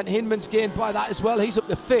 Trent Hinman's gained by that as well. He's up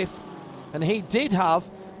to 5th, and he did have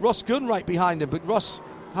Ross Gunn right behind him, but Ross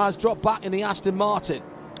has dropped back in the Aston Martin.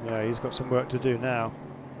 Yeah, he's got some work to do now.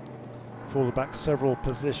 Falling back several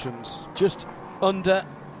positions. Just under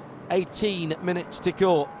 18 minutes to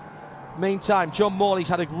go. Meantime, John Morley's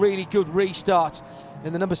had a really good restart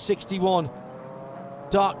in the number 61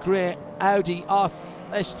 dark grey Audi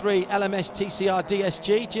S3 LMS TCR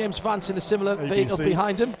DSG. James Vance in the similar vehicle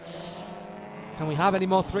behind him. Can we have any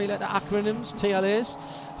more 3-letter acronyms, TLAs?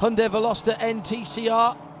 Hyundai Veloster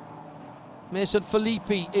NTCR. Mason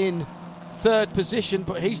Filippi in 3rd position,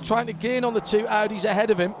 but he's trying to gain on the 2 Audis ahead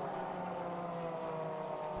of him.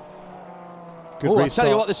 I tell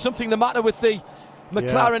you what, there's something the matter with the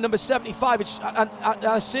McLaren number 75. And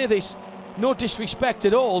I say this, no disrespect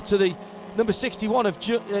at all to the number 61 of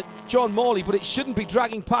John Morley, but it shouldn't be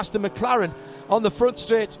dragging past the McLaren on the front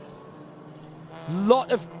straight.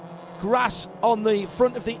 Lot of grass on the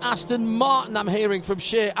front of the Aston Martin, I'm hearing from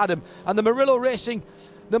Shea Adam. And the Murillo Racing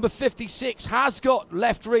number 56 has got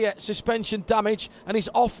left rear suspension damage and he's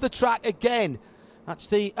off the track again. That's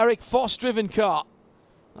the Eric Foss driven car.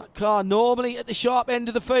 That car normally at the sharp end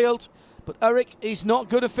of the field, but Eric is not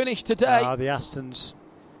going to finish today. The Astons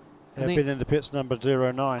have been in the pits number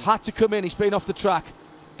 09. Had to come in, he's been off the track.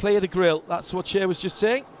 Clear the grill, that's what Shea was just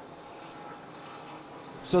saying.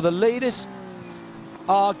 So the leaders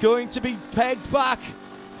are going to be pegged back.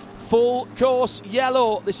 Full course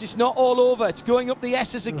yellow. This is not all over. It's going up the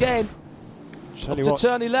S's again. Up to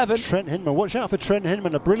turn 11. Trent Hinman. Watch out for Trent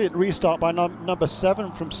Hinman. A brilliant restart by number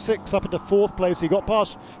 7 from 6th up into 4th place. He got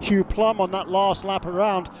past Hugh Plum on that last lap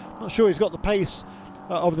around. Not sure he's got the pace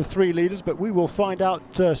of the 3 leaders, but we will find out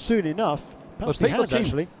soon enough. Perhaps he has,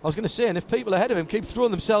 actually. I was going to say, and if people ahead of him keep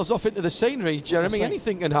throwing themselves off into the scenery, Jeremy,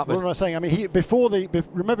 anything can happen. What am I saying? I mean, before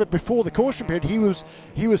the caution period,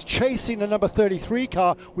 he was chasing the number 33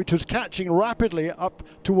 car, which was catching rapidly up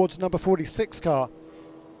towards number 46 car.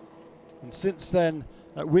 And since then,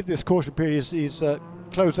 with this caution period, he's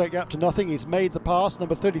closed that gap to nothing. He's made the pass.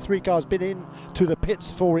 Number 33 car has been in to the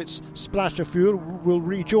pits for its splash of fuel. Will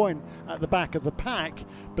rejoin at the back of the pack,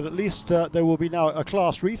 but at least there will be now a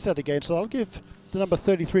class reset again. So I'll give the number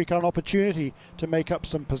 33 car an opportunity to make up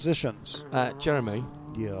some positions. Jeremy?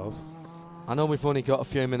 Yes? I know we've only got a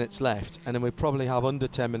few minutes left, and then we probably have under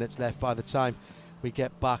 10 minutes left by the time we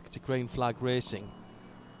get back to green flag racing.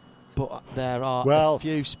 But there are a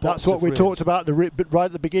few spots. That's what we talked about right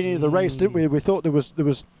at the beginning of the race, didn't we? We thought there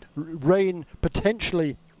was rain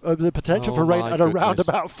potentially, the potential for rain at around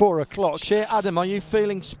about 4 o'clock. Shea Adam, are you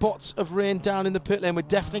feeling spots of rain down in the pit lane? We're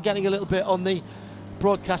definitely getting a little bit on the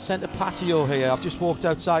broadcast centre patio here. I've just walked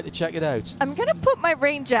outside to check it out. I'm going to put my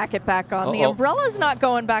rain jacket back on. Uh-oh. The umbrella's not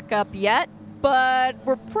going back up yet, but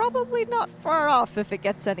we're probably not far off if it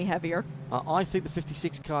gets any heavier. I think the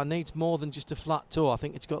 56 car needs more than just a flat toe. I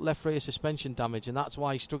think it's got left rear suspension damage, and that's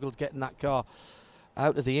why he struggled getting that car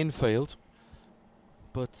out of the infield.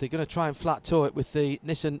 But they're going to try and flat toe it with the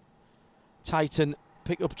Nissan Titan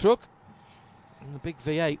pickup truck. And the big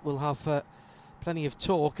V8 will have plenty of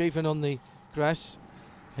torque, even on the grass.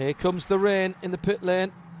 Here comes the rain in the pit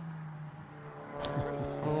lane.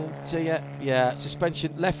 Oh dear. Yeah,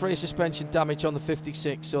 suspension, left rear suspension damage on the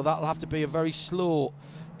 56, so that'll have to be a very slow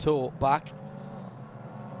tow back.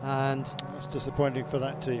 And that's disappointing for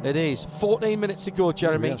that team. It is. 14 minutes to go,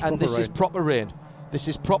 Jeremy, and this is proper rain. This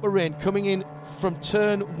is proper rain coming in from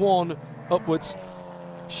turn 1 upwards.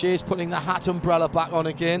 Shea's putting the hat umbrella back on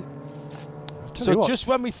again. So just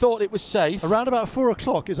when we thought it was safe, around about 4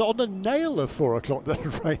 o'clock, it's on the nail of 4 o'clock that the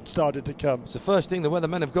rain started to come. It's the first thing the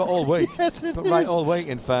weathermen have got all week. Yes, it but is. Right, all week,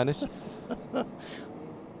 in fairness.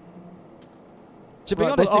 To be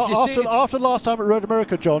honest, if you see after last time at Road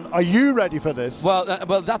America, John, are you ready for this? Well,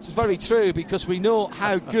 that's very true, because we know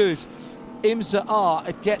how good IMSA are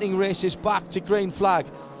at getting races back to green flag.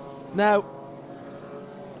 Now,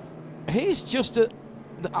 here's just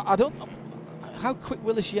how quick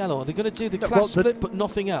will this yellow? Are they going to do the class split but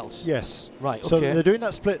nothing else? Yes. Right, okay. So they're doing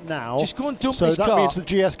that split now. Just go and dump this car. So that means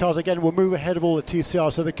the GS cars, again, will move ahead of all the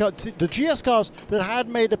TCRs. So the GS cars that had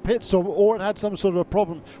made a pit stop or had some sort of a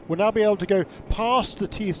problem will now be able to go past the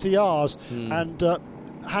TCRs and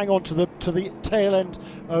hang on to the tail end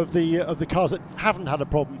of the cars that haven't had a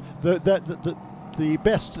problem. The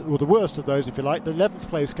best, or the worst of those, if you like, the 11th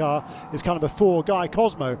place car is car number 4, Guy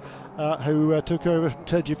Cosmo, who took over from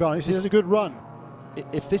Ted Giovanni. He's had a good run.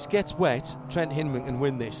 If this gets wet, Trent Hinman can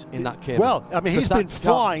win this in that cable. Well, I mean, he's been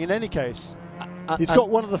flying in any case. He's got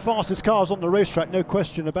one of the fastest cars on the racetrack, no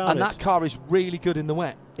question about it. And that car is really good in the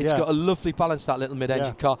wet. It's got a lovely balance, that little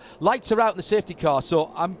mid-engine car. Lights are out in the safety car,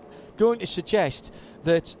 so I'm going to suggest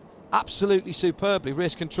that absolutely superbly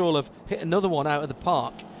Race Control have hit another one out of the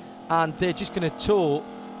park, and they're just going to tow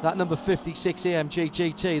that number 56 AMG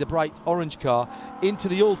GT, the bright orange car, into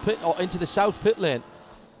the old pit, or into the south pit lane.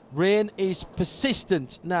 Rain is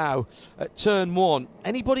persistent now at turn 1.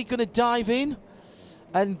 Anybody going to dive in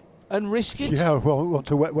and risk it? Yeah, well, we want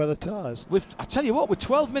to wet weather tyres. I tell you what, with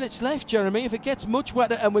 12 minutes left, Jeremy, if it gets much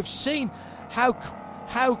wetter, and we've seen how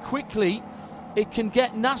quickly it can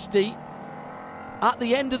get nasty at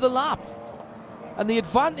the end of the lap. And the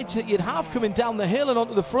advantage that you'd have coming down the hill and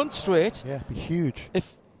onto the front straight. Yeah, it'd be huge.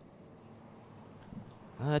 If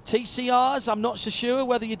TCRs, I'm not so sure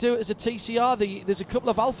whether you do it as a TCR. There's a couple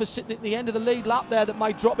of Alphas sitting at the end of the lead lap there that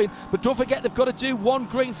might drop in. But don't forget, they've got to do one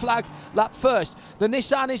green flag lap first. The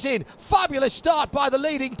Nissan is in. Fabulous start by the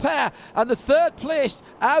leading pair. And the third place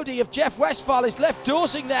Audi of Jeff Westphal is left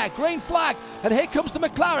dozing there. Green flag. And here comes the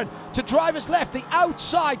McLaren to driver's left. The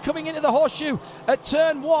outside coming into the horseshoe at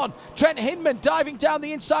turn 1. Trent Hinman diving down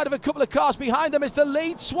the inside of a couple of cars behind them as the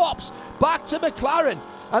lead swaps back to McLaren.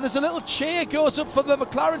 And there's a little cheer goes up for the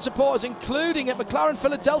McLaren supporters, including at McLaren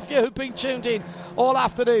Philadelphia, who've been tuned in all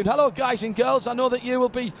afternoon. Hello, guys and girls. I know that you will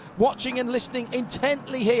be watching and listening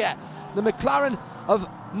intently here. The McLaren of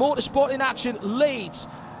Motorsport in Action leads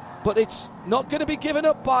but it's not going to be given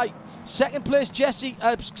up by second place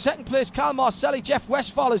Cal Marcelli. Jeff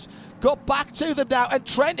Westphal has got back to them now, and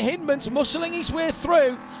Trent Hindman's muscling his way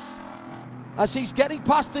through as he's getting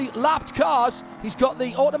past the lapped cars. He's got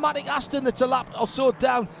the automatic Aston that's a lap or so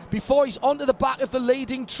down before he's onto the back of the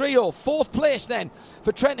leading trio. Fourth place then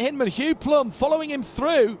for Trent Hindman. Hugh Plum following him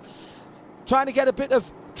through, trying to get a bit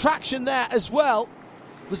of traction there as well.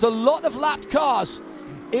 There's a lot of lapped cars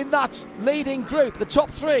in that leading group. The top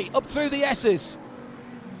three up through the S's.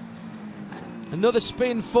 Another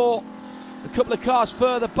spin for a couple of cars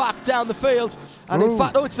further back down the field. And in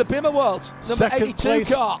fact, it's the Bimmer World, number 82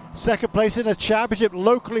 car. Second place in a championship,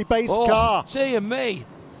 locally based car. Dear me.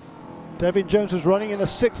 Devin Jones was running in a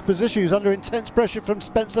sixth position. He was under intense pressure from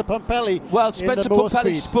Spencer Pumpelly. Well, Spencer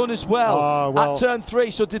Pumpelly spun as well at turn 3.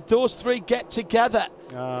 So did those three get together?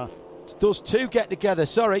 Those two get together,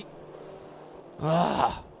 sorry.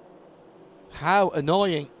 How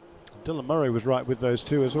annoying. Dylan Murray was right with those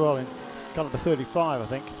two as well in car number 35, I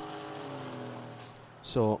think.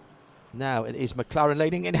 So now it is McLaren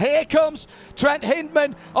leading, and here comes Trent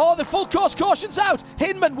Hindman. Oh, the full course caution's out.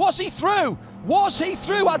 Hindman, was he through? Was he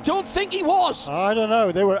through? I don't think he was. I don't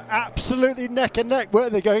know. They were absolutely neck and neck,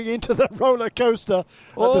 weren't they, going into the roller coaster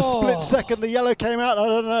at the split second the yellow came out? I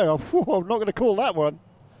don't know. I'm not going to call that one.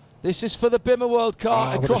 This is for the Bimmer World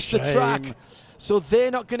car across the track. So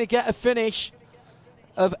they're not going to get a finish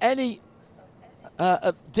of any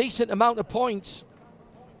a decent amount of points.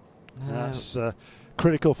 That's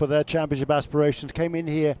critical for their championship aspirations. Came in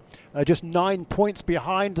here just 9 points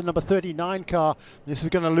behind the number 39 car. This is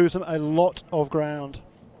going to lose them a lot of ground.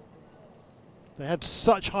 They had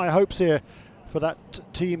such high hopes here for that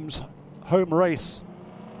team's home race.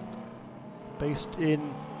 Based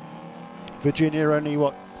in Virginia, only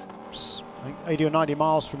I think 80 or 90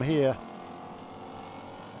 miles from here.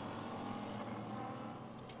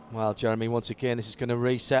 Well, Jeremy, once again, this is going to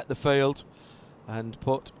reset the field and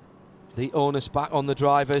put the onus back on the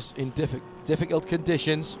drivers in difficult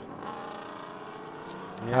conditions.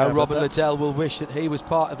 How Robin Liddell will wish that he was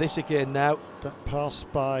part of this again now. That pass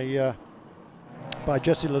by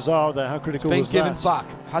Jesse Lazar there, how critical was that? It's been given back.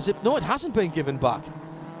 Has it? No, it hasn't been given back.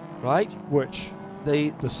 Right? Which?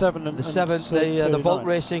 The Volt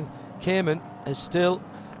Racing Cayman is still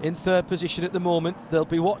in third position at the moment. They'll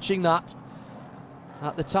be watching that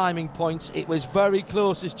at the timing points. It was very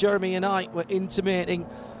close, as Jeremy and I were intimating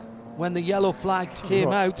when the yellow flag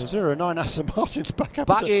came out. The 09 Aston Martin's back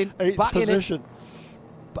in position.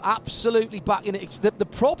 Absolutely back in it. It's the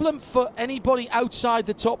problem for anybody outside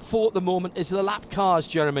the top 4 at the moment is the lap cars,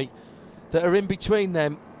 Jeremy, that are in between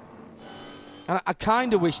them. And I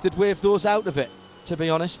kind of wish they'd wave those out of it, to be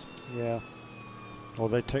honest. Yeah. Or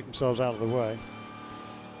they'd take themselves out of the way.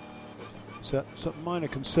 So it's a minor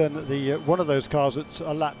concern that the one of those cars that's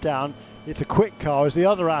a lap down, it's a quick car, is the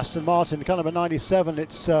other Aston Martin, car number 97.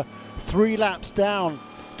 It's 3 laps down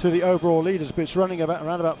to the overall leaders, but it's running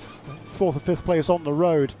around about 4th or 5th place on the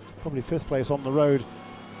road, probably 5th place on the road.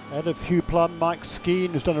 Ahead of Hugh Plum, Mike Skeen,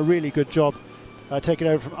 who's done a really good job taking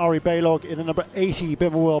over from Ari Baylog in a number 80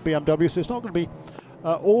 Bimmer World BMW. So it's not going to be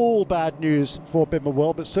all bad news for Bimmer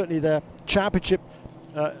World, but certainly their championship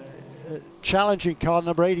challenging car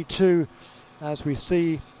number 82, as we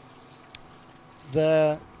see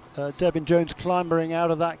there. Devin Jones clambering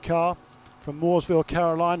out of that car from Mooresville,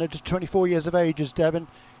 Carolina. Just 24 years of age is Devin.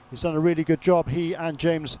 He's done a really good job, he and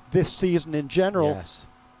James, this season in general. Yes.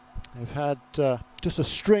 They've had just a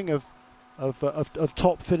string of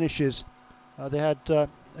top finishes. They had a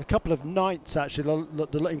couple of ninths, actually,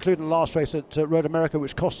 including the last race at Road America,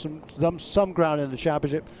 which cost them some ground in the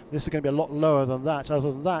championship. This is going to be a lot lower than that.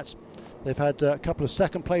 Other than that, they've had a couple of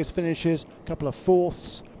second-place finishes, a couple of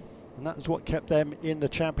fourths, and that is what kept them in the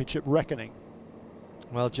championship reckoning.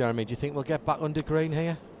 Well, Jeremy, do you think we'll get back under green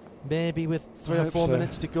here? Maybe with 3 or 4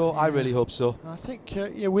 minutes to go? Yeah. I really hope so. I think,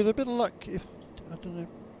 with a bit of luck, I don't know,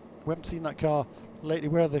 we haven't seen that car lately.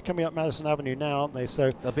 Where they're coming up Madison Avenue now, aren't they?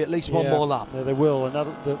 So there'll be at least one more lap. Yeah, they will, and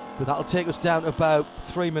that'll take us down to about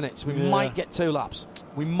 3 minutes. We might get 2 laps.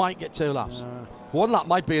 One lap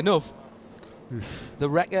might be enough. The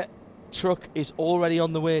wrecker truck is already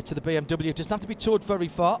on the way to the BMW. It doesn't have to be towed very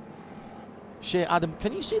far. Shea, Adam,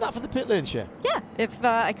 can you see that for the pit lane, Shea? Yeah, if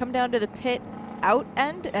I come down to the pit out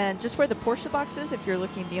end and just where the Porsche box is, if you're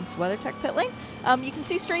looking at the IMSA WeatherTech pit lane, you can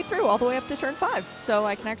see straight through all the way up to turn 5. So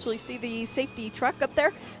I can actually see the safety truck up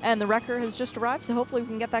there, and the wrecker has just arrived, so hopefully we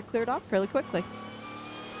can get that cleared off fairly quickly.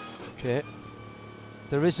 Okay.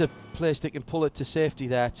 There is a place that can pull it to safety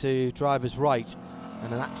there to driver's right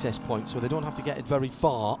and an access point, so they don't have to get it very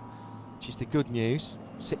far, which is the good news.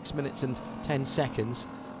 6 minutes and 10 seconds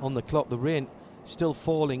on the clock. The rain still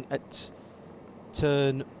falling at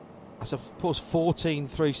turn, I suppose, 14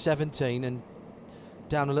 through 17 and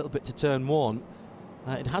down a little bit to turn 1.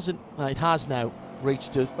 It has now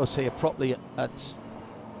reached us here properly at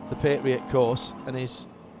the Patriot course and is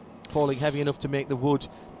falling heavy enough to make the wood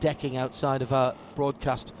decking outside of our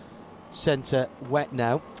broadcast centre wet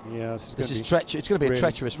now. Yeah, it's going to be a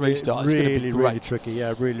treacherous restart. Really, it's going to be great. really tricky.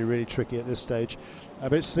 Yeah, really, really tricky at this stage.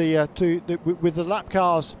 But it's with the lap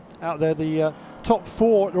cars out there. The top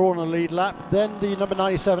 4 are all on a lead lap. Then the number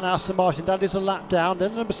 97 Aston Martin, that is a lap down.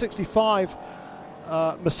 Then number 65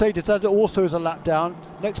 Mercedes, that also is a lap down.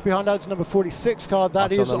 Next behind that is number 46 car,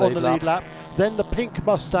 that's is on the lead lap. Then the pink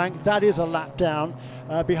Mustang, that is a lap down.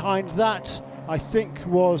 Behind that, I think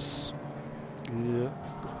was...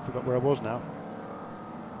 I forgot where I was now.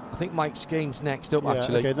 I think Mike Skeen's next up,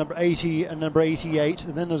 actually. Okay, number 80 and number 88,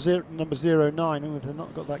 and then there's number 09. Oh, they've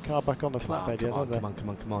not got that car back on the flatbed yet, have they?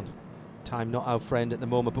 Come on. Time not our friend at the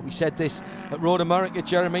moment, but we said this at Road America,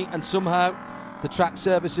 Jeremy, and somehow the track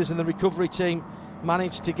services and the recovery team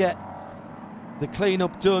managed to get the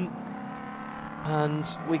clean-up done,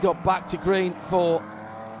 and we got back to green for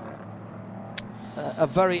a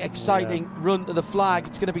very exciting run to the flag.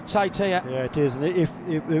 It's going to be tight here. Yeah, it is. And if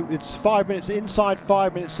it's 5 minutes, inside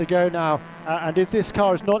 5 minutes to go now, and if this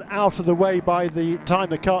car is not out of the way by the time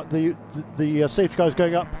the safety car is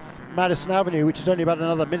going up Madison Avenue, which is only about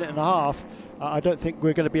another minute and a half, I don't think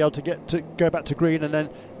we're going to be able to go back to green and then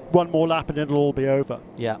one more lap and it'll all be over.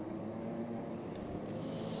 Yeah.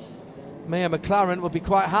 Mia McLaren will be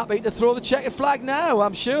quite happy to throw the checkered flag now,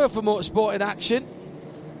 I'm sure, for motorsport in action.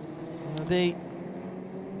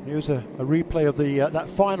 Here's a replay of that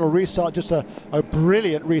final restart, just a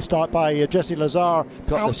brilliant restart by Jesse Lazare.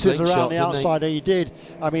 Pounces around the outside, he did.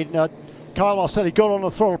 I mean, Kyle Marcelli got on the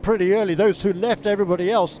throttle pretty early. Those two left everybody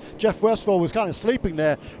else. Jeff Westphal was kind of sleeping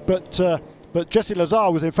there, but Jesse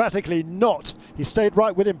Lazare was emphatically not. He stayed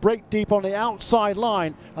right with him, braked deep on the outside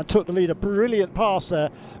line and took the lead. A brilliant pass there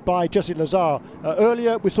by Jesse Lazare.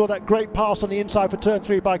 Earlier we saw that great pass on the inside for turn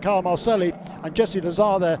 3 by Kyle Marcelli, and Jesse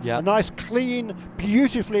Lazare there, a nice, clean,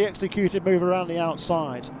 beautifully executed move around the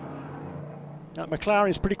outside. McLaren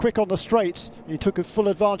is pretty quick on the straights, and he took a full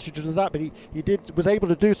advantage of that, but he was able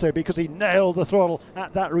to do so because he nailed the throttle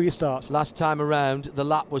at that restart. Last time around, the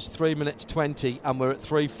lap was 3 minutes 20, and we're at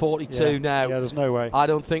 3:42 now. Yeah, there's no way. I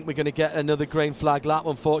don't think we're going to get another green flag lap,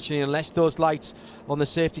 unfortunately, unless those lights on the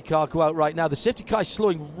safety car go out right now. The safety car is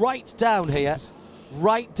slowing right down here,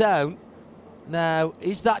 right down. Now,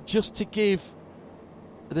 is that just to give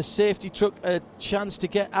the safety truck a chance to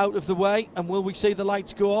get out of the way, and will we see the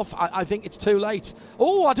lights go off? I think it's too late.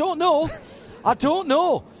 Oh, I don't know. I don't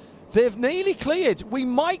know. They've nearly cleared. We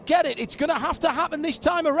might get it. It's going to have to happen this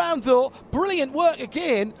time around, though. Brilliant work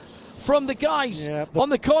again from the guys on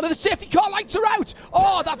the corner. The safety car lights are out.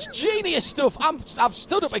 Oh, that's genius stuff. I've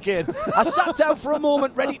stood up again. I sat down for a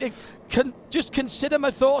moment, ready to just consider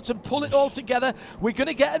my thoughts and pull it all together. We're going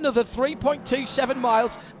to get another 3.27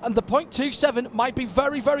 miles, and the 0.27 might be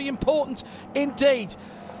very, very important indeed.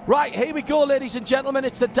 Right, here we go, ladies and gentlemen.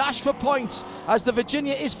 It's the dash for points as the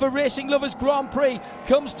Virginia is for Racing Lovers Grand Prix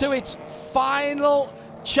comes to its final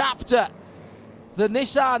chapter. The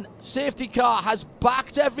Nissan safety car has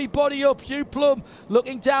backed everybody up. Hugh Plum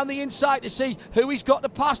looking down the inside to see who he's got to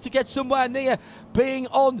pass to get somewhere near being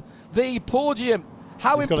on the podium.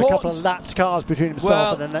 He's got a couple of lapped cars between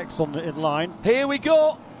himself and the next in line. Here we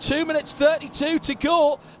go. 2 minutes 32 to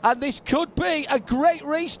go, and this could be a great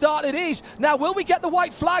restart. It is. Now, will we get the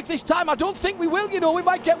white flag this time? I don't think we will. We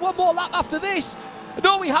might get one more lap after this.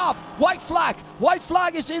 No, we have. White flag. White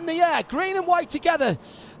flag is in the air. Green and white together.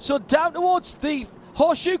 So down towards the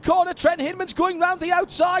horseshoe corner. Trent Hinman's going round the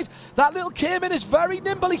outside. That little Cayman is very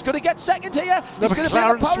nimble. He's going to get second here. He's going to bring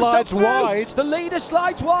the power through. Wide. The leader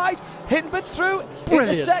slides wide. Hinman through in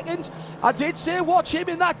the second. I did say watch him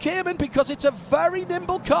in that Cayman because it's a very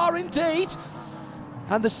nimble car indeed.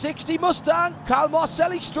 And the 60 Mustang, Kyle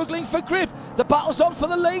Marcelli struggling for grip. The battle's on for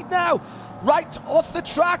the lead now. Right off the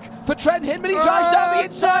track for Trent Hinman. He drives down the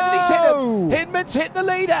inside and he's hit him. Hinman's hit the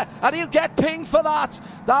leader and he'll get pinged for that.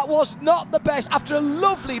 That was not the best. After a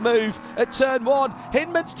lovely move at turn 1,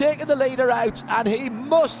 Hinman's taken the leader out and he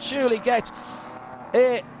must surely get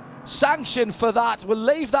a sanction for that. We'll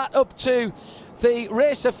leave that up to the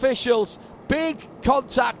race officials. Big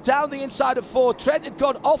contact down the inside of 4. Trent had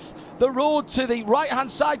gone off the road to the right-hand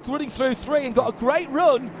side, running through 3 and got a great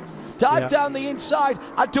run Dive down the inside.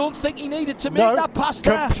 I don't think he needed to make that pass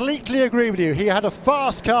there. Completely agree with you. He had a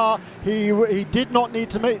fast car. He did not need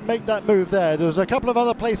to make that move there. There was a couple of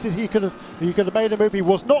other places he could have made a move. He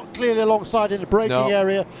was not clearly alongside in the braking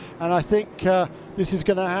area, and I think this is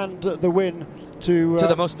going to hand the win to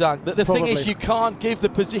the Mustang. The thing is, you can't give the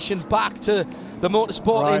position back to the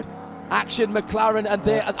Motorsport in Action McLaren, and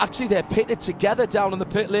they're pitted together down on the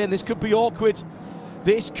pit lane. This could be awkward.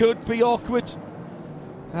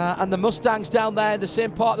 And the Mustangs down there in the same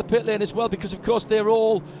part of the pit lane as well, because of course they're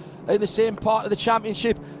all in the same part of the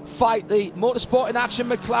championship fight. The Motorsport in Action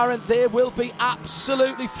McLaren, they will be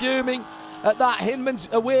absolutely fuming at that. Hinman's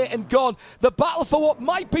away and gone. The battle for what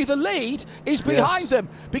might be the lead is behind them,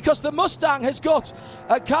 because the Mustang has got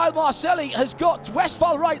Kyle has got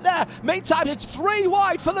Westphal right there. Meantime, it's 3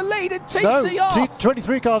 wide for the lead in TCR.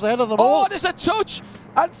 23 cars ahead of them all. Oh, there's a touch,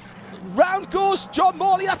 and round goes John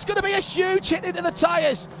Morley. That's going to be a huge hit into the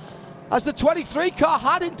tyres, as the 23 car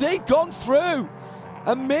had indeed gone through.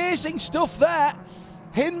 Amazing stuff there.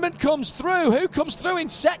 Hinman comes through. Who comes through in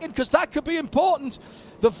second? Because that could be important.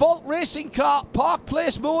 The Volt Racing car, Park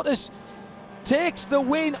Place Motors, takes the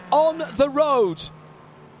win on the road.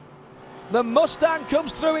 The Mustang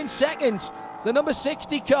comes through in second. The number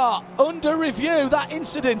 60 car, under review, that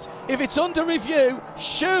incident. If it's under review,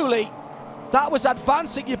 surely that was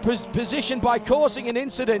advancing your position by causing an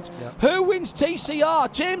incident. Who wins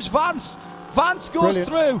TCR? James Vance. Vance goes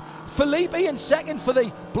through. Felipe in second for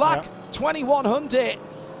the black 21 Hyundai.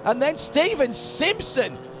 And then Steven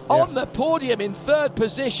Simpson on the podium in third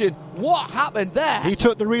position. What happened there? He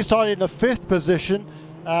took the restart in the 5th position.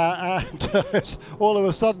 And all of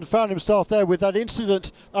a sudden found himself there with that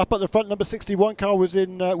incident up at the front. Number 61 car was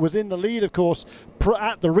in the lead, of course,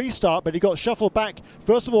 at the restart, but he got shuffled back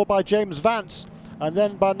first of all by James Vance and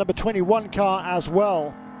then by number 21 car as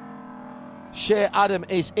well. Shea Adam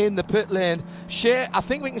is in the pit lane. Shea, I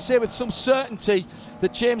think we can say with some certainty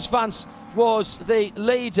that James Vance was the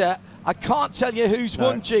leader. I can't tell you who's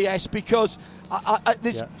won GS, because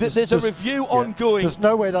there's a review ongoing. There's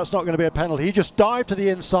no way that's not going to be a penalty. He just dived to the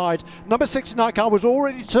inside. Number 69 car was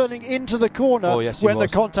already turning into the corner when the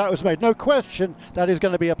contact was made. No question that is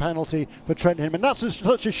going to be a penalty for Trent Hinman. That's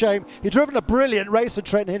such a shame. He'd driven a brilliant race for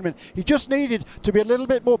Trent Hinman. He just needed to be a little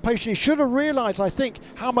bit more patient. He should have realised, I think,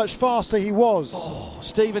 how much faster he was.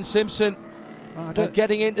 Steven Simpson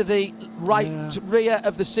getting into the rear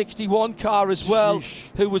of the 61 car as well,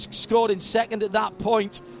 who was scored in second at that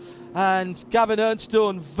point. And Gavin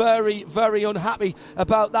Ernstone very, very unhappy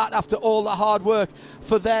about that after all the hard work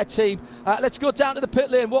for their team. Let's go down to the pit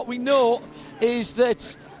lane. What we know is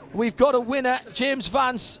that we've got a winner. James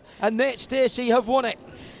Vance and Nate Stacey have won it.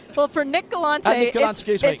 Well, for Nick Galante,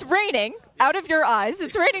 it's raining out of your eyes.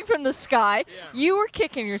 It's raining from the sky. You were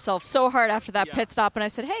kicking yourself so hard after that pit stop, and I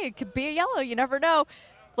said, hey, it could be a yellow. You never know.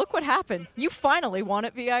 Look what happened. You finally won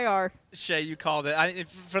at VIR. Shay, you called it.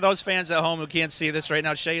 For those fans at home who can't see this right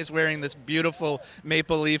now, Shay is wearing this beautiful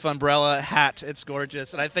maple leaf umbrella hat. It's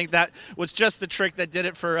gorgeous. And I think that was just the trick that did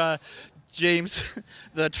it for James,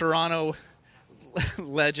 the Toronto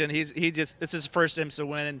legend. It's his first IMSA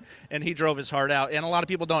win, and he drove his heart out. And a lot of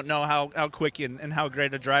people don't know how quick and how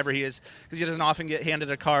great a driver he is, because he doesn't often get handed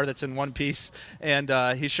a car that's in one piece, and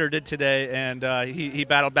he sure did today. And he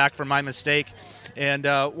battled back from my mistake. And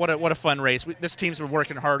what a fun race. This team's been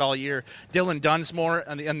working hard all year. Dylan Dunsmore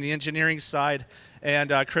on the engineering side,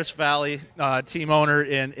 and Chris Valley, team owner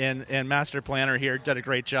and master planner here, did a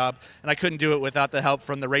great job. And I couldn't do it without the help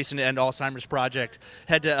from the Racing to End Alzheimer's Project.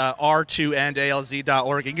 Head to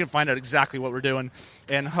r2endalz.org. You can find out exactly what we're doing.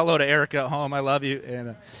 And hello to Erica at home. I love you,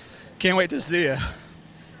 and can't wait to see you.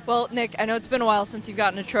 Well, Nick, I know it's been a while since you've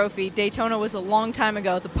gotten a trophy. Daytona was a long time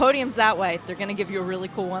ago. The podium's that way. They're going to give you a really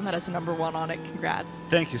cool one that has a number 1 on it. Congrats.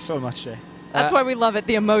 Thank you so much, Shay. That's why we love it,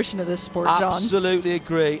 the emotion of this sport, John. Absolutely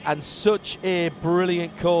agree. And such a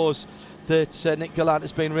brilliant cause that Nick Gallant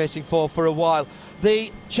has been racing for a while.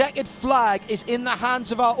 The checkered flag is in the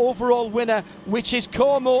hands of our overall winner, which is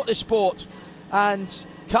Core Motorsport. And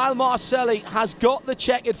Kyle Marcelli has got the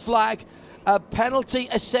checkered flag. A penalty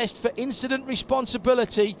assessed for incident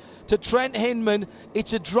responsibility to Trent Hinman.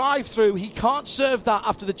 It's a drive-through. He can't serve that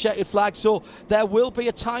after the checkered flag, so there will be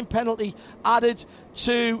a time penalty added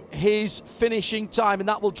to his finishing time, and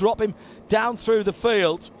that will drop him down through the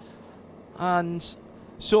field. And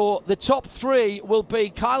so the top 3 will be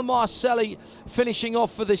Kyle Marcelli finishing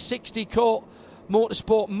off for the 60 Core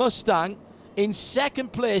Motorsport Mustang. In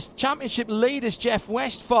second place, championship leaders Jeff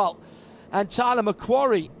Westphal and Tyler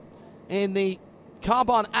McQuarrie in the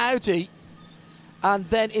Carbon Audi. And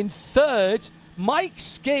then in third, Mike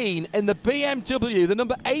Skeen in the BMW, the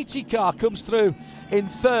number 80 car, comes through in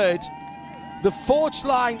third. The Forge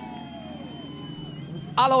Line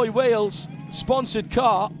alloy wheels sponsored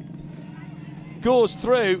car goes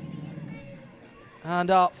through,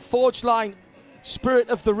 and our Forge Line Spirit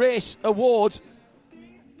of the Race award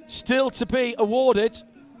still to be awarded.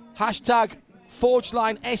 Hashtag Forge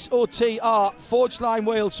Line SOTR, Forge Line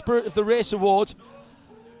Wales Spirit of the Race award.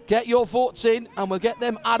 Get your votes in and we'll get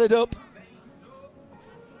them added up.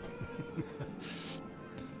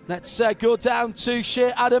 Let's go down to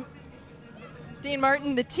Shea Adam. Dean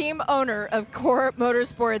Martin, the team owner of Core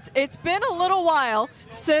Motorsports. It's been a little while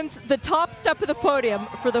since the top step of the podium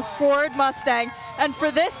for the Ford Mustang and for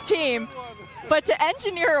this team. But to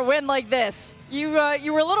engineer a win like this, you were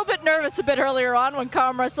a little bit nervous a bit earlier on when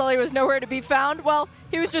Kyle Marcelli was nowhere to be found. Well,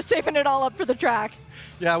 he was just saving it all up for the track.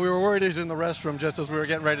 Yeah, we were worried he was in the restroom just as we were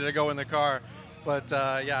getting ready to go in the car. But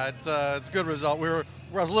yeah, it's a good result. I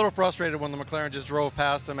was a little frustrated when the McLaren just drove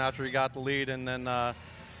past him after he got the lead, and then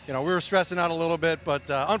we were stressing out a little bit. But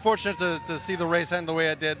unfortunate to see the race end the way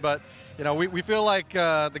it did. But we feel like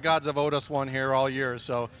the gods have owed us one here all year,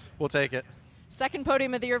 so we'll take it. Second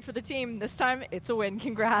podium of the year for the team. This time, it's a win.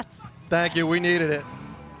 Congrats. Thank you. We needed it.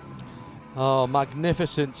 Oh,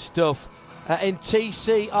 magnificent stuff. In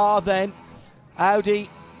TCR then, Audi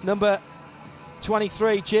number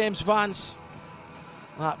 23, James Vance.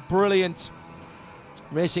 That brilliant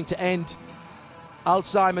racing to end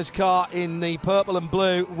Alzheimer's car in the purple and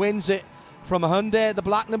blue wins it from Hyundai, the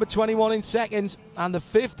black number 21 in second, and the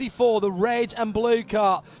 54, the red and blue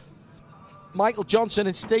car, Michael Johnson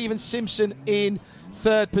and Stephen Simpson in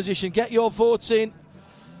third position. Get your votes in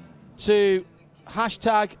to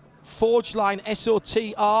hashtag ForgeLine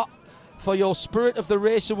SOTR for your Spirit of the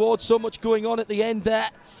Race award. So much going on at the end there.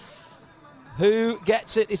 Who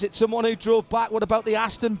gets it? Is it someone who drove back? What about the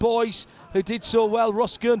Aston boys who did so well?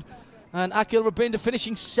 Ross Gunn and Akil Rabinda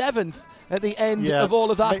finishing seventh at the end of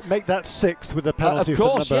all of that. Make that sixth with the penalty. Of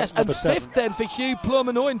course, for number, yes. And fifth then for Hugh Plum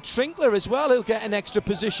and Owen Trinkler as well. He'll get an extra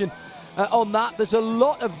position on that. There's a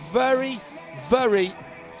lot of very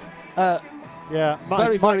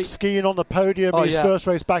Mike Skeen on the podium. His first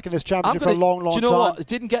race back in this championship for a long time. Do you know what? It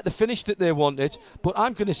didn't get the finish that they wanted, but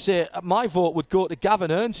I'm going to say my vote would go to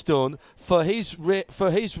Gavin Ernstone for his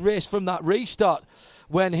race from that restart,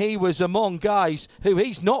 when he was among guys who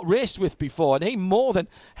he's not raced with before, and he more than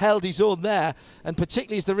held his own there, and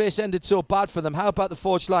particularly as the race ended so bad for them. How about the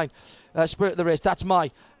Forge Line Spirit of the Race? That's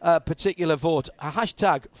my particular vote.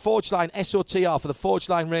 Hashtag Forge Line SOTR for the Forge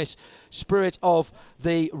Line Race Spirit of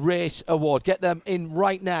the Race Award. Get them in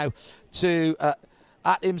right now to at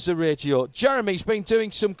IMSA Radio. Jeremy's been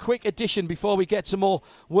doing some quick addition before we get some more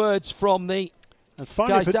words from the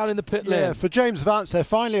guys down in the pit lane. Yeah, for James Vance, they're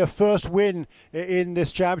finally a first win in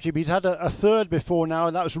this championship. He's had a third before now,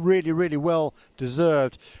 and that was really, really well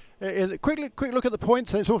deserved. Quick look at the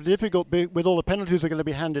points, and it's awfully difficult with all the penalties that are going to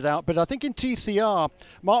be handed out. But I think in TCR,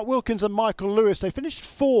 Mark Wilkins and Michael Lewis, they finished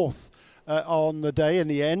fourth on the day in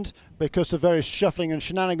the end because of various shuffling and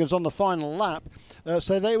shenanigans on the final lap.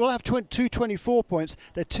 So they will have 224 points.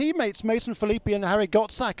 Their teammates Mason Filippi and Harry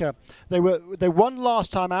Gottsacker, they won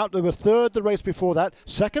last time out. They were third the race before that.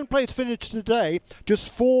 Second place finished today, just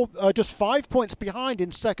 5 points behind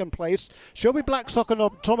in second place. Shelby Blackstock and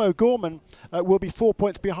Tom O'Gorman will be 4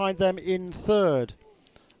 points behind them in third,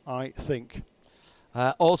 I think.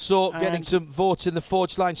 Also getting some votes in the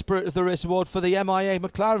Forge Line Spirit of the Race Award for the MIA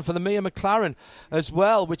McLaren, for the Mia McLaren as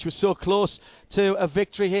well, which was so close to a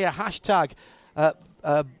victory here. Hashtag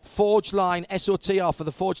Forge Line SOTR for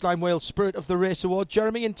the Forge Line Wales Spirit of the Race Award.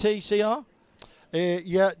 Jeremy in TCR?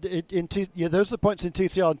 Those are the points in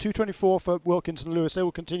TCR. And 224 for Wilkins and Lewis. They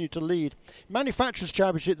will continue to lead. Manufacturers'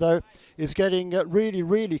 Championship, though, is getting really,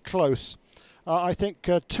 really close. I think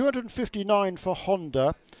 259 for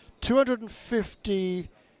Honda,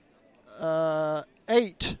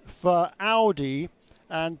 258 for Audi,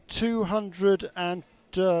 and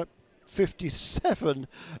 257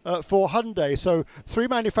 for Hyundai. So three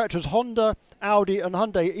manufacturers, Honda, Audi and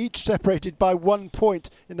Hyundai, each separated by 1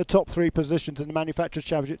 point in the top three positions in the Manufacturers'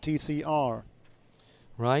 Championship TCR.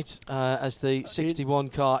 Right, as the 61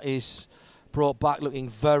 car is brought back looking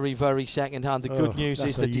very, very second-hand. The good news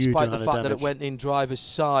is that despite the fact that it went in driver's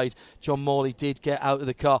side, John Morley did get out of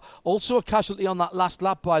the car. Also a casualty on that last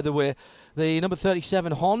lap, by the way, the number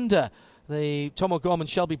 37 Honda, the Tom O'Gorman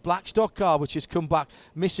Shelby Blackstock car, which has come back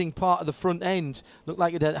missing part of the front end. Looked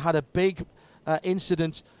like it had a big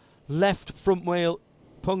incident. Left front wheel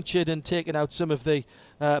punctured and taken out some of the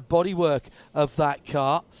bodywork of that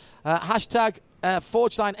car. Hashtag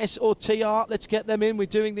Forge Line SOTR, let's get them in. We're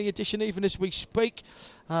doing the addition even as we speak,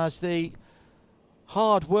 as the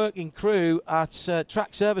hard-working crew at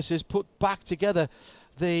Track Services put back together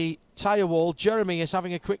the tyre wall. Jeremy is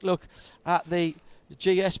having a quick look at the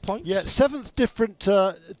GS points. Yeah, 7th different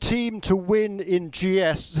team to win in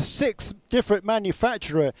GS. The 6th different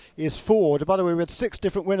manufacturer is Ford. By the way, we had 6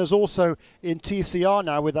 different winners also in TCR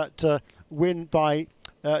now with that win by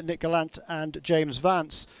Nick Gallant and James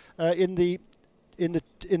Vance. In the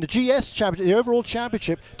GS championship, the overall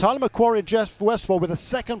championship, Tyler McQuarrie and Jeff Westphal with a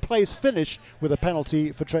second place finish with a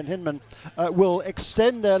penalty for Trent Hinman will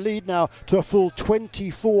extend their lead now to a full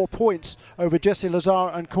 24 points over Jesse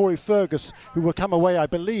Lazar and Corey Fergus, who will come away, I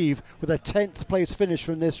believe, with a 10th place finish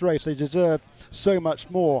from this race. They deserve so much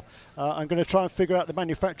more. I'm going to try and figure out the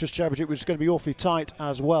manufacturers championship, which is going to be awfully tight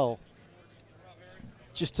as well.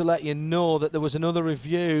 Just to let you know that there was another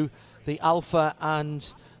review, the Alpha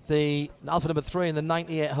and the Alpha number 3 and the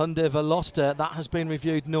 98 Hyundai Veloster, that has been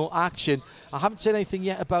reviewed, no action. I haven't seen anything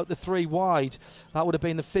yet about the 3 wide. That would have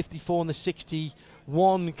been the 54 and the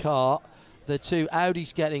 61 car, the 2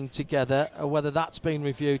 Audis getting together. Whether that's been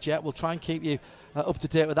reviewed yet, we'll try and keep you up to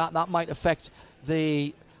date with that. That might affect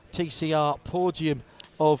the TCR podium,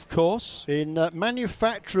 of course. In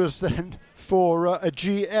manufacturers then for a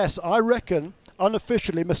GS, I reckon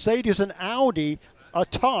unofficially Mercedes and Audi are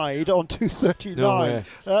tied on 239. No,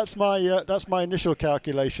 that's my initial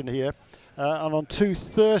calculation here. And on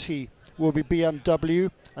 230 will be BMW,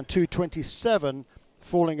 and 227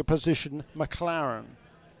 falling a position McLaren.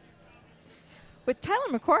 With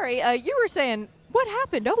Tyler McQuarrie, you were saying, what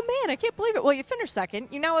happened? Oh, man, I can't believe it. Well, you finished second.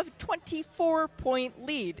 You now have a 24-point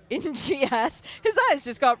lead in GS. His eyes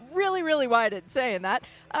just got really, really wide at saying that.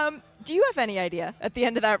 Do you have any idea at the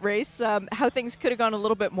end of that race how things could have gone a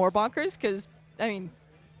little bit more bonkers? Because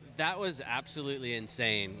that was absolutely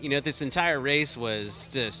insane. This entire race was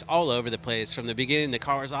just all over the place. From the beginning, the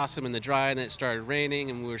car was awesome in the dry, and then it started raining,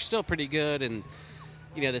 and we were still pretty good. And,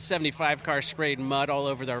 the 75 car sprayed mud all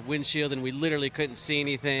over our windshield, and we literally couldn't see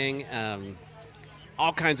anything.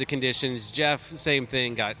 All kinds of conditions. Jeff, same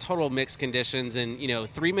thing, got total mixed conditions. And,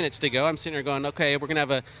 3 minutes to go, I'm sitting there going, okay, we're going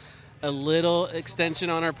to have a little extension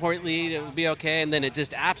on our point lead. It would be okay. And then it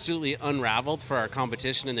just absolutely unraveled for our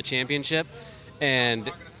competition in the championship.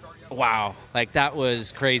 And wow, that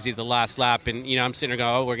was crazy, the last lap. And, I'm sitting there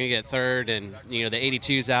going, oh, we're going to get third. And, the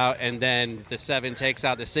 82's out. And then the 7 takes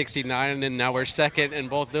out the 69. And now we're second. And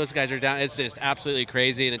both those guys are down. It's just absolutely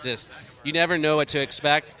crazy. And you never know what to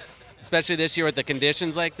expect, especially this year with the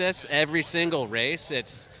conditions like this. Every single race,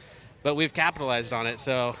 but we've capitalized on it.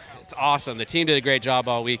 So it's awesome. The team did a great job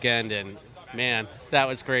all weekend. And, man, that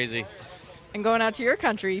was crazy. And going out to your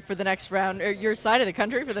country for the next round, or your side of the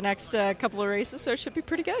country for the next couple of races, so it should be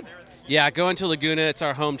pretty good. Yeah, going to Laguna, it's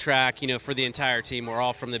our home track, for the entire team. We're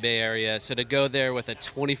all from the Bay Area. So to go there with a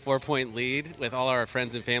 24-point lead with all our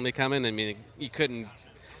friends and family coming, you couldn't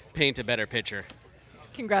paint a better picture.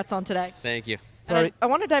 Congrats on today. Thank you. And I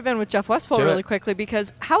want to dive in with Jeff Westphal really quickly,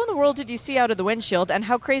 because how in the world did you see out of the windshield, and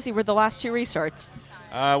how crazy were the last 2 restarts?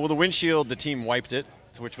 Well, the windshield, the team wiped it,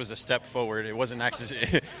 which was a step forward. It wasn't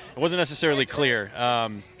necessarily clear.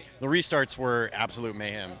 The restarts were absolute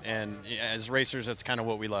mayhem, and as racers, that's kind of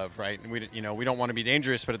what we love, right? We don't want to be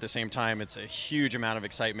dangerous, but at the same time, it's a huge amount of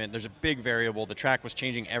excitement. There's a big variable. The track was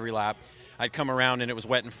changing every lap. I'd come around and it was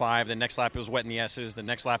wet in 5. The next lap it was wet in the S's. The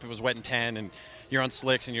next lap it was wet in 10, and you're on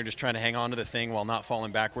slicks and you're just trying to hang on to the thing while not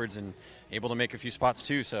falling backwards and able to make a few spots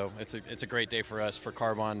too. So it's a great day for us, for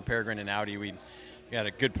Carbon, Peregrine, and Audi. We had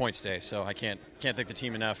a good points day, so I can't thank the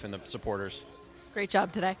team enough and the supporters. Great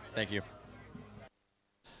job today. Thank you.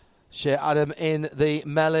 Shea Adam in the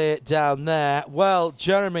melee down there. Well,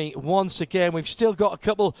 Jeremy, once again, we've still got a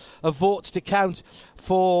couple of votes to count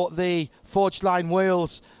for the Forge Line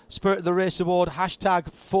Wales Spirit of the Race Award.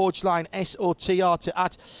 Hashtag Forge Line SOTR to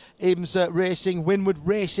 @IMSA Racing. Winward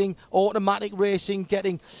Racing, Automatic Racing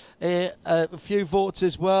getting a few votes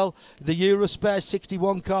as well. The Eurospare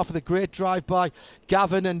 61 car for the great drive by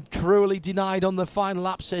Gavin, and cruelly denied on the final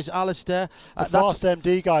lap, says Alistair. The Fast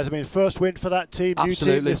MD guys, first win for that team,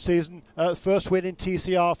 absolutely. New team this season. First win in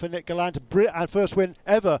TCR for Nick Gallant, and first win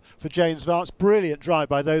ever for James Vance. Brilliant drive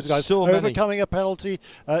by those guys. Overcoming a penalty.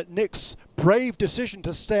 Nick's brave decision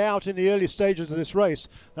to stay out in the early stages of this race.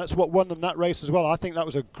 That's what won them that race as well. I think that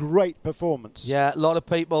was a great performance. Yeah, a lot of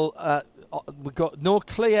people. We've got no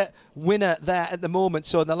clear winner there at the moment.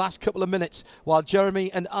 So in the last couple of minutes, while Jeremy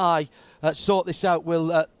and I sort this out,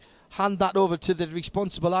 we'll hand that over to the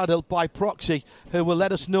responsible adult by proxy, who will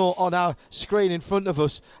let us know on our screen in front of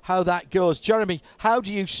us how that goes. Jeremy, how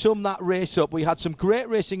do you sum that race up? We had some great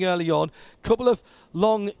racing early on, couple of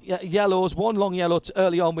long yellows, one long yellow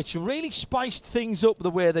early on, which really spiced things up the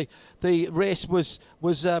way the race was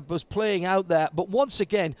playing out there. But once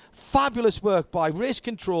again, fabulous work by race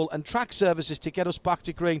control and track services to get us back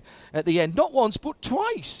to green at the end. Not once, but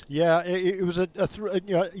twice. Yeah, it was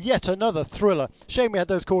yet another thriller. Shame we had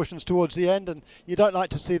those cautions towards the end, and you don't like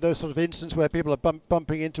to see those sort of instances where people are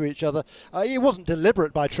bumping into each other. It wasn't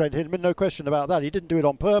deliberate by Trent Hindman, no question about that. He didn't do it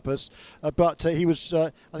on purpose, but he was.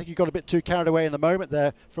 I think he got a bit too carried away in the moment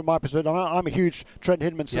there, from my perspective. I'm a huge Trent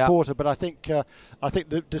Hindman supporter, but I think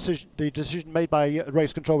the decision made by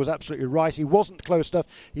race control was absolutely right. He wasn't close enough.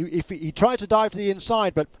 He tried to dive to the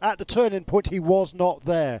inside, but at the turn-in point he was not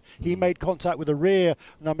there. He made contact with the rear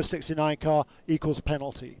number 69 car, equals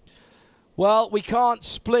penalty. Well, we can't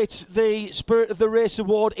split the Spirit of the Race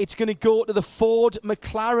award. It's going to go to the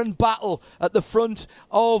Ford-McLaren battle at the front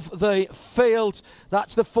of the field.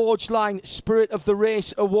 That's the Forgeline Spirit of the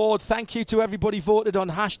Race award. Thank you to everybody voted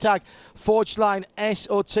on hashtag Forgeline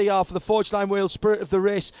SOTR for the Forgeline Wales Spirit of the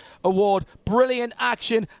Race award. Brilliant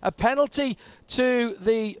action. A penalty to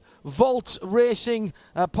the Volt Racing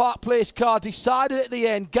Park Place car decided at the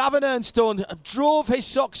end. Gavin Ernstone drove his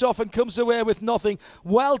socks off and comes away with nothing.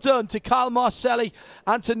 Well done to Kyle Marcelli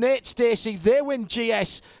and to Nate Stacey. They win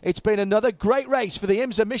GS. It's been another great race for the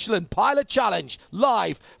IMSA Michelin Pilot Challenge,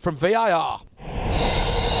 live from VIR.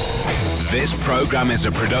 This programme is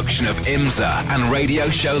a production of IMSA and Radio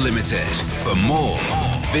Show Limited. For more,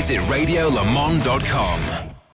 visit radiolemans.com.